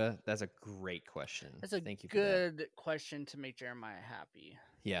 Coda, that's a great question. That's a Thank you for that. good question to make Jeremiah happy.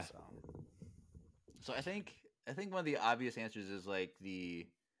 Yeah. So I think one of the obvious answers is like the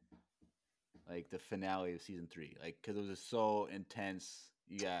finale of season 3, like because it was just so intense.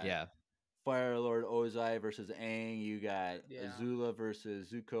 You got Yeah. Fire Lord Ozai versus Aang. You got Yeah. Azula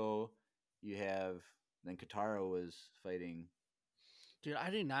versus Zuko. You have then Katara was fighting, Dude, I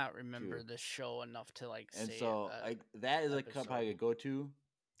do not remember Dude. this show enough to like and say so like that is like probably a episode. go to.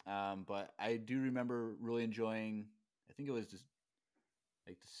 But I do remember really enjoying. I think it was just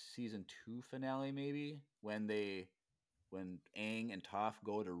like the season 2 finale, maybe when Aang and Toph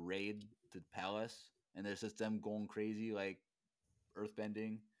go to raid the palace, and there's just them going crazy like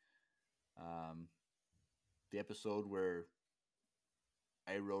earthbending. the episode where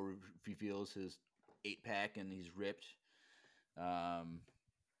Iroh reveals his 8-pack and he's ripped.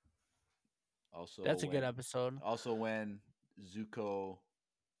 Also, That's a good when- episode. Also, when Zuko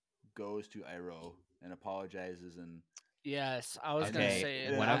goes to Iroh and apologizes, and Yes, I was gonna Okay, say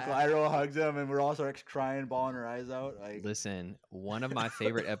and when then I'm- Uncle Iroh hugs him, and we're all starts crying, bawling our eyes out. Like, Listen, one of my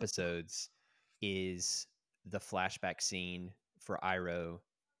favorite episodes is the flashback scene for Iroh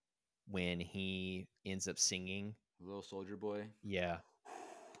when he ends up singing. little soldier boy, Yeah,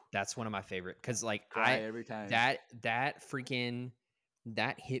 that's one of my favorite because like cry every time. that freaking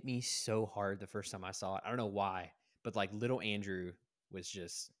that hit me so hard the first time I saw it. I don't know why, but like little Andrew was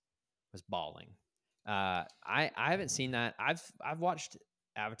bawling. I haven't seen that. I've watched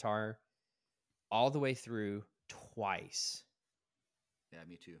Avatar all the way through twice, Yeah,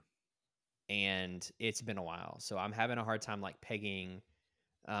 me too. and it's been a while, so I'm having a hard time like pegging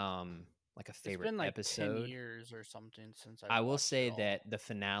like a it's favorite been like episode. 10 years or something since I will watched say it all. that the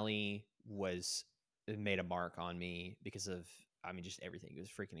finale it made a mark on me because of just everything. It was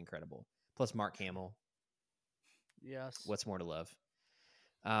freaking incredible. Plus Mark Hamill. Yes. What's more to love?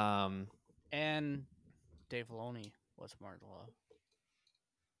 And Dave Filoni. What's more to love?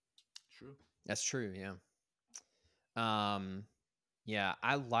 True. That's true, yeah. Yeah,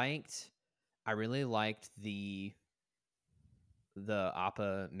 I really liked the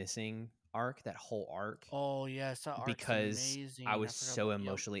Appa missing arc, that whole arc. Oh yes, that arc's Because amazing. I was forgot so about- yep.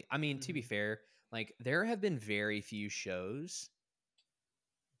 emotionally. I mean, to be Mhm. fair, like there have been very few shows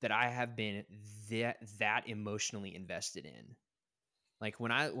that I have been that emotionally invested in. Like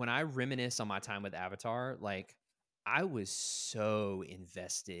when I reminisce on my time with Avatar, like I was so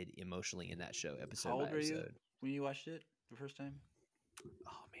invested emotionally in that show, episode How old by were you episode. when you watched it the first time?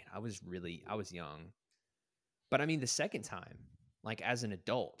 Oh man, I was young. But I mean, the second time, like as an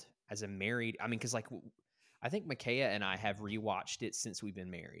adult, as a married, I mean, because like I think Micaiah and I have rewatched it since we've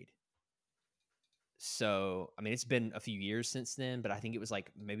been married. So I mean, it's been a few years since then, but I think it was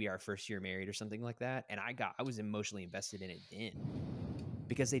like maybe our first year married or something like that. And I was emotionally invested in it then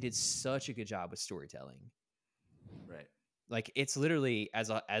because they did such a good job with storytelling. Right. Like it's literally as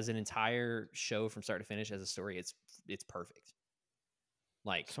an entire show from start to finish as a story, it's perfect.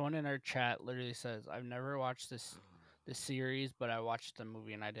 Like Someone in our chat literally says, "I've never watched this series, but I watched the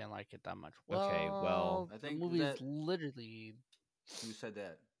movie and I didn't like it that much." Okay, well, I the think movie is that- literally Who said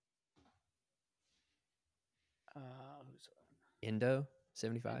that? who's Indo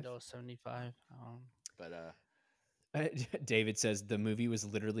 75. Windows 75. But David says the movie was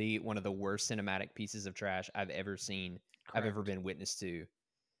literally one of the worst cinematic pieces of trash I've ever seen, I've ever Correct. been witness to,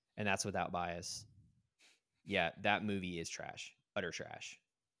 and that's without bias. Yeah, that movie is trash, utter trash.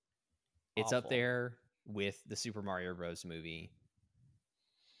 It's up Awful. there with the Super Mario Bros. Movie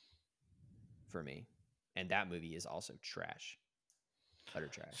for me, and that movie is also trash, utter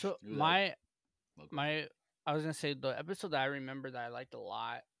trash. So Who that- my well, go my I was gonna say the episode that I remember that I liked a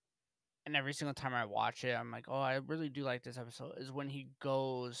lot, and every single time I watch it, I'm like, oh, I really do like this episode. Is when he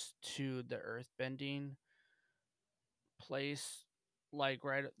goes to the earthbending place, like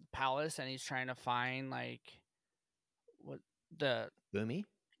right at the palace, and he's trying to find like what the Boomy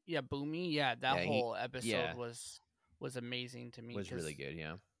Boomy. Yeah, that Yeah, whole episode yeah. was amazing to me. was really 'cause good.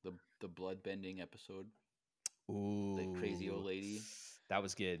 Yeah. the blood bending episode. Ooh, crazy old lady. That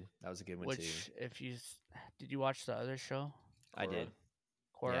was good. That was a good one too. Which, if you did you watch the other show, I Korra. did.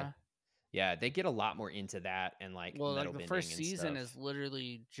 Korra? Yeah, they get a lot more into that and like Well, metal like the bending first and season stuff. is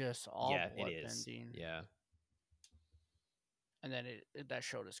literally just all yeah, blood it is. bending. Yeah, And then that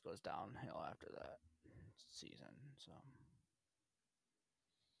show just goes downhill after that season. So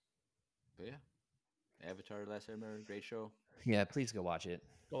But yeah, Avatar: Last Airbender, great show. yeah. Please go watch it.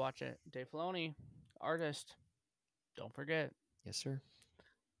 go watch it. Dave Filoni, artist. Don't forget Yes, sir.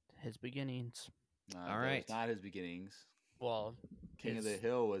 his beginnings. That All was right. not his beginnings. Well, King of the his-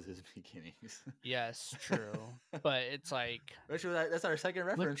 Hill was his beginnings. yes, true. But it's like Which was, that's our second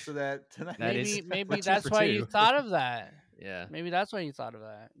reference Which- to that tonight. That is- maybe we're two that's for why you two. thought of that. Yeah. Maybe that's why you thought of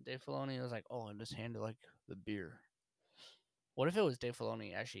that. Dave Filoni was like, "Oh, and just handle like the beer." What if it was Dave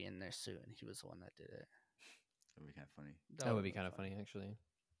Filoni actually in their suit and he was the one that did it? That'd be kind of funny. That would would've be been kind of funny, actually.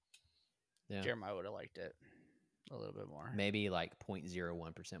 Yeah. Jeremiah would have liked it a little bit more. Maybe like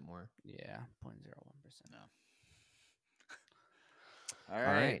 0.01% more. Yeah, 0.01%. No. All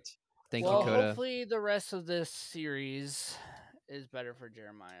right. Thank well, you, Coda. hopefully the rest of this series is better for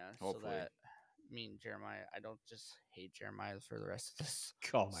Jeremiah. Hopefully. So that Jeremiah, I don't just hate Jeremiah for the rest of this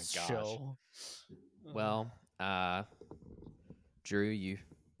Oh my gosh. show. Well, Drew,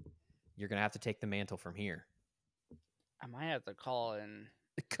 you're gonna have to take the mantle from here. I might have to call in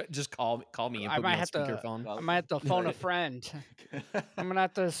Just call me and I put me might on have to- speakerphone. Well, I might have to phone a friend. I'm gonna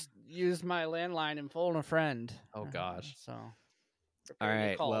have to use my landline and phone a friend. Oh, gosh. So. All prepare your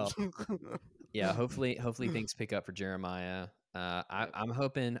right. Well, calls. yeah. Hopefully things pick up for Jeremiah. I'm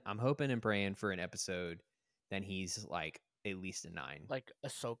hoping and praying for an episode. Then he's like at least a 9. like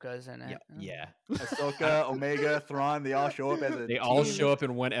Ahsoka's in it. Yeah. Ahsoka, Omega, Thrawn, they all show up as a They all team. show up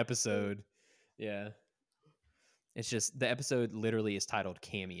in one episode. Yeah. It's just the episode literally is titled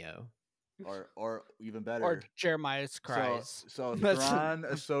Cameo. Or even better. Or Jeremiah's cries. So That's- Thrawn,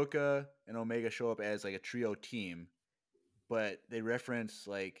 Ahsoka, and Omega show up as like a trio team, but they reference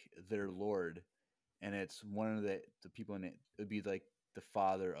like their lord, and it's one of the people in it. It'd be like the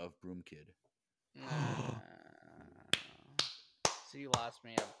father of Broom Kid. So you lost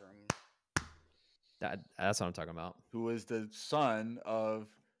me at Broom. That's what I'm talking about. Who is the son of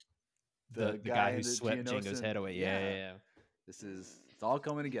The guy guy in who the swept Geonosis- Jango's head away. Yeah. It's all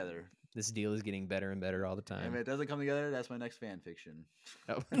coming together. This deal is getting better and better all the And time. if it doesn't come together, that's my next fan fiction.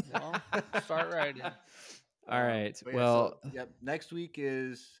 Oh. Well, start writing. All right. But yeah, Well, yep. Next week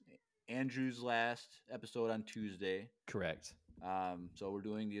is Andrew's last episode on Tuesday. correct. So we're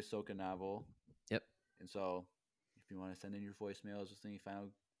doing the Ahsoka novel. Yep. And so if you want to send in your voicemails with any final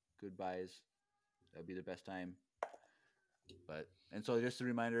goodbyes, that'd be the best time. And so just a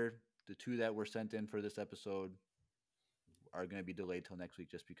reminder, the 2 that were sent in for this episode are going to be delayed till next week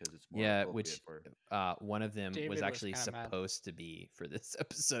just because it's more Yeah, appropriate which for one of them David was was actually kinda mad. supposed to be for this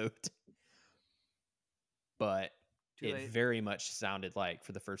episode. But Too it late. very much sounded like,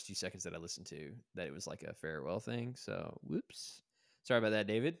 for the first 2 seconds that I listened to, that it was like a farewell thing. So, whoops. Sorry about that,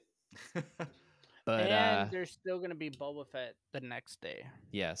 David. But And there's still gonna be Boba Fett the next day.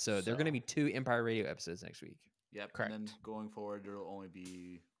 yeah, so there are going to so- be 2 Empire Radio episodes next week. Yep. Correct. And then going forward, there will only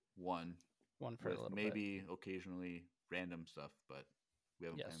be one One for a with little bit. maybe occasionally random stuff, but we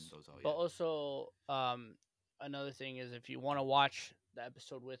haven't planned Yes. those out But yet. also, another thing is if you want to watch the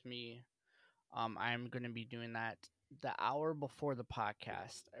episode with me, I'm going to be doing that the hour before the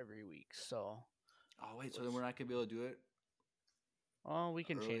podcast every week. So, Oh, wait. So then we're not going to be able to do it? we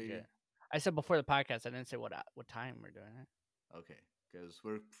can change Early- it. I said before the podcast. I didn't say what time we're doing it. Okay. Because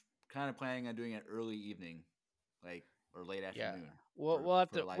we're kind of planning on doing it early evening, or late Yeah. afternoon. We'll have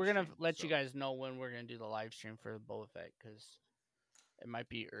for a to. live We're gonna stream, let you so- guys know when we're gonna do the live stream for Boba Fett because it might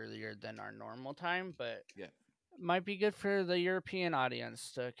be earlier than our normal time, but Yeah. it might be good for the European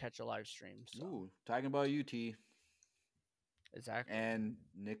audience to catch a live stream. So Ooh, talking about UT exactly. and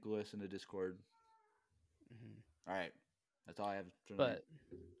Nicholas in the Discord. Mhm. All right. That's all I have for tonight. But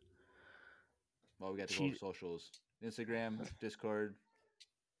Well, we got to go she- to socials. Instagram, Discord.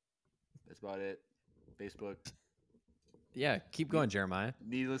 That's about it. Facebook. Yeah, keep going, Jeremiah.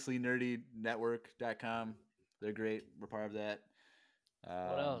 NeedlesslyNerdyNetwork.com. They're great. We're part of that.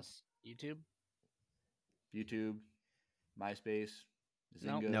 what else? YouTube? YouTube, MySpace,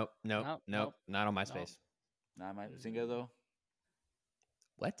 Nope. Zynga. Nope, Nope. not on Nope. MySpace. Not my Zynga though.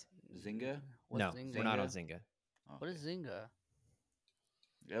 What? Zynga. What's No, Zynga? we're not on Zynga? Zynga. Oh, What is Zynga?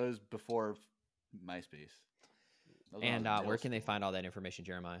 It was before MySpace. That was when I And was in where middle can they school. find all that information,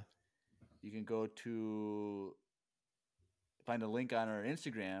 Jeremiah? You can go to find a link on our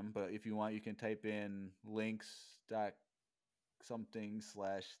Instagram, but if you want, you can type in Links.co.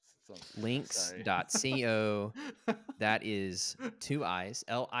 That is 2 I's,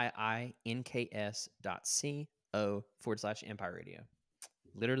 LIINKS.co/Empire Radio.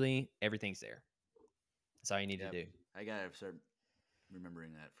 Literally everything's there. That's all you need Yep. to do. I gotta start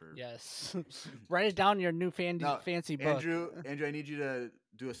remembering that for Yes. Write it down in your new No, fancy book. Andrew. Andrew, I need you to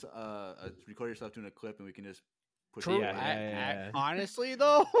do record yourself doing a clip, and we can just push True. it. Yeah, away. yeah. Honestly,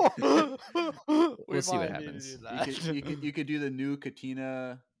 though, We'll see what happens. You could do the new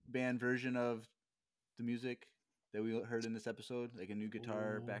Katina band version of the music that we heard in this episode, like a new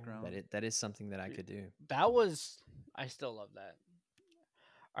guitar Ooh, background. That is something that I could do. That was. I still love that.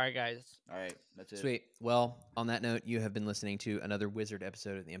 All right, guys. All right, that's it. Sweet. Well, on that note, you have been listening to another Wizard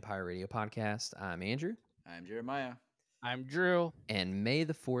episode of the Empire Radio Podcast. I'm Andrew, I'm Jeremiah. I'm Drew. and may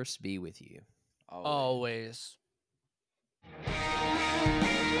the Force be with you. Always. Always.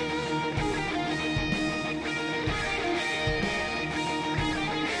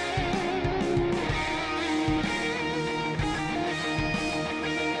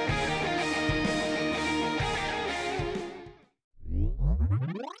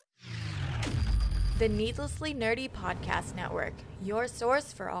 The Needlessly Nerdy Podcast Network, your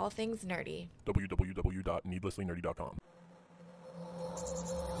source for all things nerdy. www.needlesslynerdy.com.